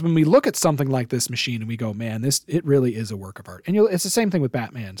 because when we look at something like this machine and we go, man, it really is a work of art. And it's the same thing with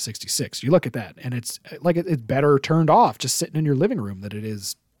Batman 66. You look at that and it's like it's better turned off just sitting in your living room than it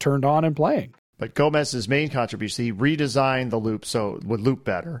is turned on and playing. But Gomez's main contribution, he redesigned the loop so it would loop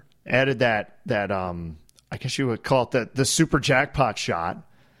better. Added that I guess you would call it the super jackpot shot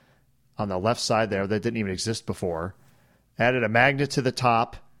on the left side there that didn't even exist before. Added a magnet to the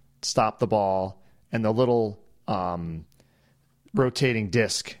top, stop the ball, and the little rotating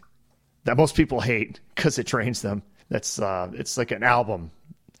disc that most people hate because it drains them. That's it's like an album,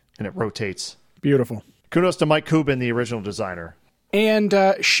 and it rotates. Beautiful. Kudos to Mike Kubin, the original designer. And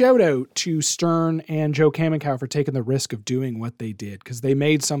shout out to Stern and Joe Kamenkow for taking the risk of doing what they did, because they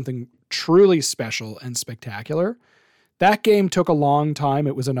made something truly special and spectacular. That game took a long time.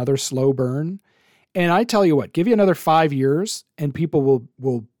 It was another slow burn. And I tell you what, give you another 5 years and people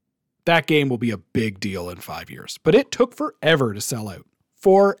will that game will be a big deal in 5 years. But it took forever to sell out.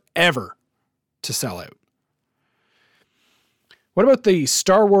 Forever to sell out. What about the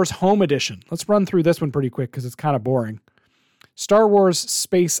Star Wars Home Edition? Let's run through this one pretty quick because it's kind of boring. Star Wars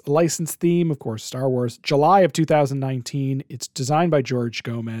Space License Theme, of course, Star Wars, July of 2019. It's designed by George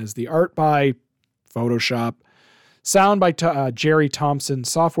Gomez. The art by Photoshop. Sound by Jerry Thompson.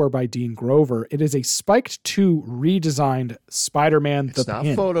 Software by Dean Grover. It is a Spiked 2 redesigned Spider-Man the Pin. It's not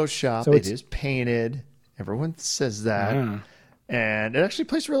Photoshop. So it is painted. Everyone says that. Yeah. And it actually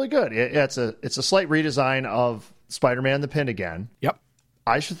plays really good. It's a slight redesign of Spider-Man the Pin again. Yep.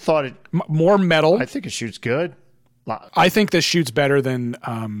 I should have thought it... more metal. I think it shoots good. I think this shoots better than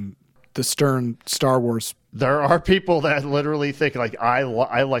the Stern Star Wars. There are people that literally think, like, I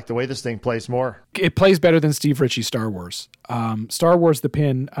like the way this thing plays more. It plays better than Steve Ritchie's Star Wars. Star Wars The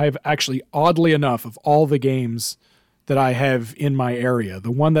Pin, I've actually, oddly enough, of all the games that I have in my area,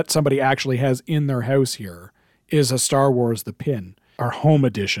 the one that somebody actually has in their house here is a Star Wars The Pin, our home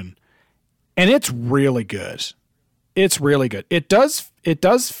edition. And it's really good. It's really good. It does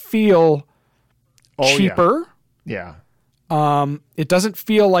feel cheaper. Yeah. It doesn't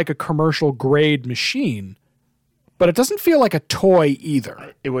feel like a commercial grade machine, but it doesn't feel like a toy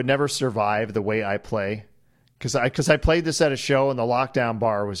either. It would never survive the way I play. Because I played this at a show and the lockdown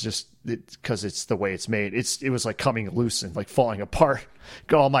bar was just because it's the way it's made. It was like coming loose and like falling apart.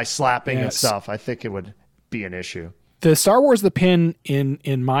 All my slapping and stuff. I think it would be an issue. The Star Wars The Pin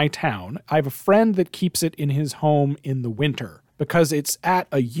in my town, I have a friend that keeps it in his home in the winter because it's at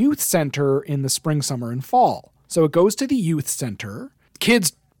a youth center in the spring, summer, and fall. So it goes to the youth center.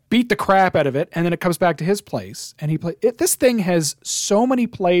 Kids beat the crap out of it, and then it comes back to his place, and he plays it. This thing has so many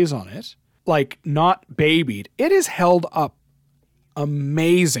plays on it. Like, not babied. It is held up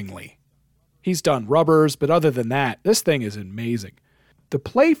amazingly. He's done rubbers, but other than that, this thing is amazing. The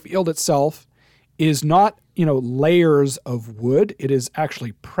play field itself is not, layers of wood. It is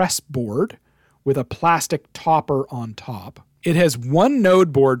actually press board with a plastic topper on top. It has one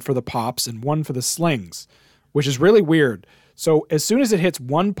node board for the pops and one for the slings, which is really weird. So as soon as it hits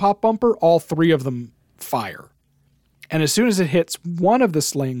one pop bumper, all three of them fire. And as soon as it hits one of the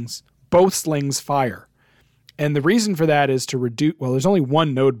slings, both slings fire. And the reason for that is to reduce, there's only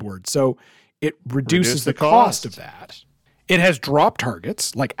one node board, so it reduces the cost of that. It has drop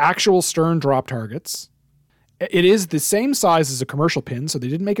targets, like actual stern drop targets. It is the same size as a commercial pin, so they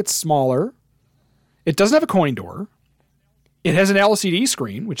didn't make it smaller. It doesn't have a coin door. It has an LCD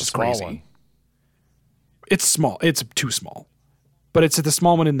screen, which is crazy. One. It's small. It's too small. But it's the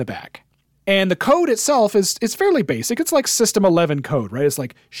small one in the back. And the code itself is fairly basic. It's like System 11 code, right? It's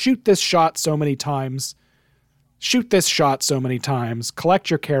like, shoot this shot so many times, shoot this shot so many times, collect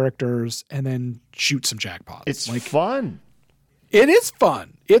your characters, and then shoot some jackpots. It's like fun. It is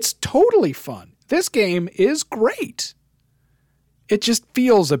fun. It's totally fun. This game is great. It just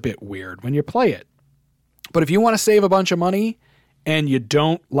feels a bit weird when you play it. But if you want to save a bunch of money and you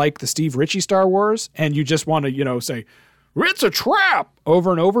don't like the Steve Ritchie Star Wars and you just want to, say, it's a trap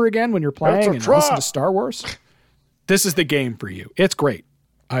over and over again when you're playing and listen to Star Wars, this is the game for you. It's great.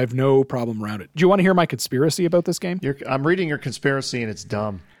 I have no problem around it. Do you want to hear my conspiracy about this game? I'm reading your conspiracy and it's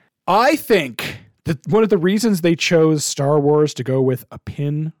dumb. I think that one of the reasons they chose Star Wars to go with a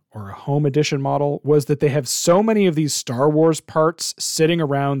pin or a home edition model was that they have so many of these Star Wars parts sitting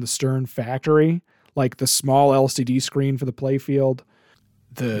around the Stern factory, like the small LCD screen for the playfield,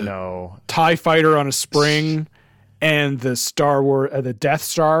 the TIE fighter on a spring, and the Star Wars, the Death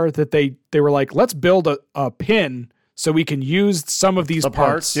Star, that they were like, let's build a pin so we can use some of these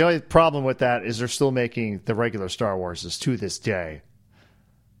parts. The only problem with that is they're still making the regular Star Warses to this day.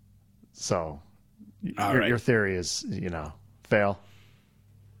 So your theory is, fail.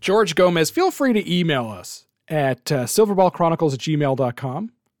 George Gomez, feel free to email us at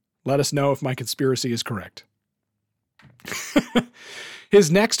silverballchronicles@gmail.com. Let us know if my conspiracy is correct. His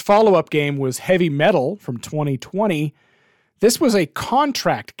next follow-up game was Heavy Metal from 2020. This was a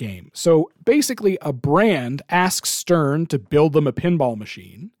contract game. So basically a brand asks Stern to build them a pinball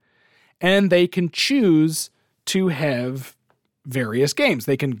machine, and they can choose to have various games.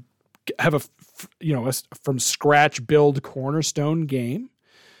 They can have a from scratch build cornerstone game.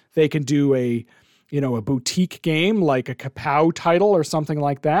 They can do a boutique game like a Kapow title or something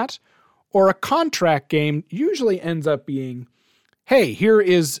like that. Or a contract game usually ends up being, hey, here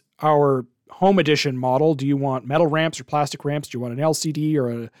is our home edition model. Do you want metal ramps or plastic ramps? Do you want an LCD or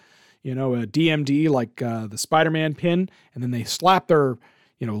a DMD like the Spider-Man pin? And then they slap their,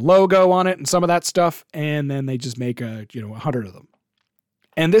 logo on it and some of that stuff. And then they just make 100 of them.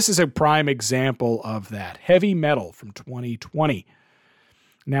 And this is a prime example of that. Heavy Metal from 2020.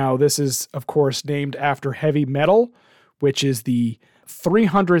 Now, this is, of course, named after Heavy Metal, which is the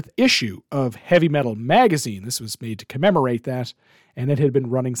 300th issue of Heavy Metal magazine. This was made to commemorate that, and it had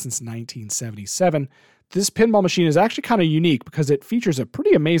been running since 1977. This pinball machine is actually kind of unique because it features a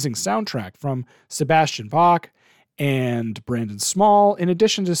pretty amazing soundtrack from Sebastian Bach and Brandon Small, in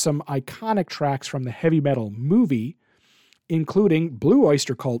addition to some iconic tracks from the Heavy Metal movie, including Blue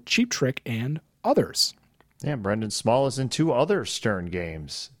Oyster Cult, Cheap Trick, and others. Yeah, Brendan Small is in 2 other Stern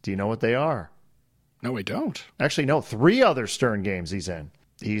games. Do you know what they are? No, I don't. Actually, no, 3 other Stern games he's in.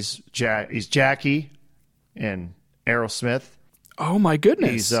 He's Jackie in Aerosmith. Oh, my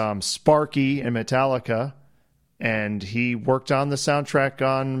goodness. He's Sparky in Metallica. And he worked on the soundtrack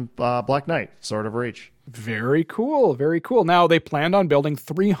on Black Knight, Sword of Rage. Very cool, very cool. Now, they planned on building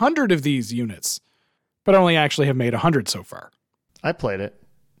 300 of these units, but only actually have made 100 so far. I played it.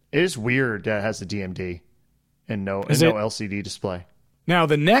 It is weird that it has a DMD and no LCD display. Now,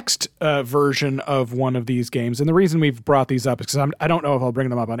 the next version of one of these games, and the reason we've brought these up is because I don't know if I'll bring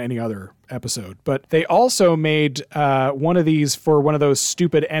them up on any other episode, but they also made one of these for one of those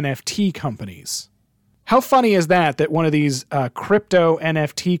stupid NFT companies. How funny is that one of these crypto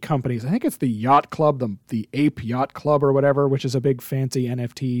NFT companies, I think it's the Yacht Club, the Ape Yacht Club or whatever, which is a big fancy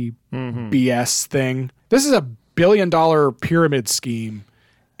NFT BS thing. This is a $1 billion pyramid scheme,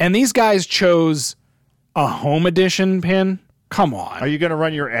 and these guys chose a home edition pin. Come on. Are you going to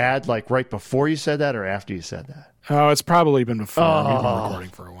run your ad like right before you said that or after you said that? Oh, it's probably been before. We've been recording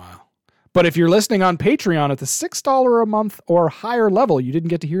for a while. But if you're listening on Patreon at the $6 a month or higher level, you didn't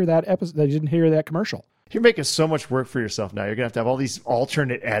get to hear that episode. You didn't hear that commercial. You're making so much work for yourself now. You're going to have all these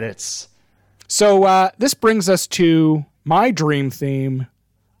alternate edits. So this brings us to my dream theme,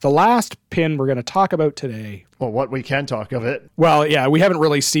 the last pin we're going to talk about today. Well, what we can talk of it. Well, yeah, we haven't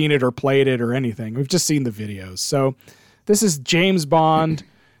really seen it or played it or anything. We've just seen the videos. So this is James Bond.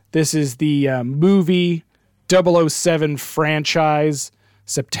 This is the movie 007 franchise,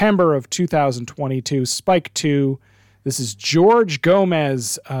 September of 2022, Spike 2. This is George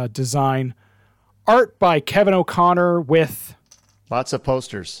Gomez design. Art by Kevin O'Connor with... Lots of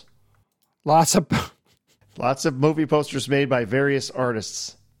posters. Lots of movie posters made by various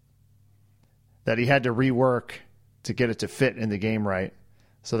artists that he had to rework to get it to fit in the game right.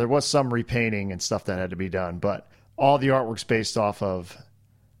 So there was some repainting and stuff that had to be done, but all the artwork's based off of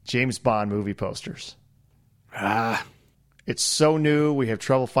James Bond movie posters. It's so new, we have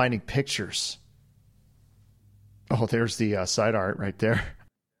trouble finding pictures. Oh, there's the side art right there.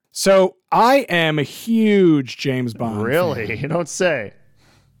 So I am a huge James Bond Really? fan. You don't say.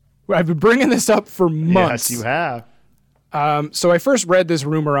 I've been bringing this up for months. Yes, you have. So I first read this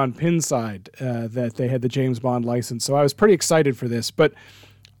rumor on Pinside that they had the James Bond license. So I was pretty excited for this. But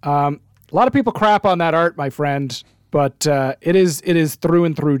a lot of people crap on that art, my friend. But it is through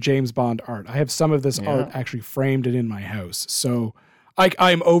and through James Bond art. I have some of this art actually framed and in my house. So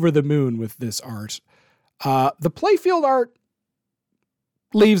I'm over the moon with this art. The playfield art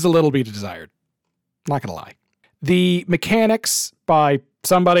leaves a little bit desired. Not going to lie. The mechanics by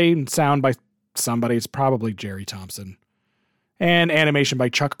somebody and sound by somebody. It's probably Jerry Thompson. And animation by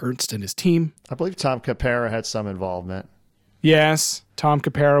Chuck Ernst and his team. I believe Tom Capera had some involvement. Yes, Tom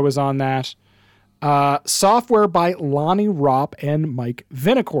Capera was on that. Software by Lonnie Ropp and Mike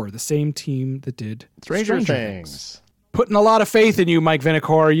Vinacore, the same team that did Stranger Things. Putting a lot of faith in you, Mike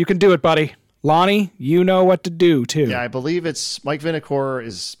Vinacore. You can do it, buddy. Lonnie, you know what to do, too. Yeah, I believe it's Mike Vinacore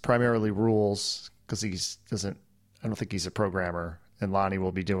is primarily rules because I don't think he's a programmer, and Lonnie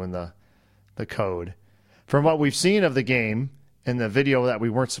will be doing the code. From what we've seen of the game in the video that we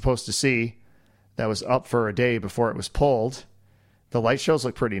weren't supposed to see, that was up for a day before it was pulled, the light shows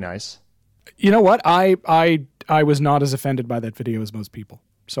look pretty nice. You know what? I was not as offended by that video as most people,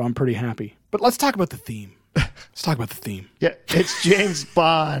 so I'm pretty happy. But let's talk about the theme. Yeah, it's James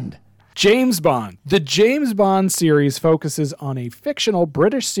Bond. James Bond. The James Bond series focuses on a fictional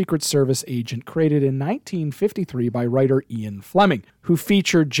British Secret Service agent created in 1953 by writer Ian Fleming, who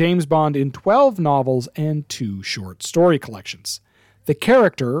featured James Bond in 12 novels and 2 short story collections. The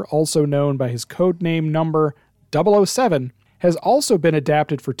character, also known by his codename number 007, has also been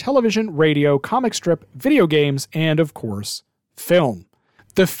adapted for television, radio, comic strip, video games, and, of course, film.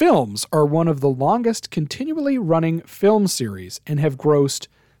 The films are one of the longest continually running film series and have grossed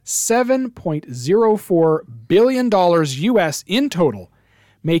 $7.04 billion US in total,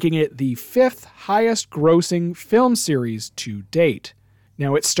 making it the 5th highest grossing film series to date.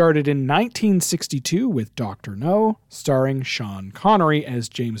 Now, it started in 1962 with Dr. No, starring Sean Connery as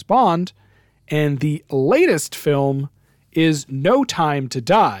James Bond, and the latest film is No Time to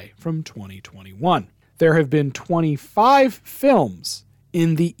Die from 2021. There have been 25 films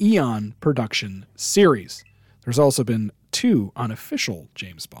in the Eon production series. There's also been 2 unofficial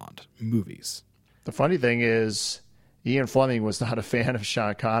James Bond movies. The funny thing is, Ian Fleming was not a fan of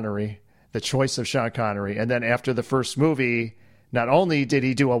Sean Connery, the choice of Sean Connery. And then after the first movie, not only did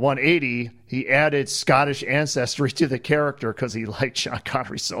he do a 180, he added Scottish ancestry to the character because he liked Sean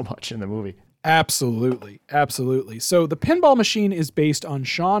Connery so much in the movie. Absolutely. Absolutely. So the pinball machine is based on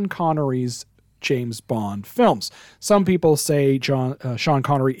Sean Connery's James Bond films. Some people say Sean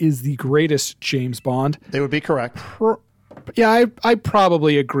Connery is the greatest James Bond. They would be correct. Yeah, I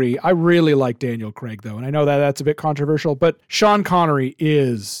probably agree. I really like Daniel Craig, though, and I know that that's a bit controversial, but Sean Connery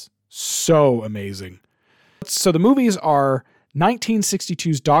is so amazing. So the movies are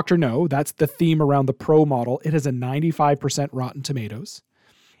 1962's Dr. No. That's the theme around the Pro model. It has a 95% Rotten Tomatoes.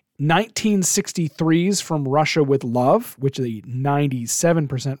 1963's From Russia with Love, which is a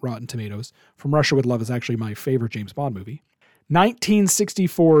 97% Rotten Tomatoes. From Russia with Love is actually my favorite James Bond movie.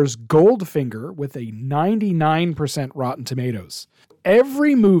 1964's Goldfinger with a 99% Rotten Tomatoes.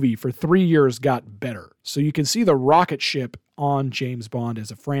 Every movie for 3 years got better, so you can see the rocket ship on James Bond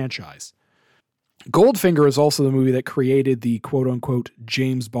as a franchise. Goldfinger is also the movie that created the quote-unquote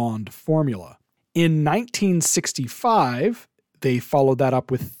James Bond formula. In 1965, they followed that up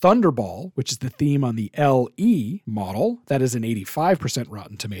with Thunderball, which is the theme on the LE model. That is an 85%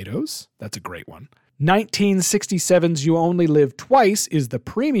 Rotten Tomatoes. That's a great one. 1967's You Only Live Twice is the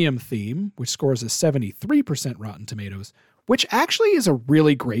premium theme, which scores a 73% Rotten Tomatoes, which actually is a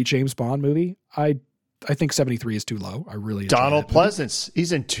really great James Bond movie. I think 73 is too low. I really enjoy Donald that movie. Pleasance.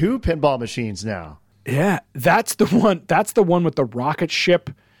 He's in 2 pinball machines now. Yeah, that's the one. That's the one with the rocket ship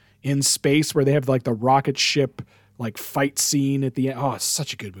in space where they have like the rocket ship like fight scene at the end. Oh, it's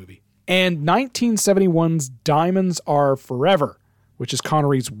such a good movie. And 1971's Diamonds Are Forever, which is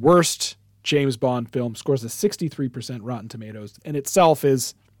Connery's worst James Bond film, scores a 63% Rotten Tomatoes, and itself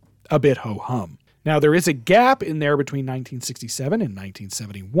is a bit ho-hum. Now, there is a gap in there between 1967 and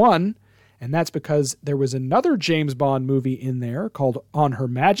 1971, and that's because there was another James Bond movie in there called On Her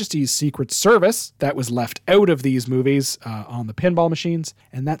Majesty's Secret Service that was left out of these movies on the pinball machines,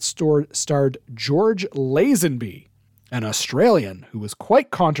 and that starred George Lazenby, an Australian who was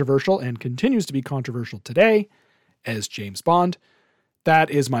quite controversial and continues to be controversial today as James Bond.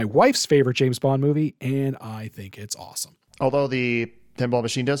 That is my wife's favorite James Bond movie, and I think it's awesome. Although the pinball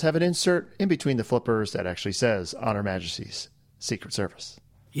machine does have an insert in between the flippers that actually says On Her Majesty's Secret Service.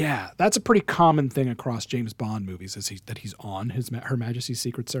 Yeah, that's a pretty common thing across James Bond movies, that he's on Her Majesty's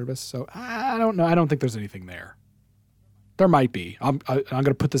Secret Service. So I don't know. I don't think there's anything there. There might be. I'm going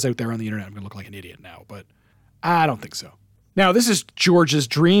to put this out there on the internet. I'm going to look like an idiot now, but I don't think so. Now, this is George's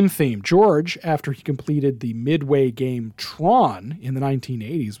dream theme. George, after he completed the Midway game Tron in the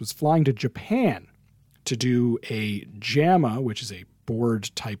 1980s, was flying to Japan to do a JAMA, which is a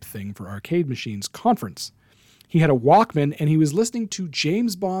board type thing for arcade machines, conference. He had a Walkman and he was listening to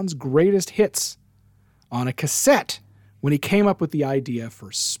James Bond's greatest hits on a cassette when he came up with the idea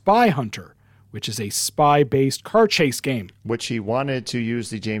for Spy Hunter, which is a spy-based car chase game. Which he wanted to use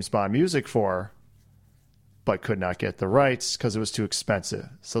the James Bond music for, but could not get the rights because it was too expensive.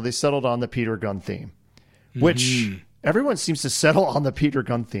 So they settled on the Peter Gunn theme, which everyone seems to settle on the Peter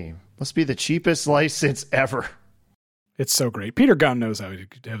Gunn theme. Must be the cheapest license ever. It's so great. Peter Gunn knows how he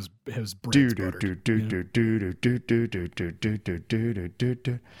has breads buttered.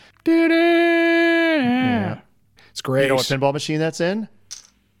 It's great. You know what pinball machine that's in?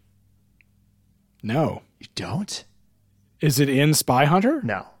 No. You don't? Is it in Spy Hunter?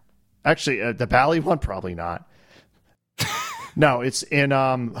 No. Actually, the Bally one, probably not. No, it's in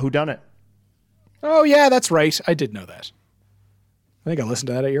Whodunit. Oh, yeah, that's right. I did know that. I think I listened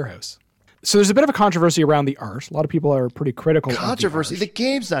to that at your house. So there's a bit of a controversy around the art. A lot of people are pretty critical Controversy? of the art. The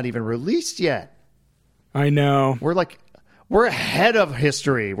game's not even released yet. I know. We're ahead of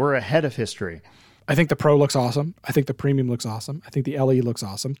history. We're ahead of history. I think the Pro looks awesome. I think the Premium looks awesome. I think the LE looks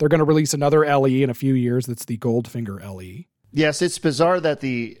awesome. They're going to release another LE in a few years. That's the Goldfinger LE. Yes, it's bizarre that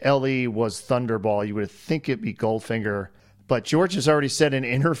the LE was Thunderball. You would think it'd be Goldfinger. But George has already said in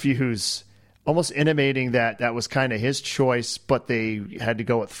interviews, almost intimating that that was kind of his choice, but they had to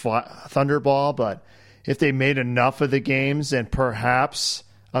go with Thunderball. But if they made enough of the games, and perhaps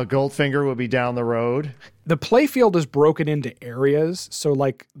a Goldfinger would be down the road. The playfield is broken into areas. So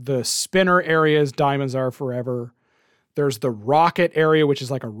like the spinner areas, Diamonds Are Forever. There's the rocket area, which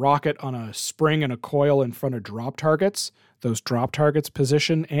is like a rocket on a spring and a coil in front of drop targets. Those drop targets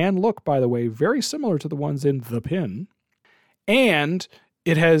position and look, by the way, very similar to the ones in The Pin. And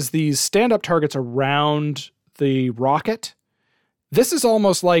it has these stand-up targets around the rocket. This is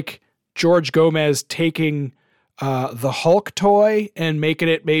almost like George Gomez taking the Hulk toy and making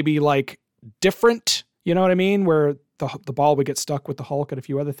it maybe like different, you know what I mean? Where the ball would get stuck with the Hulk and a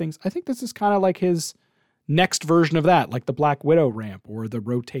few other things. I think this is kind of like his next version of that, like the Black Widow ramp or the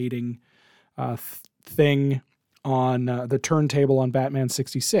rotating thing on the turntable on Batman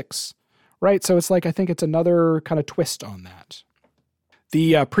 66, right? So it's like, I think it's another kind of twist on that.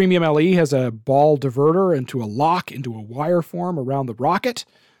 The Premium LE has a ball diverter into a lock into a wire form around the rocket.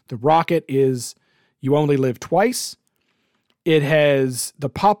 The rocket is You Only Live Twice. It has the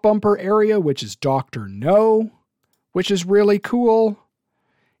pop bumper area, which is Dr. No, which is really cool.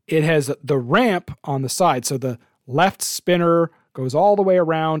 It has the ramp on the side. So the left spinner goes all the way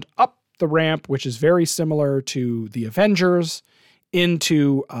around up the ramp, which is very similar to the Avengers,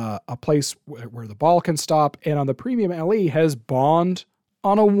 into a place where the ball can stop. And on the Premium LE has Bond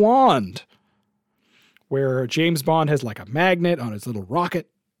on a wand, where James Bond has like a magnet on his little rocket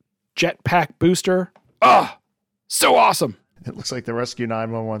jetpack booster. Oh, so awesome. It looks like the Rescue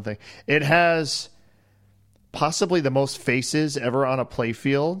 911 thing. It has possibly the most faces ever on a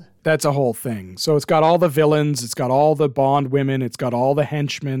playfield. That's a whole thing. So it's got all the villains, it's got all the Bond women, it's got all the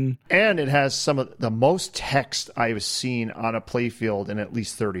henchmen. And it has some of the most text I've seen on a playfield in at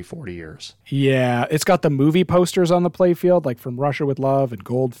least 30, 40 years. Yeah, it's got the movie posters on the playfield, like from Russia with Love and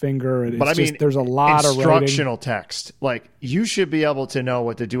Goldfinger. And but I mean, there's a lot of instructional text. Like, you should be able to know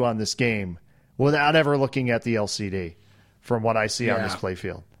what to do on this game without ever looking at the LCD from what I see on this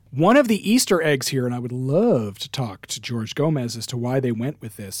playfield. One of the Easter eggs here, and I would love to talk to George Gomez as to why they went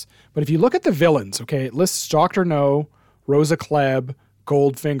with this, but if you look at the villains, okay, it lists Dr. No, Rosa Klebb,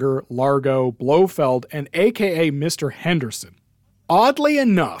 Goldfinger, Largo, Blofeld, and AKA Mr. Henderson. Oddly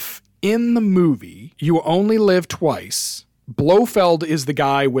enough, in the movie, You Only Live Twice, Blofeld is the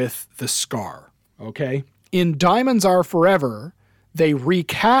guy with the scar, okay? In Diamonds Are Forever, they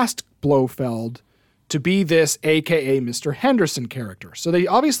recast Blofeld to be this AKA Mr. Henderson character. So they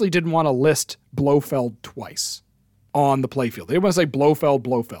obviously didn't want to list Blofeld twice on the playfield. They didn't want to say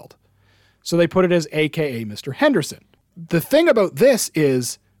Blofeld. So they put it as AKA Mr. Henderson. The thing about this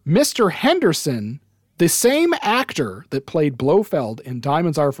is Mr. Henderson, the same actor that played Blofeld in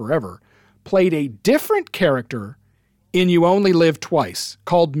Diamonds Are Forever, played a different character in You Only Live Twice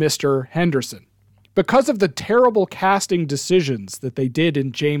called Mr. Henderson. Because of the terrible casting decisions that they did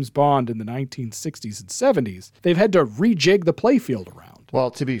in James Bond in the 1960s and 70s, they've had to rejig the playfield around. Well,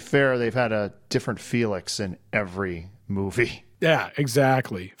 to be fair, they've had a different Felix in every movie. Yeah,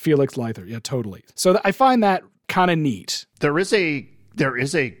 exactly. Felix Leiter. Yeah, totally. So I find that kind of neat. There is a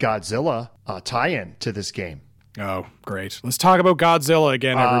Godzilla tie-in to this game. Oh, great. Let's talk about Godzilla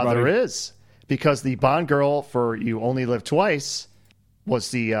again, everybody. There is. Because the Bond girl for You Only Live Twice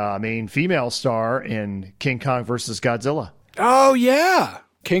was the main female star in King Kong versus Godzilla. Oh, yeah.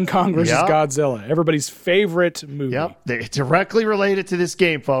 King Kong versus Godzilla. Everybody's favorite movie. Yep. They're directly related to this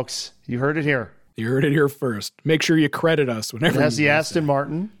game, folks. You heard it here. You heard it here first. Make sure you credit us whenever it has the Aston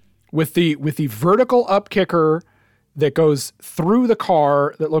Martin. With the vertical up kicker that goes through the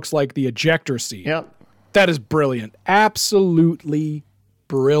car that looks like the ejector seat. Yep. That is brilliant. Absolutely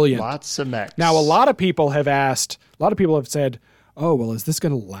brilliant. Lots of mechs. Now, a lot of people have said, oh, well, is this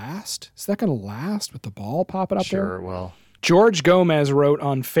going to last? Is that going to last with the ball popping up there? Sure, well. George Gomez wrote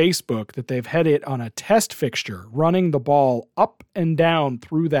on Facebook that they've had it on a test fixture running the ball up and down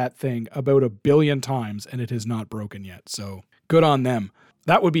through that thing about 1 billion times, and it has not broken yet. So good on them.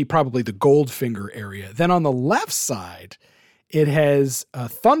 That would be probably the Goldfinger area. Then on the left side, it has a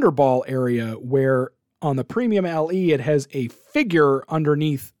Thunderball area where on the Premium LE, it has a figure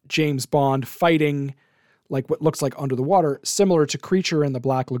underneath James Bond fighting like what looks like under the water, similar to Creature in the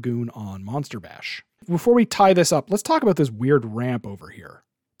Black Lagoon on Monster Bash. Before we tie this up, let's talk about this weird ramp over here.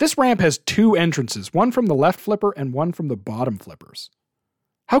 This ramp has 2 entrances, one from the left flipper and one from the bottom flippers.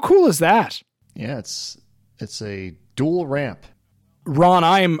 How cool is that? Yeah, it's a dual ramp. Ron,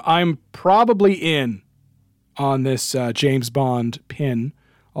 I'm probably in on this James Bond pin,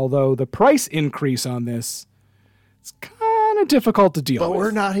 although the price increase on this is kind of difficult to deal with. But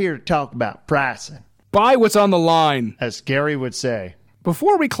we're not here to talk about pricing. Buy what's on the line, as Gary would say.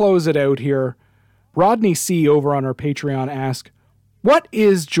 Before we close it out here, Rodney C. over on our Patreon asked, what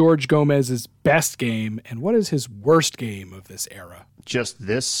is George Gomez's best game and what is his worst game of this era? Just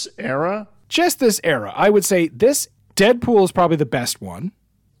this era? Just this era. I would say this Deadpool is probably the best one.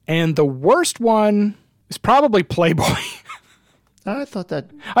 And the worst one is probably Playboy. I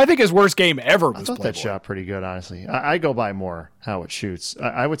think his worst game ever was Playboy. That shot pretty good, honestly. I go by more how it shoots.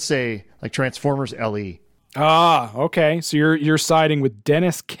 I would say like Transformers LE. Ah, okay. So you're siding with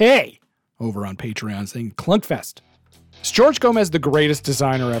Dennis K. over on Patreon saying Clunkfest. Is George Gomez the greatest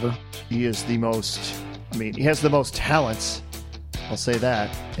designer ever? He is he has the most talents. I'll say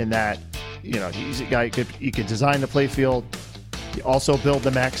that. In that, he's a guy he could design the playfield. He also build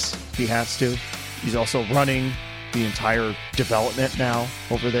the mechs if he has to. He's also running the entire development now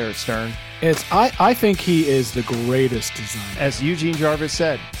over there at Stern. I think he is the greatest designer. As Eugene Jarvis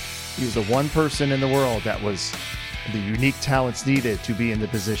said, he was the one person in the world that was the unique talents needed to be in the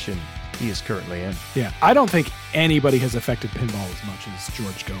position he is currently in. Yeah, I don't think anybody has affected pinball as much as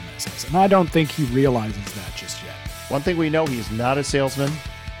George Gomez has, and I don't think he realizes that just yet. One thing we know, he's not a salesman,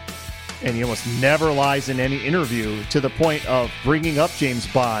 and he almost never lies in any interview to the point of bringing up James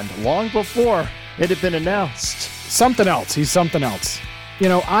Bond long before it had been announced. Something else. He's something else.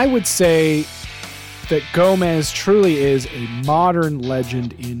 I would say that Gomez truly is a modern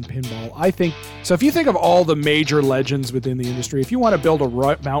legend in pinball. I think so. If you think of all the major legends within the industry, if you want to build a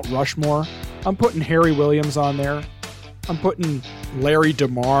Mount Rushmore, I'm putting Harry Williams on there. I'm putting Larry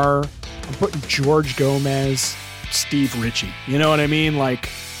DeMar. I'm putting George Gomez. Steve Ritchie. You know what I mean? Like,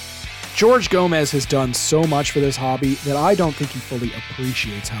 George Gomez has done so much for this hobby that I don't think he fully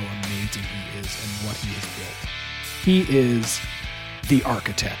appreciates how amazing he is and what he has built. He is the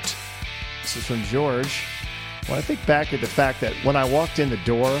architect. This is from George. Well, I think back at the fact that when I walked in the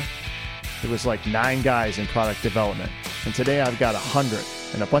door, there was like 9 guys in product development. And today I've got 100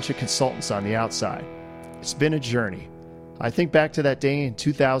 and a bunch of consultants on the outside. It's been a journey. I think back to that day in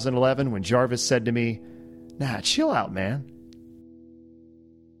 2011 when Jarvis said to me, "Nah, chill out, man."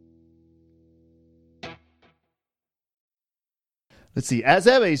 Let's see. As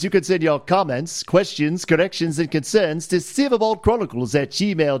always, you can send your comments, questions, corrections, and concerns to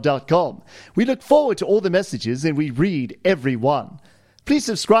silverballchronicles@gmail.com. We look forward to all the messages and we read every one. Please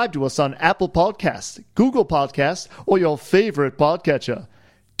subscribe to us on Apple Podcasts, Google Podcasts, or your favorite podcatcher.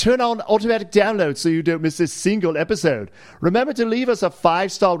 Turn on automatic download so you don't miss a single episode. Remember to leave us a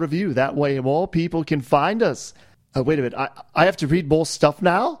 5-star review. That way more people can find us. Oh, wait a minute. I have to read more stuff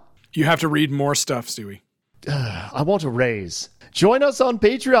now? You have to read more stuff, Stewie. I want a raise. Join us on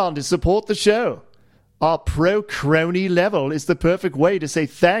Patreon to support the show. Our pro crony level is the perfect way to say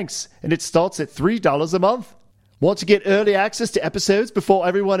thanks, and it starts at $3 a month. Want to get early access to episodes before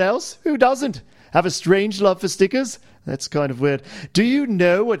everyone else? Who doesn't? Have a strange love for stickers? That's kind of weird. Do you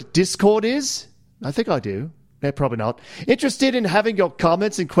know what Discord is? I think I do. No, probably not. Interested in having your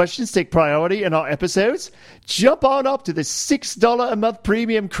comments and questions take priority in our episodes? Jump on up to the $6 a month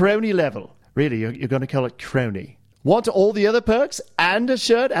premium crony level. Really, you're going to call it crony. Want all the other perks and a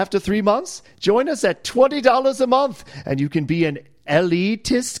shirt after 3 months? Join us at $20 a month, and you can be an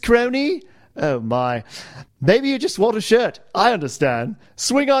elitist crony? Oh my. Maybe you just want a shirt. I understand.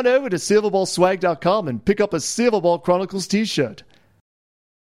 Swing on over to silverballswag.com and pick up a Silverball Chronicles t-shirt.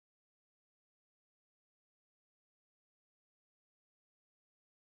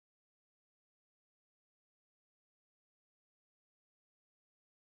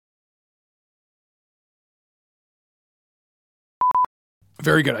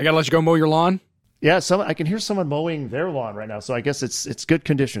 Very good. I gotta let you go mow your lawn. Yeah, I can hear someone mowing their lawn right now, so I guess it's good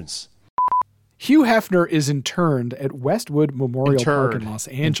conditions. Hugh Hefner is interned at Westwood Memorial Park in Los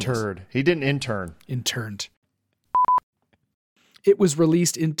Angeles. Interred. He didn't intern. Interned. It was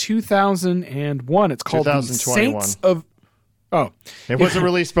released in 2001. It's called The 2021. Saints of... Oh. It wasn't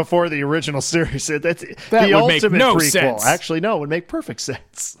released before the original series. That's That the would make ultimate no prequel. sense. Actually, no, it would make perfect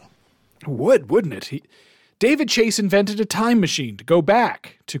sense. Wouldn't it? David Chase invented a time machine to go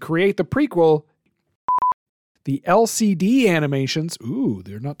back to create the prequel. The LCD animations, ooh,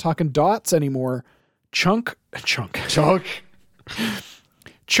 they're not talking dots anymore. Chuck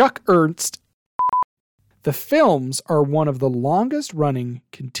Ernst. The films are one of the longest running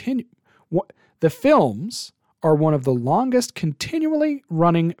continually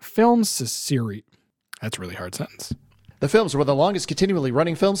running films series. That's a really hard sentence. The films were the longest continually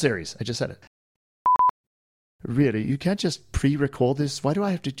running film series. I just said it. Really, you can't just pre-record this? Why do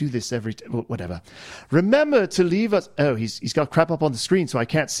I have to do this every time? Whatever. Remember to leave us... Oh, he's got crap up on the screen, so I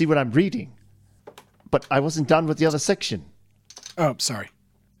can't see what I'm reading. But I wasn't done with the other section. Oh, sorry.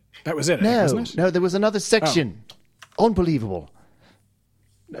 That was it, wasn't it? No, there was another section. Oh. Unbelievable.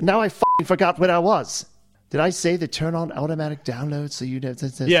 Now I fucking forgot where I was. Did I say the turn on automatic download so you know...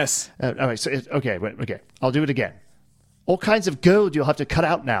 Yes. All right, so... Okay. I'll do it again. All kinds of gold you'll have to cut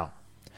out now.